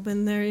 we've all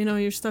been there. You know,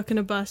 you're stuck in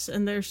a bus,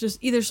 and there's just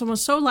either someone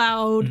so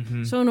loud,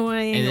 so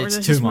annoying, And or it's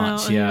there's too a smell,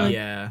 much, and you're yeah. like,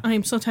 Yeah. I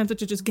am so tempted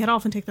to just get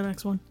off and take the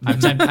next one. I'm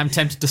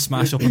tempted to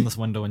smash open this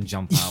window and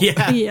jump out.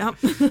 Yeah. Yep.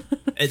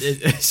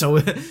 So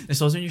it's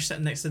also when you're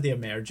sitting next to the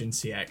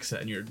emergency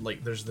exit and you're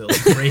like, there's the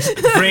like,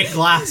 break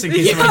glass in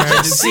case of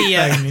emergency see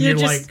it. thing, and You're you're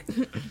just-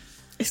 like,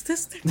 Is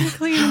this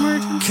technically an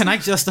emergency? Can I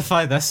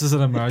justify this as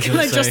an emergency? Can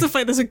I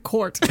justify this in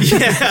court?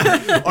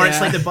 yeah. Or it's Yeah.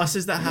 like the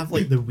buses that have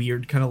like the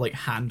weird kind of like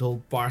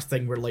handlebar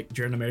thing where like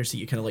during emergency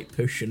you kind of like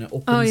push and it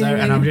opens yeah, out,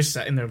 yeah, and I'm yeah. just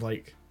sitting there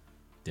like,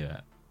 Do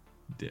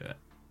it.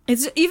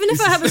 It's even if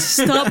I have a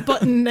stop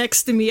button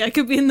next to me, I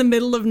could be in the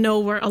middle of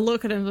nowhere. I'll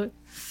look at it and be like,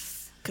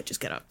 could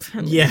just get up.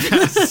 And yeah.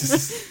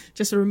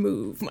 just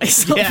remove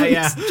myself Yeah, from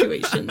yeah. the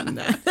situation.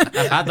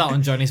 I've had that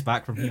on Journey's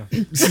back from here.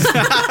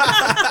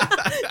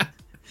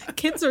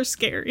 Kids are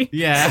scary.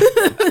 Yeah.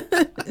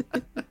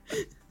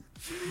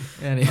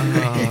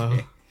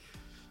 Anyway.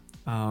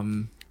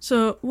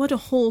 So what a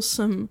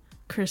wholesome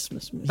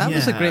Christmas movie. That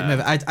was a great Yeah.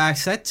 movie. I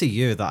said to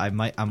you that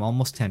I'm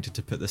almost tempted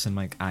to put this in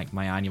my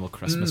annual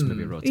Christmas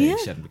movie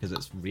rotation because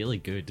it's really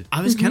good.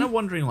 I was kind of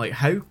wondering like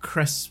how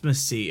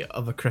Christmassy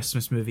of a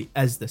Christmas movie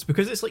is this,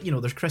 because it's like, you know,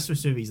 there's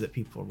Christmas movies that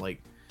people are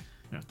like,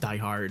 you know, Die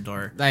Hard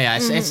or Yeah,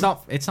 it's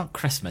not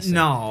Christmas.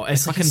 no,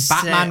 it's like fucking a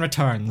Batman set-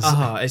 Returns.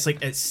 It's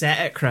like it's set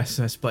at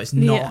Christmas, but it's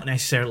not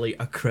necessarily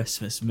a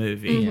Christmas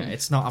movie. Yeah,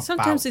 it's not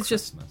Sometimes about it's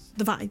just Christmas.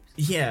 the vibe.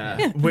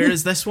 Yeah.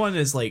 Whereas this one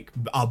is like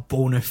a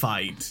bona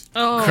fide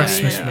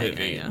Christmas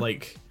movie. yeah.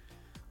 Like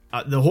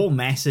the whole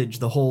message,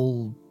 the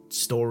whole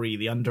story,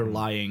 the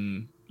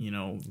underlying, you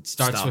know,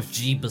 Starts stuff. with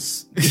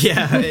Jeebus.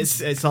 Yeah,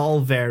 it's all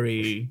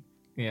very,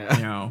 Yeah.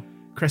 you know,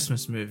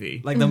 Christmas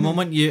movie. Like the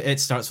moment it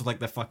starts with like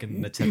the fucking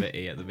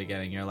nativity at the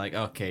beginning, you're like,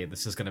 okay,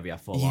 this is gonna be a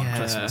full-on Yeah.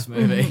 Christmas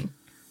movie.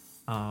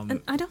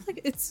 And I don't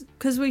think it's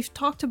because we've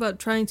talked about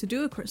trying to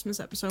do a Christmas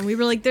episode. And we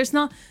were like, there's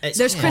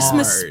It's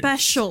Christmas hard.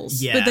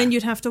 specials, Yeah. but then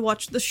you'd have to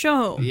watch the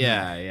show.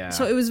 Yeah.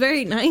 So it was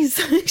very nice,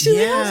 actually.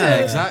 Yeah.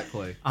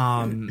 exactly.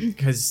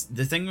 Because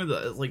the thing with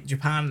like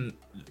Japan,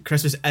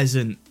 Christmas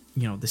isn't,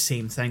 you know, the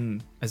same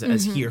thing as it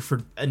is here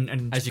for in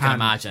As you Japan. can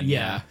imagine,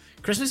 yeah.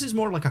 Christmas is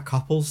more like a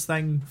couples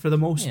thing for the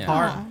most Yeah.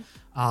 part.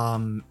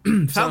 Sort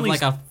of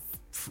Families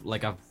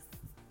like a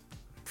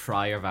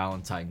prior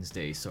Valentine's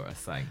Day sort of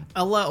thing.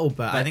 a little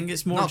bit. I But think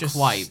it's more not just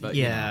quite, but,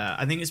 you yeah.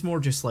 I think it's more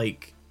just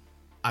like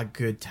a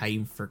good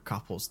time for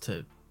couples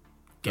to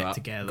get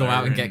together, Go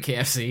out and get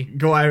KFC.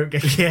 go out,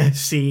 get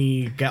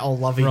KFC, get all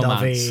lovey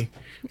dovey,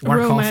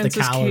 work Romance off the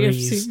is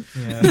calories.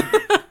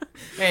 KFC. Yeah.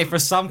 Hey, for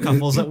some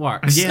couples it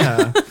works.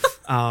 Yeah.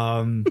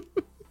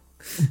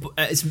 But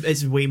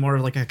it's way more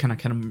like a kind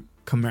of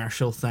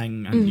commercial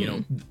thing, and you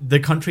know the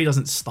country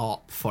doesn't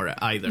stop for it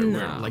either,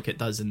 where like it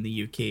does in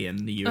the UK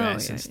and the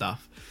US and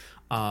stuff.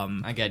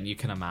 Again, you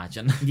can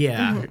imagine.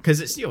 Yeah,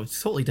 because it's, you know, it's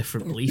a totally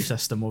different belief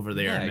system over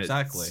there. Yeah, and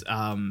exactly.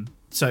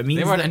 So it means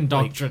They weren't that, like,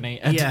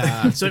 indoctrinated.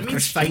 yeah, so it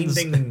means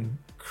Christians. finding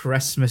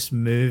Christmas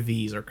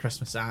movies or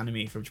Christmas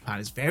anime from Japan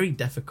is very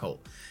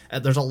difficult.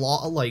 There's a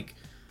lot of like,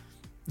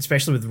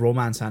 especially with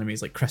romance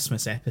animes, like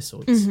Christmas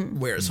episodes,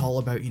 where it's all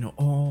about, you know,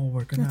 oh,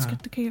 we're gonna Let's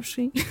get the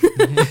KFC.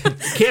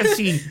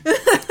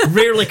 KFC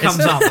rarely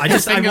comes up. I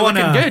Finger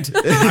wanna looking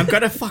good. I'm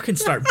gonna fucking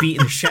start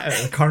beating the shit out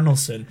of the Colonel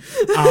soon.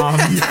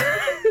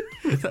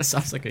 That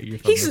sounds like a He's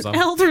euphemism. an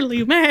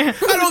elderly man.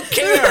 I don't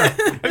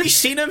care. Have you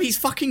seen him? He's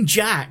fucking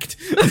jacked.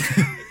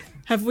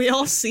 Have we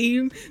all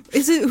seen?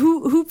 Is it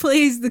who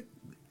plays the?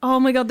 Oh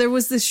my god! There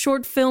was this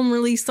short film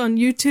released on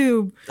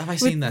YouTube. Have I with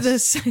seen this? The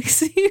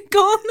sexy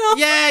Colonel.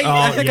 Yeah, Oh,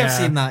 I think I've yeah.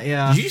 seen that.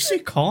 Yeah. Did you say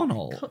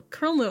Colonel?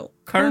 Colonel.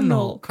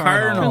 Colonel.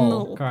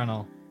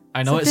 Colonel.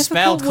 I know It's a it's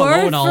spelled difficult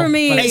word colonel, for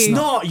me. but It's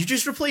not. You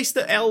just replaced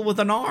the L with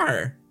an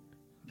R.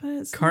 But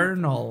it's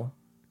Colonel.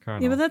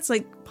 Colonel. yeah, but that's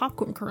like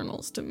popcorn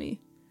kernels to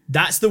me.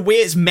 That's the way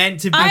it's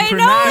meant to be I know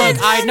pronounced.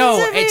 it. I know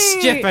Listen to it's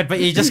me. stupid, but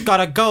you just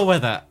gotta go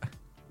with it.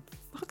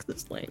 Fuck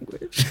this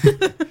language.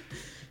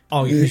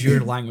 Oh, because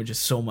your language is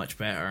so much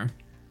better.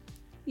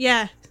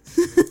 Yeah.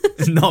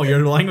 No,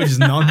 your language is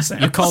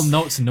nonsense. You call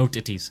notes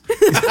notitities.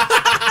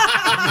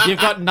 You've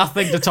got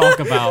nothing to talk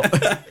about.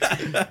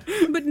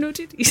 But no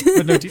titties.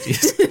 But no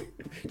titties.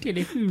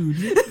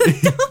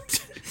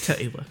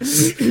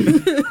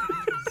 Tittyless.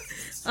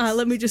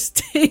 Let me just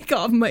take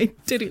off my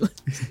titty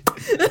lips.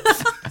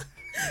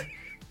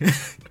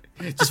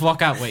 Just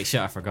walk out. Wait, shit,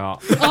 I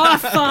forgot. Oh,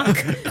 fuck.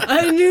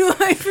 I knew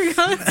I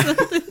forgot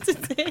something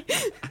today.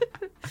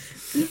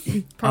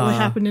 Probably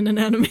happened in an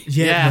anime.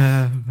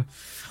 Yeah.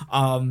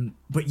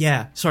 But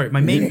yeah, sorry,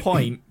 my main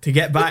point, to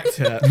get back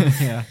to it,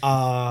 Yeah.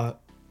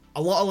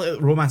 a lot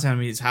of romance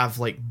animes have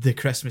like the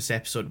Christmas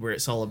episode where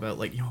it's all about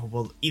like,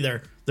 well,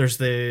 either there's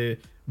the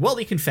will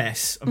they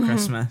confess on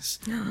Christmas,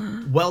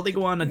 will they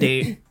go on a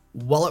date,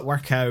 will it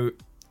work out,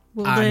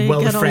 Will and they will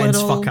the get a friends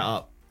little- fuck it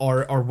up,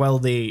 or will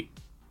they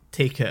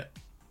take it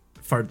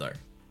further?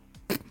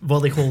 Will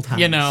they hold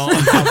hands? You know.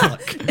 in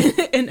public?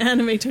 In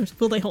anime terms,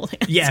 will they hold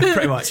hands? Yeah,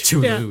 pretty much.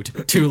 Too Yeah.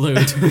 lewd. Too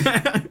lewd.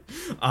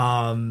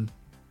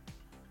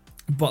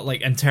 But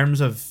like in terms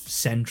of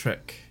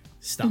centric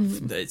stuff,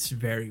 it's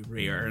very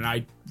rare, and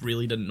I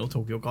really didn't know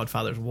Tokyo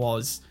Godfathers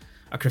was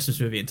a Christmas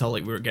movie until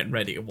like we were getting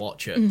ready to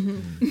watch it.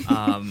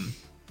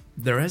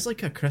 There is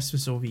like a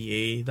Christmas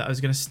OVA that I was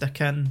gonna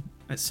stick in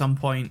at some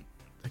point.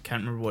 I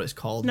can't remember what it's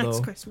called Next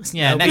though. Christmas.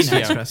 Yeah, It'll be next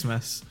next year.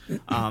 Christmas,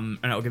 and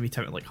it'll give me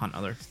time to like hunt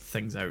other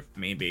things out.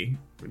 Maybe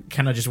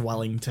kind of just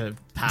willing to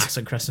pass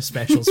on Christmas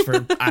specials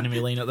for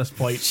Anime Lane at this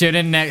point. Tune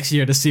in next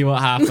year to see what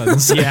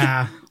happens.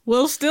 Yeah,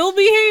 We'll still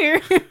be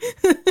here.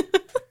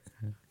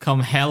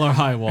 Come hell or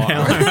high water.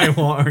 hell or high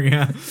water.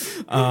 Yeah.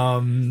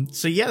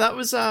 So yeah, that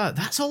was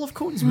that's all of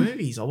Coden's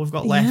movies. All we've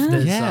got left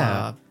is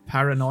Yeah.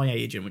 Paranoia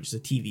Agent, which is a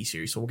TV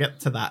series. So we'll get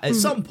to that at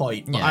some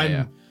point. But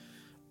Yeah,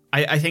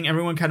 I think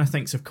everyone kind of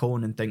thinks of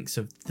Conan and thinks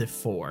of the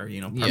four,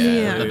 Yeah,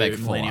 Yeah. the big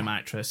four. Millennium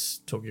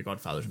Actress, Tokyo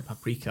Godfathers, and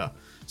Paprika.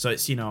 So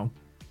it's we've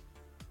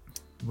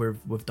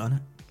done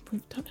it.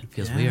 We've done it.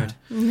 Feels Yeah.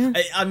 weird.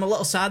 I'm a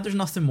little sad there's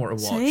nothing more to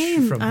watch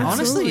Same, from him.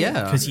 absolutely. Honestly,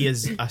 yeah. Because he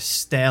is a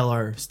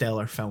stellar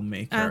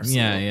filmmaker.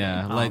 Absolutely.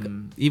 Yeah. Like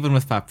even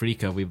with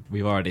Paprika,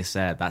 we've already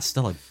said that's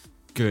still a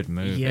good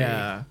movie.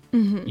 Yeah.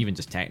 Even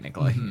just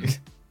technically.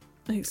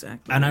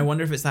 Exactly. And I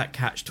wonder if it's that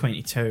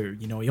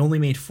catch-22. He only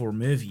made 4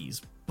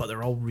 movies, but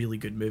they're all really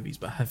good movies.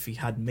 But if he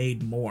had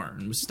made more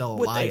and was still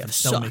Would they alive have and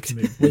still sucked? making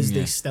movies, would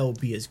they still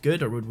be as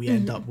good, or would we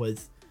end up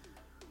with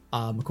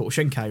Makoto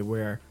Shinkai,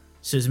 where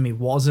Suzumi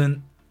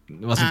wasn't It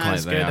wasn't quite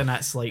as good, there. and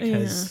that's like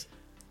his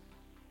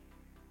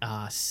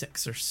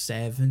 6th or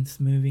 7th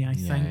movie, I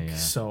think. Yeah.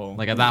 So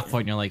Like at that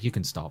point, you're like, you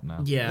can stop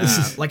now. yeah,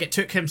 like it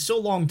took him so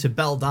long to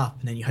build up,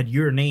 and then you had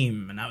Your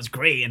Name, and that was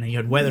great, and then you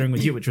had Weathering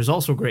with You, which was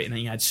also great, and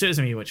then you had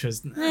Suzumi, which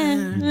was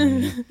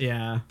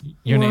yeah,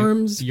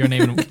 Worms. Your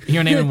name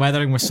and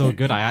Weathering were so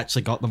good. I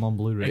actually got them on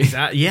Blu-ray.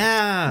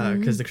 yeah,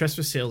 because the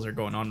Christmas sales are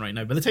going on right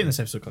now. By the time this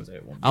episode comes out,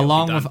 it won't be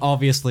Along with done.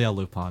 obviously a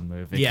Lupin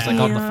movie. Because Yeah. I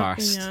got Yeah, the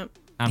first. yeah.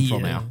 And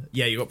Promare.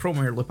 yeah, you got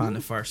Promare, Lupin the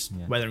first,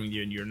 Yeah. Weathering with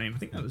You, and Your Name. I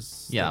think that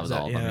was Yeah, that was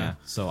all of them, yeah.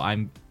 So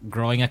I'm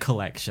growing a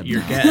collection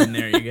You're now. getting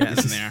there. You're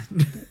getting there.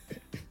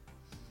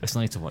 I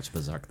still need to watch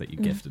Berserk that you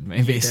Mm. gifted me,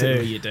 You do.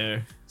 basically. You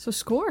do. So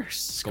scores.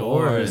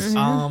 Scores.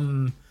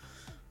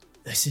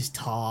 This is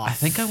tough. I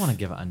think I want to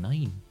give it a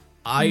 9.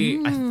 I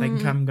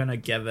think I'm gonna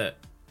give it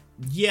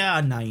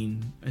a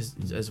 9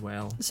 as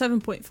well.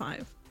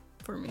 7.5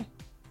 for me.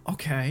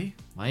 Okay,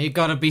 Why you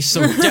gotta be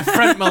so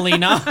different,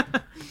 Melina?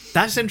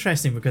 that's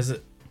interesting because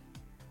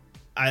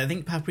I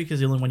think Paprika's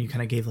the only one you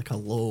kind of gave like a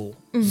low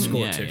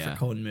score Yeah, to yeah. for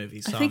Conan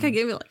movies. I think I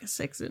gave it like a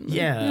 6. Didn't I?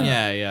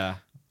 Yeah. Yeah.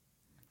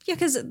 Yeah,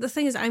 because the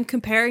thing is, I'm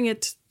comparing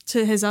it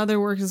to his other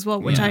works as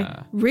well, which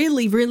Yeah. I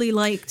really, really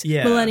liked.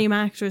 Yeah. Millennium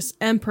Actress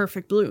and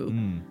Perfect Blue.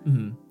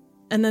 Mm.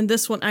 And then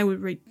this one, I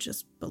would rate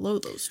just below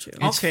those two.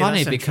 It's Okay,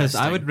 funny that's because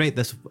I interesting. would rate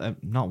this,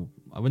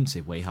 I wouldn't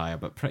say way higher,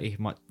 but pretty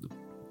much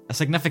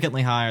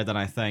significantly higher than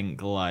I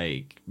think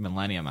like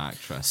Millennium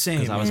Actress. Same.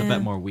 Because I was a Yeah.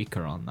 bit more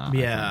weaker on that.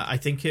 Yeah, I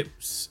think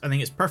it's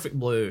Perfect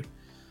Blue,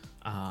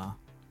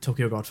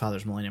 Tokyo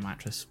Godfathers, Millennium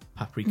Actress,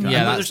 Paprika.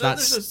 Yeah, And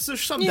that's-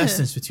 there's some Yeah.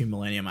 distance between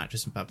Millennium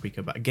Actress and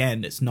Paprika, but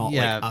again, it's not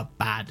Yeah. like a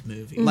bad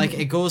movie. Like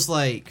it goes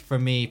like for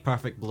me,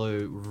 Perfect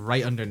Blue.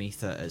 Right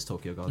underneath it is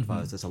Tokyo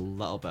Godfathers. There's a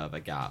little bit of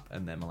a gap,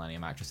 and then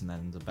Millennium Actress, and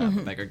then there's a bit of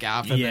a bigger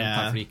gap, and Yeah.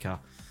 then Paprika.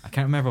 I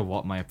can't remember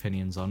what my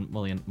opinions on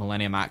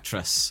Millennium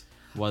Actress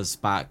was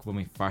back when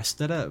we first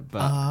did it,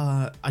 but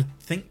I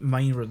think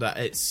mine were that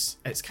it's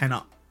kind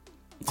of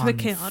It's a bit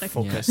chaotic.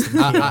 focused.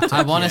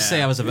 I want to Yeah.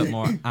 say I was a bit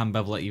more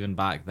ambivalent even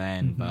back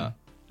then, but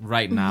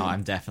right now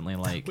I'm definitely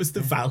like. was the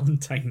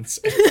Valentine's.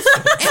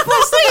 It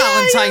was the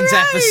Valentine's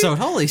episode.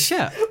 Holy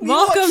shit!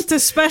 Welcome to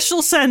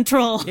Special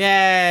Central.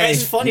 Yay!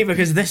 It's funny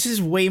because this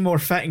is way more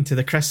fitting to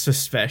the Christmas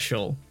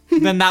special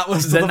Then that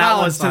was to than the that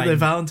was to the Valentine.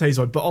 Valentine's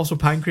one. But also,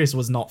 Pancreas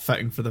was not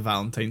fitting for the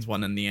Valentine's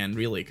one in the end,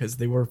 really, because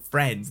they were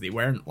friends. They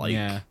weren't like.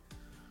 Yeah.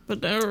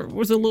 but there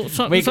was a little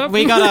something. We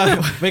something.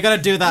 gotta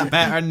do that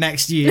better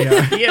next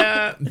year,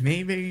 Yeah,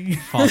 maybe.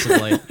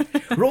 possibly.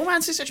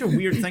 Romance is such a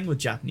weird thing with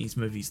Japanese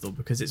movies, though,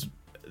 because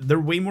they're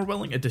way more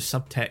willing to do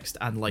subtext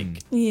and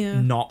like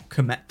not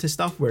commit to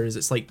stuff, whereas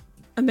it's like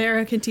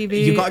American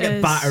TV. you gotta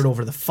get battered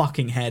over the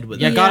fucking head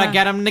with You it. gotta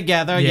get them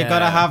together. You Yeah.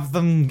 gotta have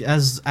them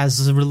as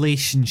a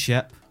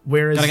relationship.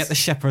 Whereas Gotta get the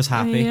shippers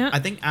happy. Yeah. I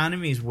think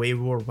anime is way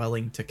more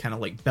willing to kind of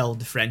like build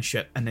the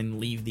friendship and then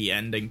leave the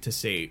ending to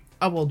say,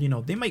 oh well, you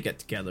know, they might get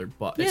together,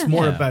 but it's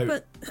more Yeah. about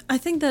But I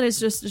think that is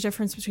just a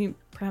difference between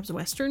perhaps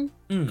Western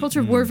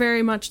culture. We're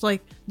very much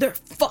like they're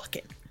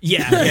fucking.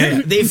 yeah.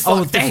 They've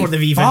fucked before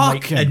they've even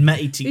like fucking-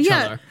 admitted to each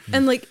Yeah, other.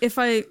 and like if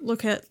I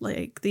look at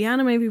like the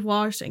anime we've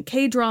watched and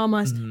K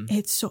dramas,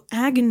 it's so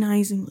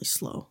agonizingly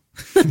slow.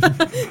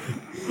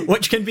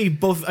 Which can be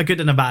both a good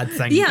and a bad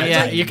thing. Yeah,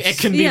 Yeah, like- it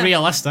can be Yeah.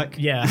 realistic.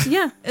 Yeah.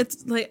 Yeah,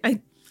 it's like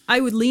I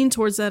would lean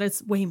towards that.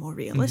 It's way more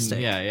realistic.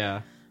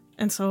 Yeah.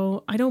 And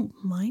so I don't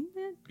mind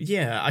it.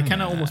 Yeah, I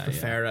kind of almost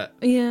prefer it.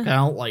 Yeah. I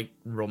don't like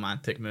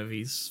romantic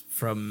movies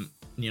from,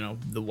 you know,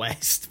 the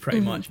West, pretty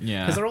much.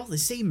 Yeah. Because they're all the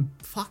same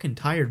fucking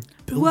tired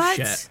bullshit.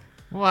 What?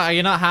 Well, are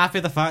you not happy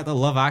the fact that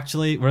Love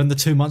Actually, we're in the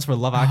 2 months where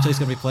Love Actually is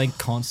going to be playing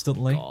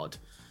constantly? God.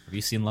 Have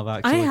you seen Love I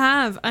Actually?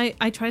 have.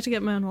 I tried to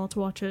get Manuel to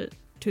watch it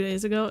 2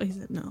 days ago. He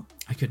said no.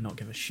 I could not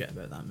give a shit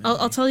about that movie.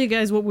 I'll tell you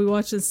guys what we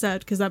watched instead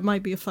because that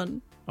might be a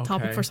fun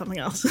topic Okay. for something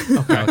else.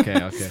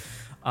 Okay.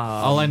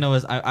 All I know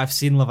is I've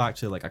seen Love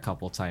Actually like a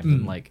couple times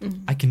and like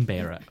I can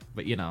bear it,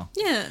 but you know,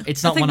 Yeah,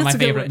 it's I not think one of my that's a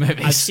good favorite way.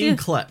 movies. I've seen Yeah.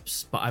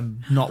 clips, but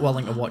I'm not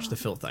willing to watch the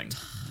full thing.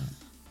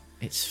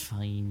 It's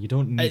fine. You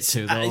don't need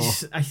to though.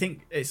 I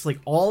think it's like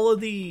all of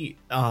the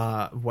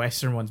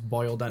Western ones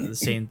boil down to the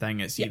same thing.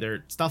 It's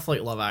either stuff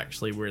like Love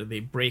Actually, where they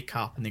break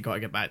up and they got to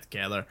get back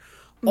together,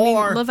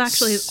 or Love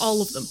Actually is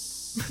all of them.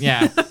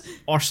 Yeah.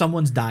 or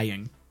someone's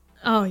dying,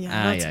 Oh yeah,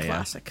 that's yeah, a yeah.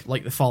 classic.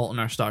 like The Fault in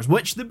Our Stars,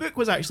 which the book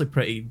was actually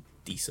pretty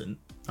decent.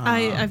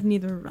 I've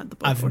never read the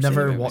book. I've or seen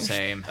never the movie. watched.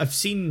 Same. I've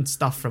seen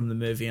stuff from the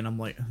movie, and I'm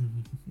like,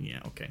 yeah,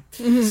 okay.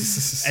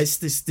 It's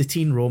the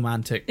teen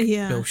romantic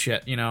Yeah.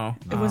 bullshit, you know.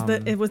 It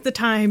was the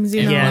times,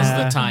 you It know, was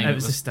the time. It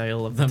was the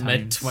style of the the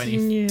mid times.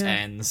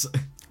 2010s.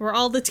 where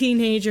all the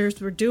teenagers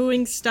were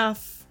doing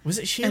stuff. Was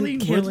it And Shailene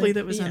killing, Woodley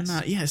that was in yes.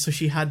 that? Yeah, so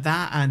she had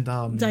that and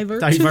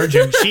Divergent.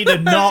 Divergent. She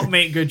did not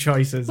make good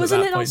choices.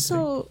 Wasn't at that it point in time.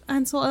 also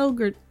Ansel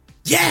Elgort?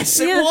 Yes,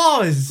 it Yeah.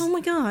 was. Oh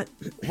my god.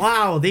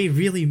 Wow, they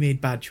really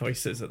made bad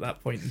choices at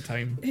that point in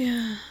time.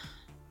 Yeah.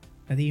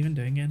 Are they even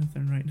doing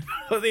anything right now?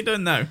 What are they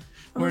doing now?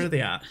 Where are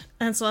they at?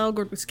 Ansel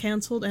Elgort was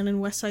cancelled, and in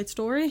West Side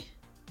Story,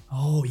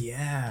 Oh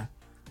yeah,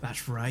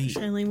 that's right.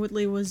 Shailene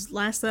Woodley was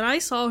last that I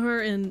saw her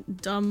in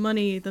Dumb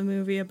Money, the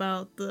movie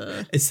about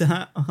the. Is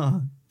that?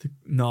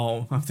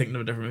 No, I'm thinking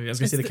of a different movie. I was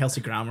gonna say the the-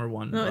 Kelsey Grammer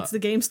one. No, but- it's the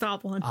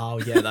GameStop one. Oh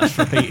yeah, that's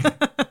right.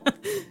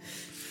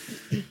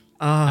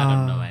 I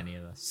don't know any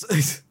of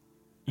this.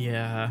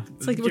 Yeah,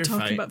 It's like we're you're talking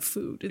fine. about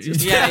food. It's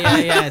just,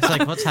 Yeah. It's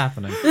like, what's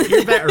happening?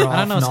 You're better off I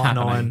don't know what's not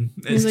happening.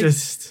 knowing. He's It's like,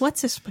 just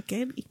what's a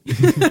spaghetti?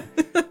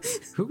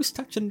 Who's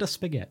touching the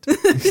spaghetti?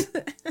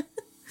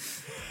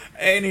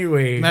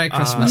 anyway. Merry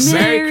Christmas.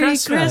 Merry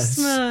Christmas.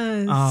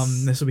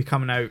 This will be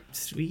coming out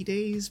 3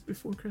 days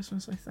before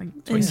Christmas, I think.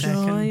 Enjoy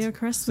 22nd. your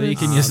Christmas. So you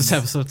can use this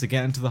episode to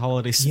get into the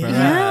holiday spirit.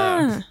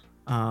 Yeah.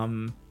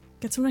 Um,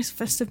 Get some nice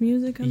festive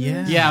music on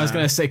Yeah. there. Yeah, I was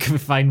gonna say, can we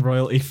find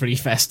royalty-free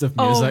festive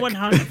music? Oh,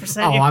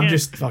 100%. oh, you I'm can.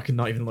 just fucking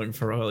not even looking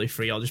for royalty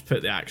free. I'll just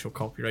put the actual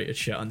copyrighted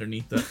shit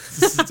underneath it.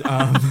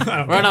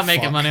 We're not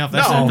making money off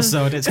this No.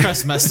 episode. It's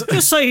Christmas.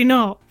 Just so you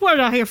know, we're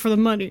not here for the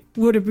money.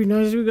 Would it be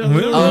nice if we got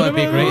Oh, it'd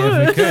be great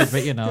if we could,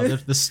 but you know,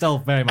 there's still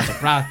very much a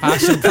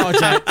passion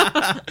project.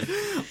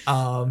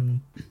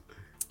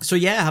 So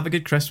yeah, have a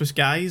good Christmas,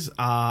 guys.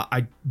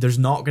 There's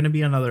not going to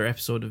be another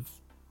episode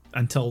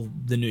until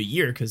the new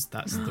year because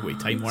that's the way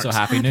time works. So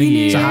happy New Happy New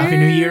Year. So happy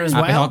New Year as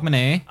Happy well.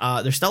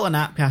 Hogmanay. There's still an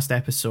Appcast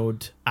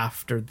episode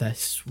after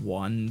this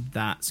one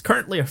that's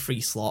currently a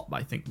free slot, but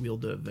I think we'll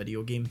do a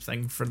video game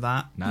thing for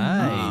that.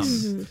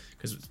 Nice.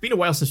 Because it's been a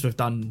while since we've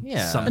done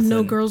Yeah. something. A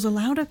No Girls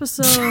Allowed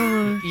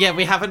episode. Yeah,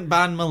 we haven't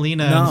banned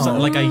Melina No. in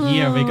like a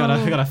year. We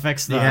gotta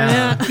fix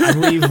that. Yeah,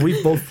 and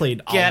we've both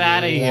played. Get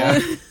outta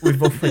here. We've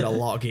both played a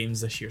lot of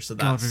games this year, so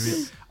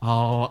that's.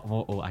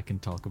 Oh, I can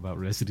talk about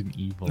Resident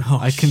Evil. Oh,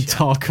 I can shit.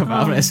 talk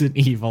about Resident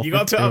Evil. You for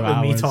got to 2 up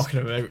with me hours. talking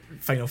about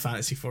Final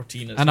Fantasy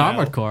 14 as An well.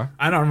 Armored Core.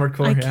 An Armored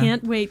Core. I yeah.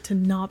 can't wait to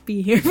not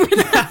be here for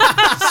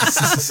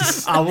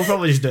that. We'll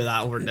probably just do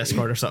that over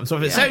Discord or something. So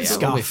if it sounds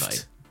we'll be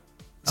scuffed,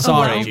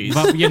 Sorry, apologies.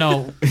 but you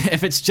know,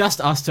 if it's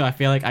just us two, I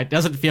feel like it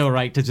doesn't feel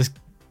right to just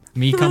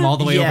me come all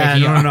the way yeah, over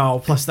here. no.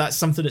 Plus, that's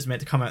something that's meant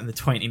to come out on the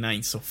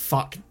 29th. So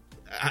fuck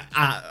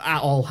at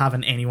all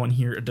having anyone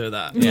here to do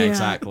that. Yeah, Yeah.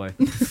 exactly.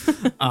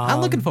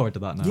 I'm looking forward to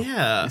that now.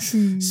 Yeah.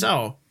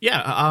 So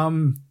yeah.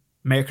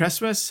 Merry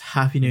Christmas,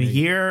 Happy New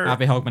Year,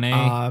 Happy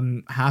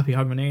Hogmanay, Happy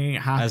Hogmanay,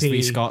 Happy as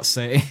we Scots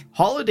say.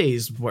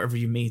 holidays, whatever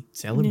you may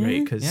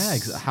celebrate. Because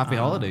Yeah, happy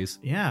holidays.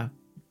 Yeah.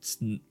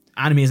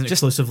 anime isn't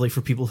exclusively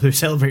for people who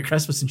celebrate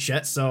Christmas and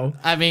shit. So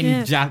I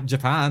mean,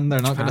 Japan, they're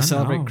not going to Japan,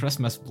 celebrate no.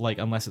 Christmas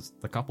unless it's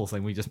the couple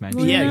thing we just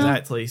mentioned. Well, yeah, yeah.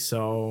 exactly.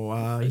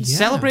 So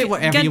Celebrate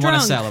whatever Get you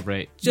want to drunk.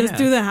 celebrate. Just Yeah.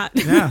 do that.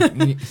 Yeah,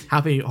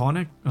 happy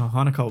Hanukkah.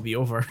 Hanukkah will be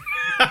over.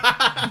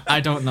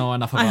 I don't know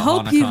enough about I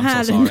hope Hanukkah, you I'm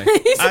had so a sorry.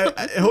 nice,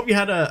 I hope you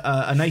had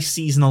a nice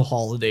seasonal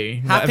holiday.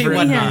 Happy whatever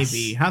it may Winter.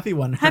 be. Happy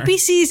Winter. happy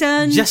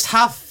season. Just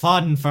have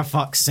fun, for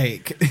fuck's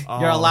sake.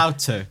 You're allowed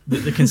to.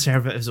 The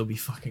Conservatives will be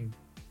fucking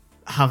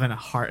having a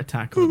heart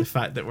attack over the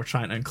fact that we're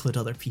trying to include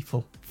other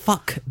people.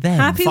 Fuck them.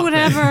 happy Fuck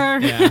whatever.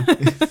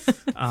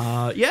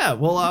 Yeah.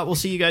 We'll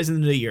see you guys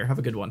in the new year. Have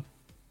a good one.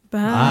 Bye.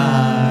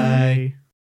 Bye.